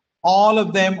credentials, all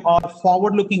of them are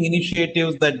forward-looking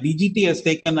initiatives that DGT has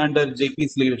taken under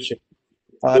JP's leadership.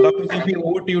 Dr. JP,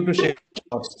 over to you to share your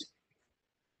thoughts.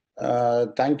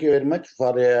 Thank you very much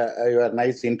for your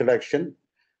nice introduction,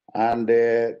 and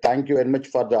thank you very much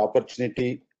for the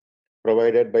opportunity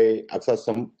provided by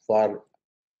ASSOCHAM for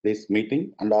this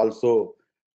meeting, and also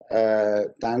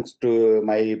thanks to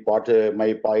my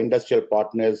industrial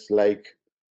partners like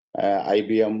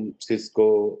IBM,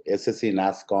 Cisco, SSC,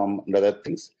 NASCOM, and other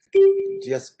things.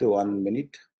 Just 1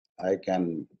 minute, I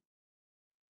can.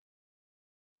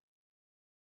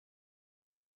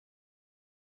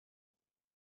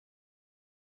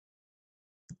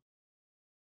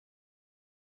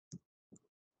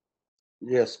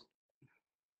 Yes.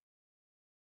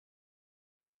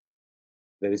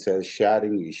 There is a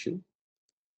sharing issue.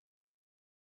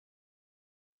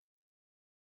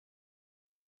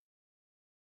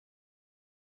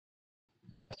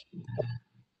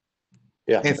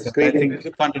 Yeah, yes, screen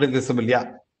content is visible.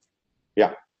 Yeah.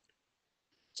 Yeah.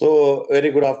 So, very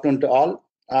good afternoon to all.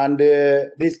 And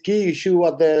this key issue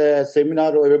of the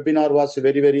seminar or webinar was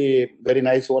very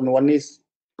nice one. One is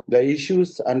the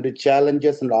issues and the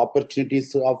challenges and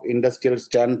opportunities of industrial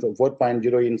stand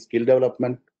 4.0 in skill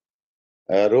development,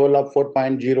 role of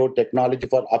 4.0 technology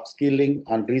for upskilling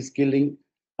and reskilling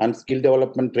and skill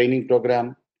development training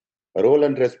program, role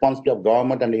and responsibility of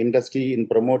government and industry in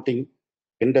promoting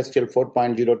industrial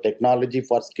 4.0 technology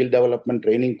for skill development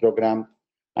training program,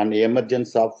 and the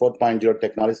emergence of 4.0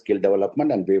 technology skill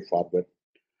development and way forward.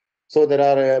 So there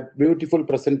are a beautiful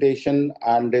presentation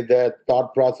and the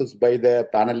thought process by the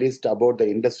panelists about the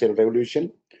industrial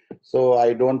revolution. So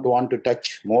I don't want to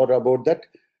touch more about that.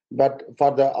 But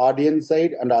for the audience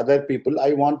side and other people,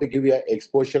 I want to give you an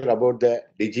exposure about the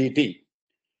DGT.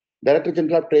 Director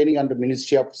General of Training under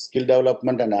Ministry of Skill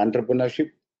Development and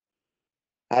Entrepreneurship,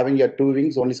 having your two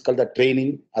wings. One is called the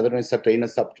training, other one is the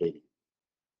trainers of training.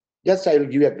 Just I will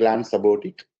give you a glance about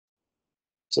it.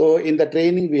 So in the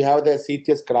training, we have the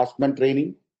CTS Craftsman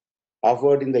training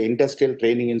offered in the industrial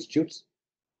training institutes,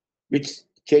 which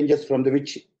changes from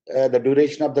the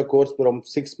duration of the course from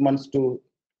 6 months to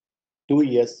 2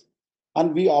 years.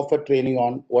 And we offer training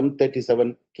on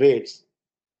 137 trades.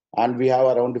 And we have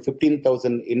around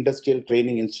 15,000 industrial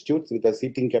training institutes with a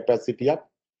seating capacity of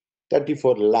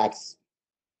 34 lakhs.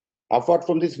 Apart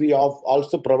from this, we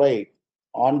also provide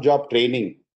on-job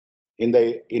training in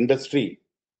the industry,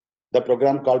 the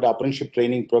program called Apprenticeship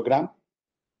Training Program,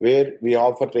 where we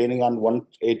offer training on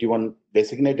 181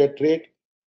 designated trade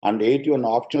and 81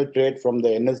 optional trade from the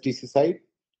NSDC side.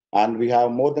 And we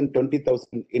have more than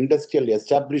 20,000 industrial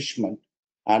establishment.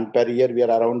 And per year, we are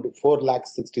around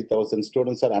 4,60,000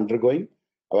 students are undergoing.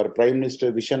 Our Prime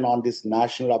Minister vision on this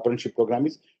national apprenticeship program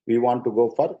is we want to go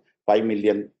for 5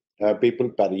 million people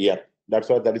per year. That's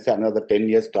why that is another 10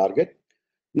 years target.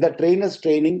 In the trainers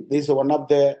training, this is one of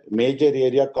the major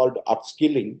area called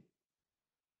upskilling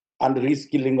and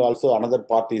reskilling also another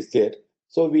part is there.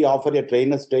 So we offer a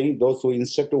trainers training. Those who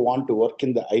instructor want to work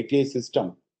in the ITA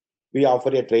system, we offer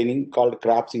a training called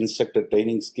CRAFTS Instructor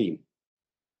Training Scheme.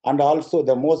 And also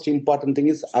the most important thing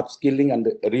is upskilling and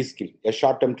reskilling, a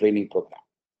short-term training program.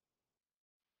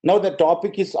 Now the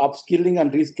topic is upskilling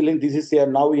and reskilling. This is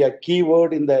now a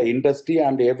keyword in the industry,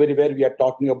 and everywhere we are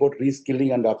talking about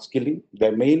reskilling and upskilling.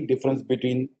 The main difference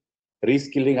between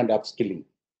reskilling and upskilling.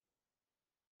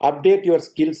 Update your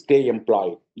skills, stay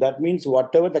employed. That means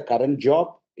whatever the current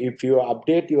job, if you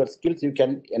update your skills, you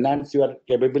can enhance your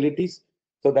capabilities.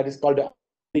 So that is called upskilling.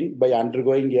 By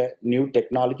undergoing a new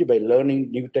technology, by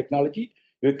learning new technology,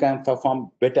 you can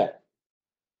perform better.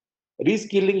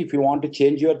 Reskilling, if you want to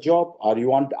change your job or you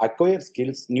want to acquire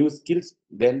skills, new skills,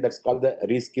 then that's called the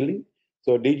reskilling.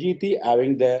 So DGT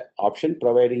having the option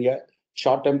providing a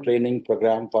short-term training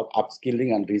program for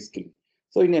upskilling and reskilling.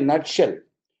 So in a nutshell,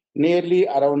 nearly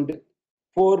around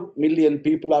 4 million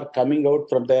people are coming out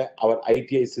from our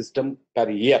ITI system per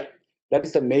year. That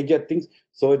is the major thing.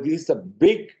 So this is a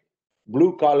big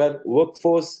blue-collar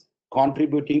workforce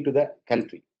contributing to the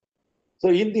country. So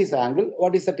in this angle,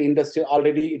 what is that industry?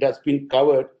 Already it has been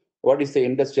covered. What is the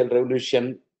Industrial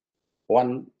Revolution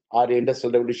 1 or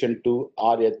Industrial Revolution 2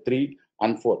 or 3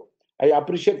 and 4? I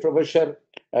appreciate Professor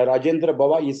Rajendra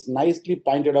Bava is nicely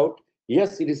pointed out.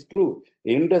 Yes, it is true.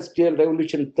 Industrial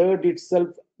Revolution 3 itself,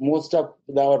 most of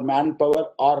our manpower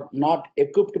are not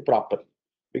equipped properly.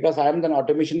 Because I am an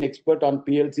automation expert on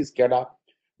PLC SCADA.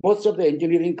 Most of the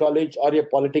engineering college or a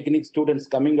polytechnic students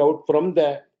coming out from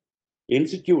the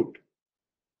institute,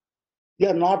 they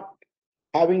are not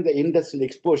having the industrial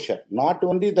exposure. Not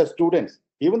only the students,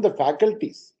 even the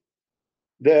faculties.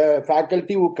 The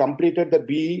faculty who completed the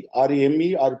BE or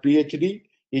ME or PhD,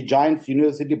 he joins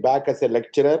university back as a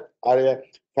lecturer or a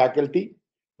faculty,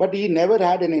 but he never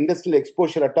had an industrial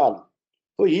exposure at all.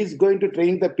 So he is going to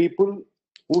train the people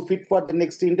who fit for the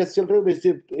next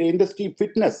industry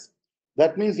fitness.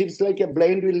 That means it's like a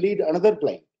blind will lead another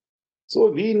blind. So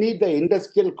we need the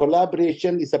industrial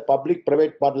collaboration is a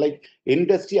public-private part like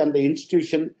industry and the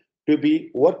institution to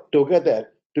be work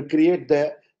together to create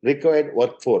the required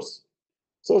workforce.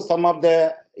 So some of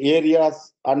the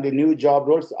areas and the new job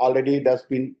roles already has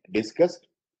been discussed.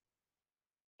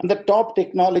 And the top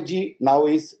technology now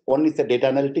is one is the data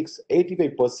analytics,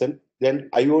 85%, then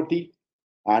IoT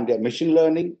and machine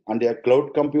learning and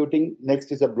cloud computing.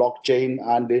 Next is a blockchain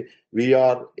and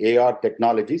VR, AR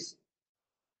technologies.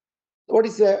 What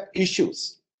is the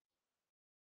issues?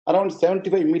 Around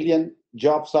 75 million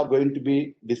jobs are going to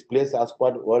be displaced as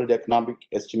per World Economic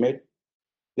Estimate.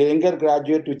 The younger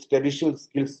graduate with traditional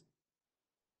skills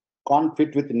can't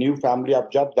fit with new family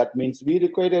of jobs. That means we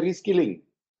require a reskilling.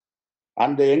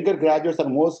 And the younger graduates are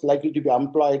most likely to be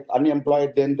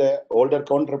unemployed than the older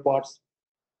counterparts.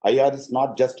 IR is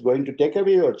not just going to take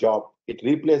away your job. It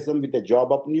replaces them with a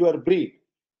job of newer breed.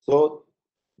 So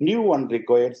new one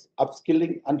requires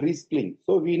upskilling and reskilling.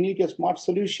 So we need a smart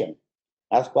solution.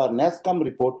 As per NASCOM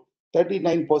report,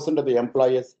 39% of the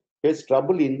employers face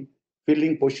trouble in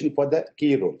filling position for the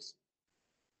key roles.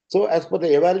 So as per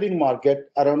the evolving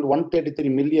market, around 133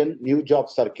 million new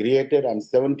jobs are created and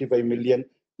 75 million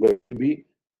will be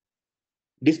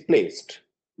displaced.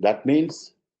 That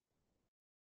means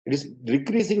it is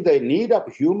decreasing the need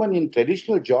of human in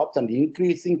traditional jobs and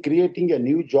creating a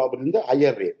new job in the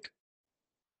higher rate.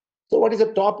 So what is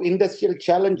the top industrial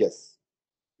challenges?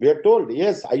 We are told,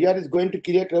 yes, IR is going to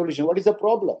create revolution. What is the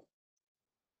problem?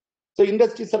 So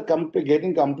industries are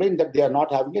getting complaint that they are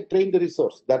not having a trained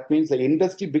resource. That means the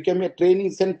industry became a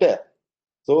training center.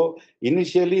 So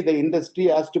initially the industry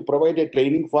has to provide a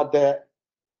training for the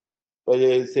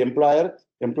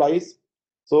employees.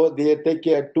 So they take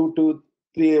 1 to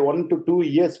 2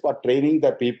 years for training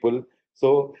the people.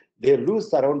 So they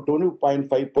lose around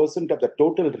 20.5% of the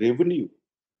total revenue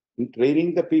in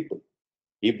training the people.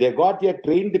 If they got a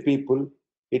trained people,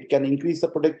 it can increase the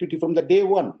productivity from the day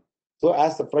one. So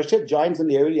as the fresher joins in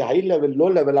the very high level, low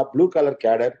level of blue collar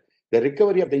cadre, the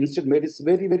recovery of the instant made is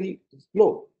very, very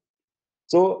slow.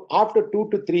 So after 2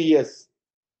 to 3 years,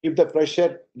 if the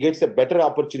fresher gets a better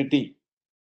opportunity,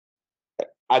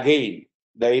 again,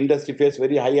 the industry faces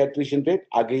very high attrition rate,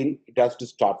 again, it has to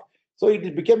stop. So it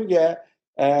is becoming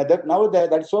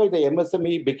that's why the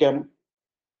MSME became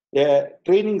a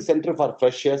training center for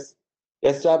freshers,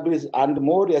 established and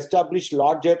more established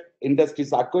larger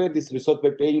industries acquire this resource by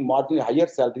paying marginally higher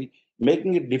salary,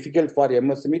 making it difficult for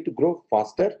MSME to grow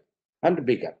faster and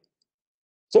bigger.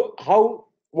 So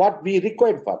what we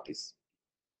required for this?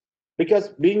 Because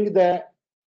being the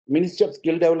Ministry of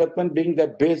Skill Development, being the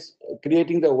base,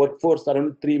 creating the workforce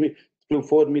around 3 to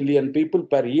 4 million people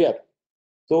per year.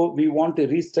 So we want to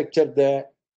restructure the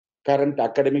current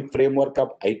academic framework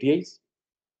of ITIs,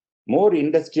 more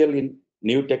industrial in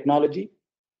new technology,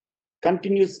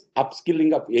 continuous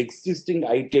upskilling of existing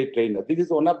ITI trainers. This is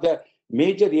one of the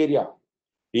major area.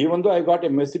 Even though I got a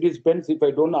Mercedes-Benz, if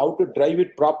I don't know how to drive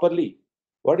it properly,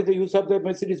 what is the use of the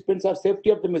Mercedes-Benz or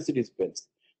safety of the Mercedes-Benz?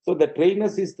 So the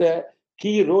trainers is the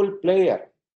key role player,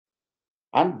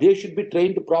 and they should be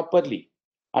trained properly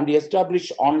and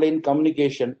establish online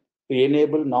communication to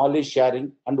enable knowledge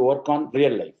sharing and work on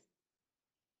real life.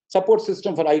 Support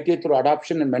system for IT through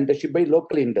adoption and mentorship by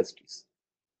local industries.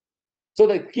 So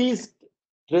the key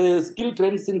skill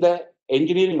trends in the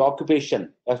engineering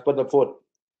occupation, as per the fourth,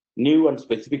 new and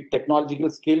specific technological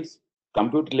skills,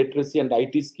 computer literacy and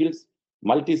IT skills,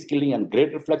 multi-skilling and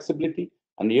greater flexibility,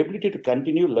 and the ability to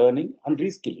continue learning and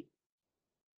reskilling.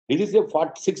 This is a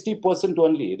 60%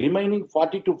 only. Remaining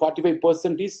 40 to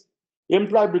 45% is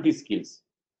employability skills.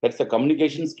 That's the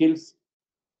communication skills,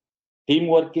 team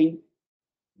working,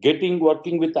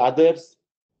 working with others,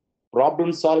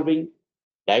 problem solving,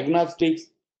 diagnostics,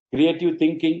 creative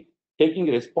thinking, taking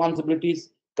responsibilities,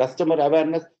 customer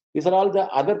awareness. These are all the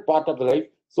other part of the life.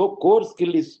 So core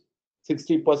skill is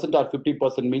 60% or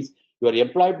 50% means your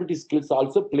employability skills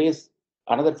also plays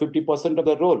another 50% of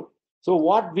the role. So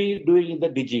what we doing in the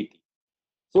DGT?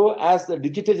 So as the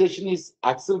digitization is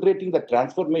accelerating the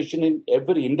transformation in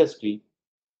every industry,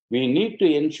 we need to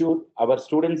ensure our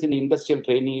students in industrial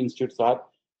training institutes are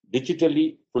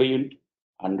digitally fluent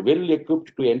and well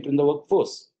equipped to enter in the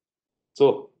workforce.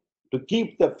 So to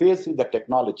keep the pace with the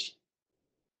technology,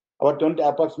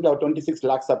 approximately our 26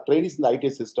 lakhs of trainees in the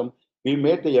IT system, we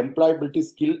made the employability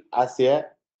skill as a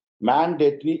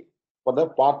mandatory for the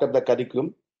part of the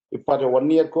curriculum. If for a 1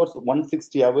 year course,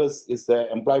 160 hours is the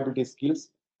employability skills,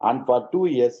 and for 2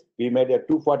 years, we made a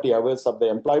 240 hours of the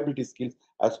employability skills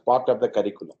as part of the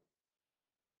curriculum.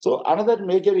 So another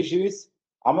major issue is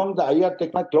among the IR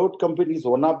technology, cloud computing is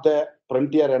one of the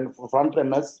frontier and front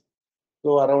runners.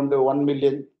 So around 1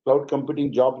 million cloud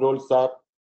computing job roles are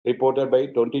reported by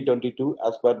 2022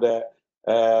 as per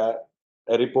the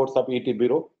reports of ET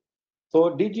Bureau. So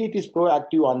DGT is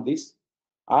proactive on this,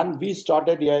 and we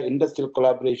started an industrial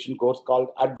collaboration course called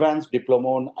Advanced Diploma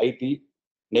on IT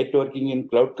Networking in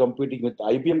Cloud Computing with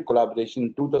IBM collaboration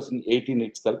in 2018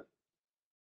 itself.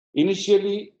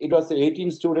 Initially, it was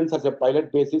 18 students as a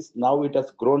pilot basis. Now it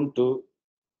has grown to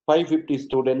 550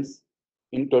 students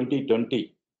in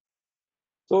 2020.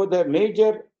 So the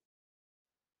major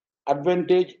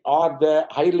advantage or the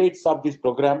highlights of this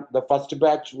program, the first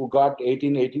batch who got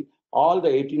 18, all the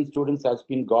 18 students has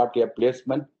been got a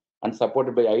placement and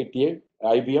supported by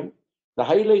IBM. The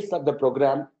highlights of the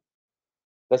program,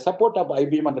 the support of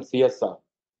IBM under CSR.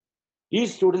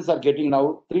 Each students are getting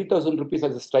now 3,000 rupees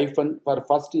as a stipend for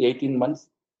first 18 months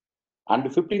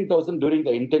and 15,000 during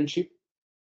the internship.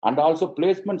 And also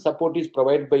placement support is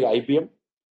provided by IBM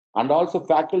and also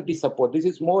faculty support. This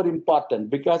is more important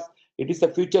because it is the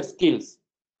future skills.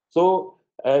 So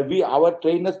our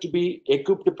trainers to be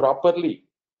equipped properly.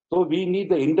 So we need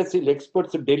the industrial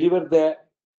experts to deliver the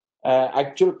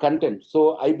actual content.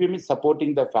 So IBM is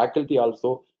supporting the faculty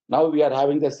also. Now we are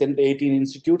having the 18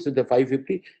 institutes with the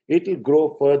 550. It will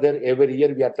grow further every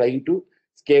year. We are trying to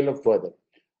scale up further.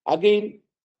 Again,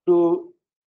 to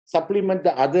supplement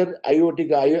the other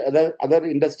IoT, other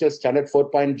industrial standard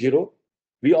 4.0,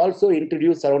 we also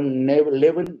introduced around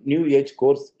 11 new age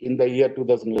courses in the year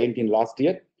 2019 last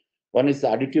year. One is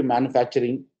additive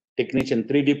manufacturing technician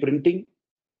 3D printing,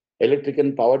 electric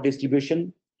and power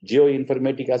distribution,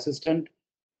 geoinformatic assistant,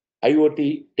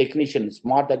 IoT technician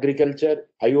smart agriculture,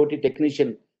 IoT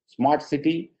technician smart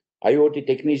city, IoT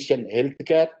technician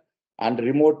healthcare, and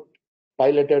remote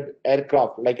piloted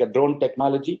aircraft like a drone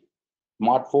technology,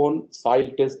 smartphone, soil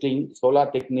testing, solar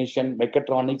technician,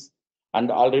 mechatronics, and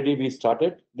already we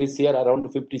started this year around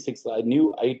 56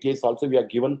 new ITs also we are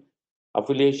given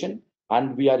affiliation,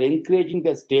 and we are encouraging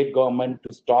the state government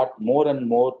to start more and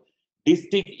more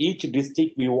each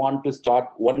district we want to start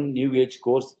one new age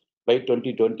course by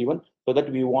 2021, so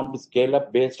that we want to scale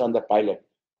up based on the pilot.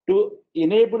 To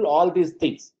enable all these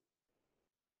things,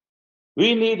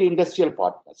 we need industrial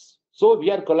partners. So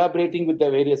we are collaborating with the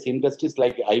various industries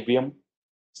like IBM,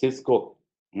 Cisco,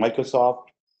 Microsoft,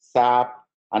 SAP,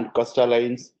 and Costa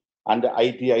Lines, and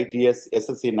IT, ITS,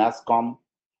 SSC, NASCOM,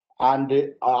 and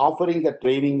offering the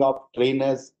training of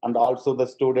trainers and also the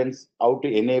students how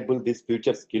to enable these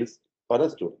future skills for the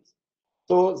students.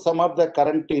 So some of the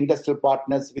current industrial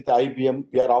partners with IBM,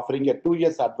 we are offering a 2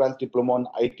 years advanced diploma on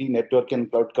IT, network,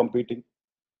 and cloud computing.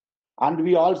 And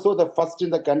we also the first in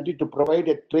the country to provide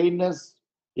a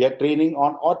training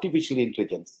on artificial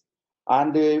intelligence.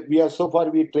 And we are so far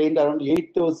we trained around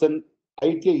 8,000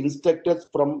 IT instructors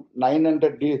from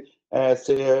 900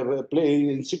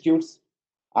 institutes,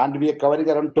 and we are covering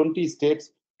around 20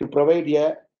 states to provide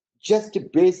a just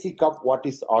basic of what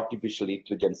is artificial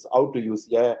intelligence, how to use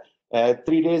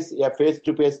 3 days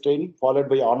face-to-face training followed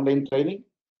by online training.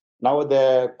 Now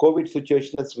the COVID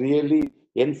situation has really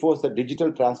enforced the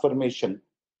digital transformation.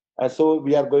 So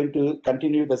we are going to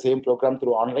continue the same program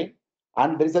through online.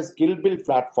 And there is a skill build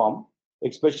platform,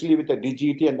 especially with the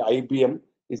DGT and IBM,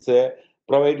 is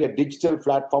provide a digital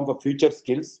platform for future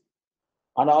skills.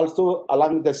 And also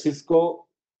along with the Cisco,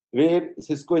 where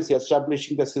Cisco is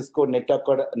establishing the Cisco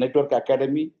Network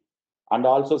Academy, and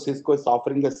also Cisco is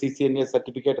offering the CCNA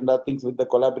certificate and other things with the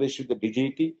collaboration with the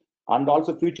DGT, and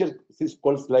also future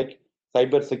Cisco's like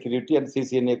cyber security and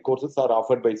CCNA courses are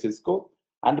offered by Cisco.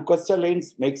 And Costa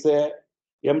Lines makes a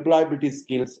employability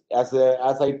skills. As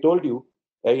I told you,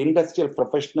 an industrial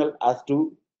professional has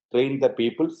to train the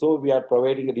people. So we are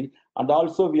providing it, and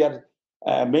also we are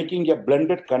making a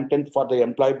blended content for the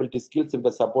employability skills with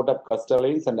the support of Costa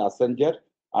Lines and Accenture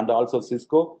and also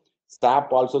Cisco.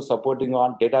 SAP also supporting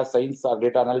on data science or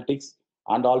data analytics,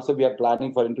 and also we are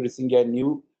planning for introducing a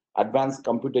new advanced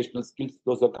computational skills,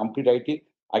 those are complete IT.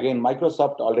 Again,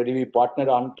 Microsoft already we partnered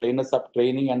on trainers of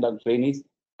training and on trainees,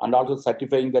 and also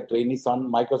certifying the trainees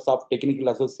on Microsoft Technical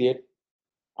Associate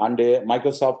and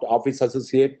Microsoft Office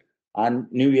Associate and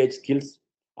New Age Skills.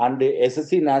 And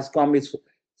SSC NASCOM is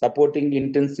supporting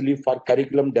intensely for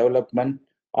curriculum development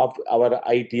of our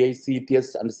ITI,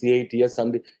 CTS, and CITS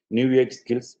and New Age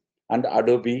Skills and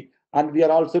Adobe. And we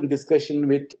are also in discussion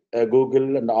with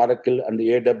Google and Oracle and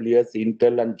AWS,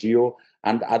 Intel and Geo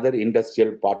and other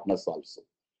industrial partners also.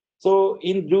 So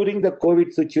during the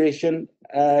COVID situation,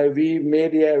 we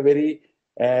made a very,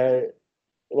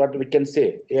 what we can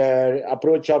say,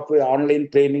 approach of online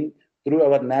training through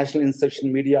our national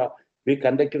instruction media. We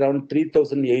conducted around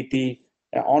 3,080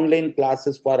 online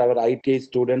classes for our ITA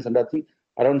students, and I think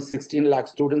around 16 lakh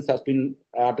students has been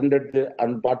attended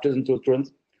and participated into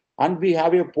students. And we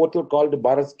have a portal called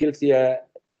Bharat Skills, a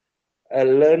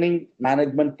learning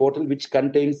management portal which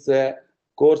contains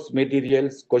course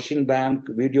materials, question bank,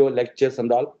 video lectures,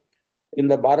 and all. In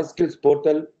the Bharat Skills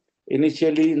portal,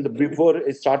 initially before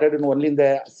it started only in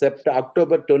the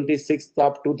October 26th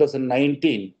of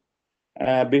 2019.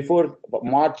 Before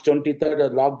March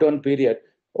 23rd, lockdown period,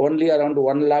 only around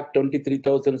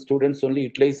 1,23,000 students only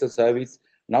utilized the service.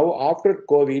 Now after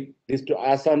COVID, this to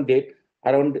as on date,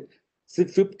 around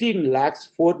 15 lakhs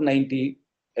 490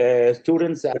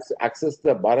 students access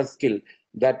the Bharat Skill.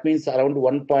 That means around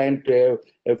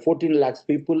 1.14 lakhs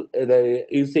people, the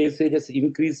usage has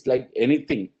increased like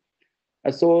anything.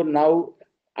 So now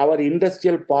our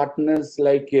industrial partners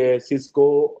like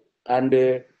Cisco and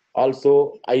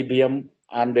also IBM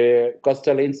and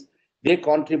Costa Lines, they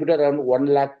contributed around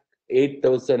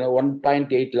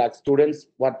 1.8 lakh students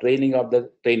for training of the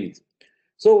trainings.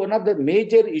 So one of the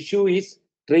major issue is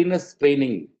trainers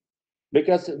training,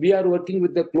 because we are working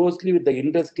with closely with the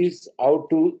industries how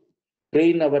to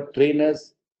train our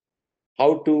trainers,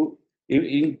 how to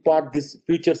impart these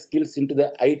future skills into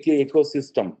the IT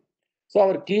ecosystem. So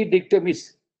our key dictum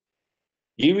is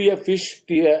give a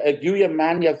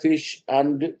man a fish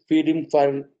and feed him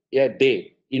for a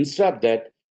day. Instead of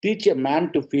that, teach a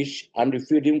man to fish and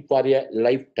feed him for a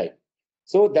lifetime.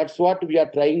 So that's what we are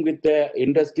trying with the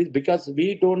industries, because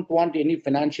we don't want any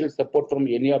financial support from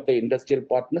any of the industrial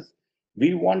partners.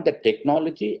 We want the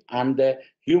technology and the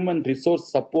human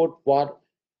resource support for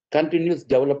continuous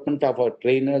development of our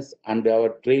trainers and our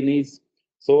trainees.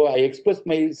 So I express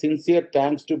my sincere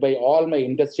thanks to by all my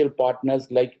industrial partners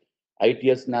like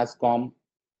ITS NASCOM,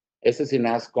 SSC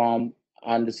NASCOM,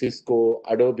 and Cisco,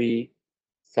 Adobe,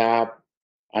 SAP,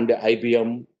 and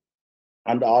IBM,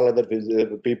 and all other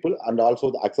people, and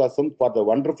also the ASSOCHAM for the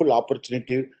wonderful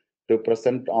opportunity to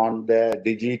present on the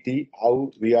DGT,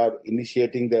 how we are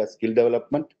initiating the skill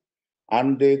development.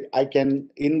 And I can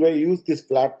use this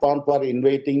platform for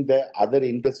inviting the other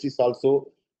industries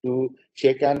also to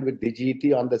shake hands with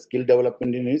DGT on the skill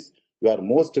development units. You are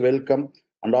most welcome.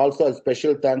 And also a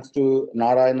special thanks to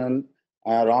Narayanan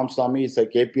Ramsamy, is a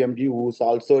KPMG, who is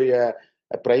also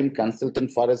a prime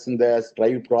consultant for us in the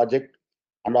Strive project,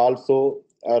 and also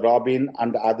Robin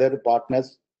and other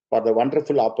partners for the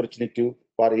wonderful opportunity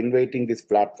for inviting this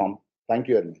platform. Thank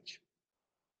you very much.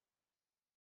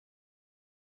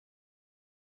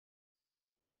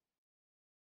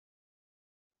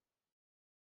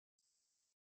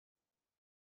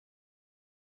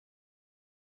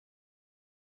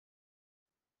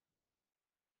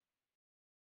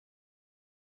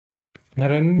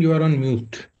 Narayan, you are on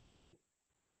mute.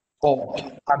 Oh,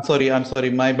 I'm sorry,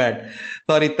 my bad.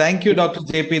 Sorry, thank you, Dr.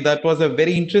 JP. That was a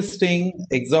very interesting,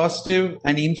 exhaustive,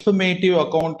 and informative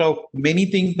account of many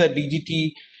things that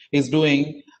DGT is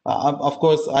doing. Of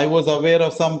course, I was aware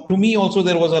of some. To me, also,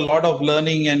 there was a lot of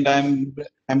learning, and I'm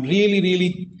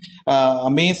really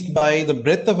amazed by the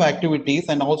breadth of activities,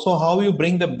 and also how you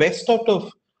bring the best out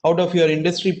of your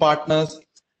industry partners,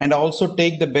 and also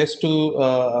take the best to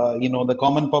the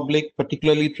common public,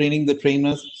 particularly training the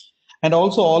trainers. And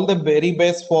also all the very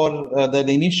best for the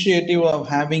initiative of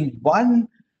having one,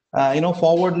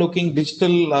 forward-looking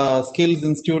digital skills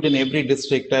institute in every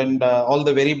district, and all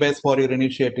the very best for your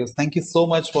initiatives. Thank you so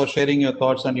much for sharing your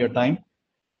thoughts and your time.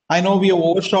 I know we have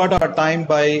overshot our time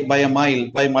by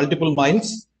multiple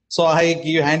miles. So I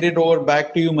hand it over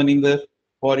back to you, Maninder,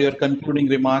 for your concluding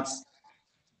remarks.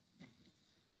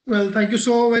 Well, thank you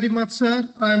so very much, sir.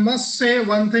 I must say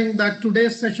one thing, that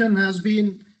today's session has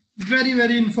been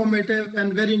very informative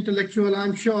and very intellectual.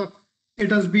 I'm sure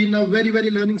it has been a very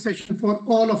learning session for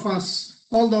all of us,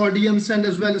 all the audience, and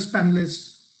as well as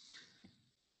panelists.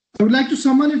 I would like to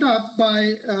sum it up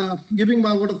by giving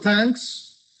my word of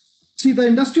thanks. See, the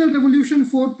Industrial Revolution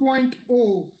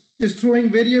 4.0 is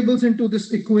throwing variables into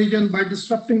this equation by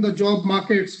disrupting the job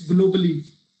markets globally.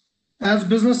 As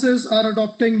businesses are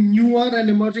adopting newer and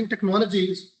emerging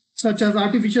technologies such as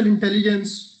artificial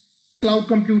intelligence, cloud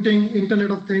computing, Internet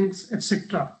of Things,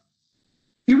 etc.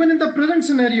 Even in the present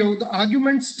scenario, the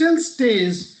argument still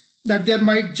stays that there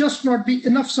might just not be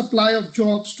enough supply of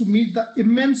jobs to meet the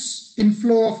immense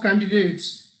inflow of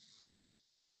candidates,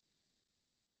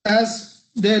 as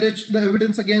there is the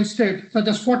evidence against it, such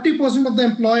as 40% of the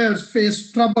employers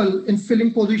face trouble in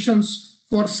filling positions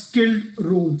for skilled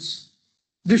roles.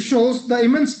 This shows the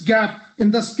immense gap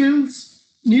in the skills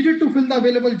needed to fill the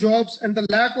available jobs and the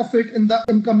lack of it in the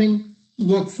incoming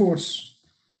workforce.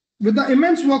 With the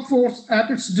immense workforce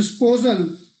at its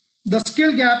disposal, the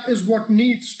skill gap is what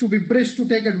needs to be bridged to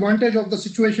take advantage of the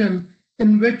situation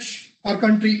in which our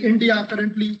country, India,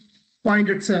 currently finds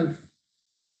itself.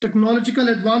 Technological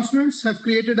advancements have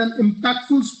created an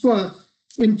impactful spur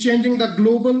in changing the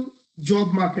global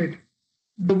job market.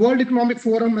 The World Economic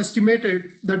Forum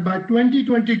estimated that by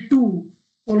 2022,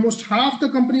 almost half the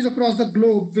companies across the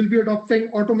globe will be adopting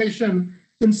automation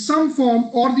in some form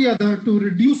or the other to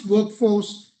reduce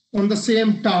workforce on the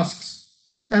same tasks.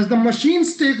 As the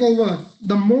machines take over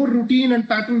the more routine and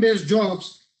pattern-based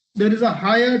jobs, there is a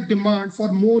higher demand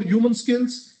for more human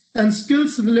skills and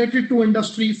skills related to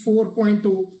Industry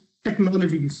 4.0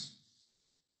 technologies.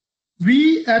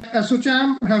 We at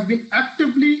ASSOCHAM have been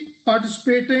actively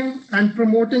participating and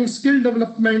promoting skill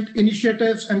development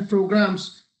initiatives and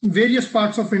programs in various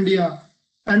parts of India,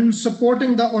 and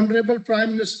supporting the Honorable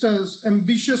Prime Minister's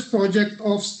ambitious project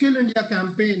of Skill India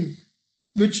campaign,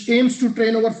 which aims to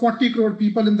train over 40 crore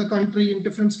people in the country in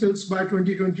different skills by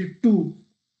 2022.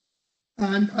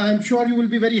 And I'm sure you will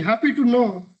be very happy to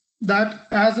know that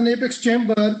as an Apex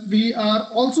Chamber, we are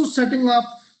also setting up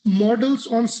models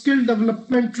on skill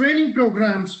development training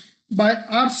programs by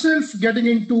ourselves getting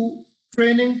into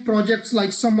training projects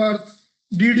like Samarth,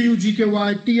 DDU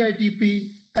GKY,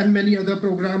 TITP, and many other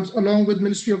programs, along with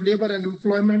Ministry of Labor and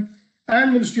Employment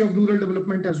and Ministry of Rural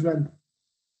Development as well.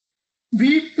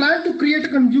 We plan to create a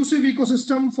conducive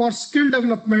ecosystem for skill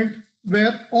development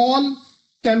where all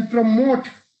can promote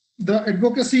the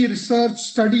advocacy, research,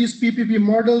 studies, PPP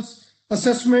models,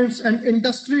 assessments, and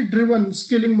industry-driven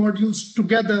skilling modules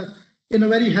together in a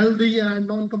very healthy and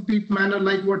non-compete manner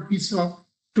like what we saw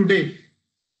today.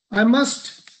 I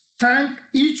must thank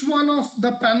each one of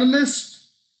the panelists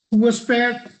who have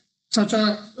spared such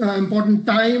an important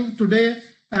time today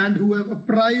and who have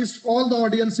apprised all the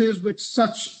audiences with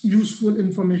such useful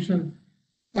information.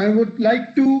 I would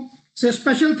like to say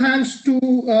special thanks to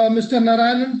Mr.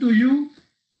 Narayanan, to you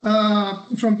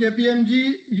from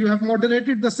KPMG. You have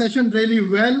moderated the session really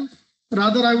well.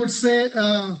 Rather, I would say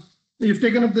you've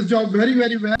taken up this job very,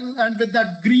 very well. And with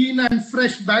that green and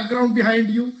fresh background behind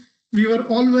you, we were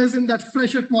always in that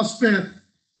fresh atmosphere.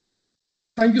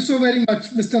 Thank you so very much,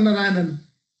 Mr. Narayanan.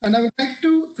 And I would like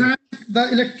to thank the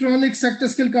Electronic Sector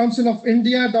Skill Council of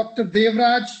India, Dr.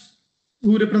 Devraj,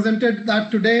 who represented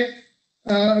that today.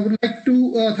 I would like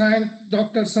to thank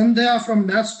Dr. Sandhya from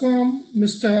NASCOM,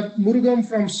 Mr. Murugam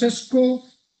from Cisco,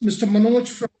 Mr. Manoj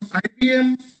from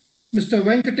IBM, Mr.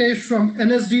 Venkatesh from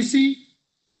NSDC,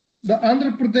 the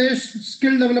Andhra Pradesh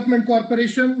Skill Development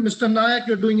Corporation. Mr. Nayak,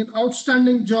 you're doing an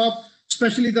outstanding job,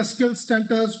 especially the skill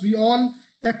centers. We all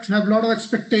have a lot of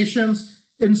expectations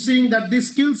in seeing that these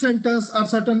skill centers are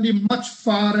certainly much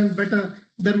far and better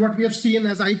than what we have seen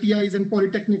as ITIs and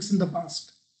polytechnics in the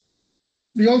past.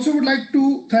 We also would like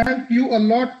to thank you a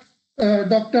lot,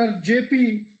 Dr.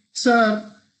 JP,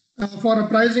 sir, for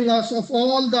apprising us of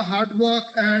all the hard work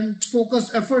and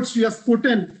focused efforts you have put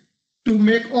in to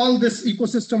make all this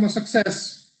ecosystem a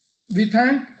success. We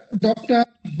thank Dr.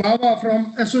 Baba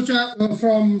from ASSOCHAM,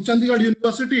 from Chandigarh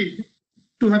University,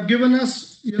 to have given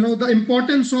us, the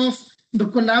importance of the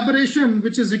collaboration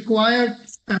which is required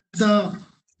at the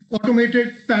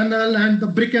automated panel and the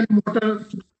brick and mortar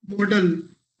model.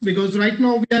 Because right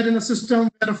now we are in a system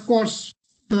where, of course,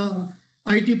 the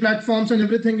IT platforms and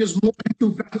everything is more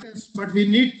into practice, but we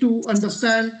need to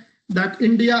understand that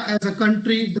India as a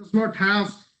country does not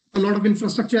have a lot of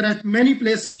infrastructure at many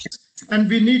places, and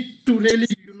we need to really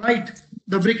unite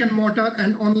the brick and mortar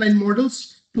and online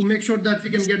models to make sure that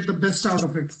we can get the best out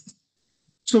of it.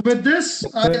 So with this,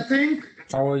 I think...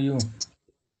 How are you?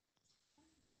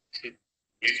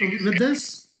 So with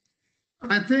this,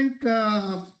 I think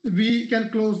we can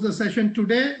close the session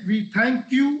today. We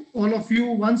thank you, all of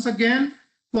you, once again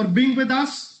for being with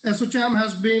us. ASSOCHAM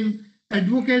has been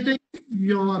advocating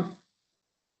your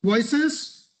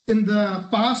voices in the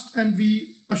past, and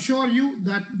we assure you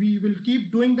that we will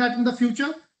keep doing that in the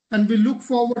future, and we look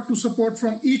forward to support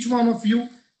from each one of you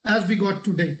as we got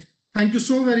today. Thank you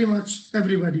so very much,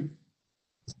 everybody.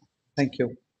 Thank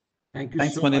you. Thank you.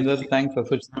 Thanks, so Maninder. much. Thanks,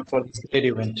 ASSOCHAM, for this great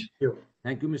event.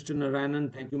 Thank you, Mr.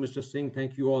 Narayanan. Thank you, Mr. Singh.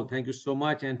 Thank you all. Thank you so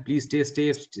much. And please stay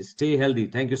safe, stay healthy.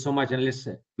 Thank you so much. And let's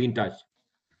be in touch.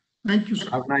 Thank you, sir.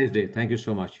 Have a nice day. Thank you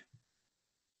so much.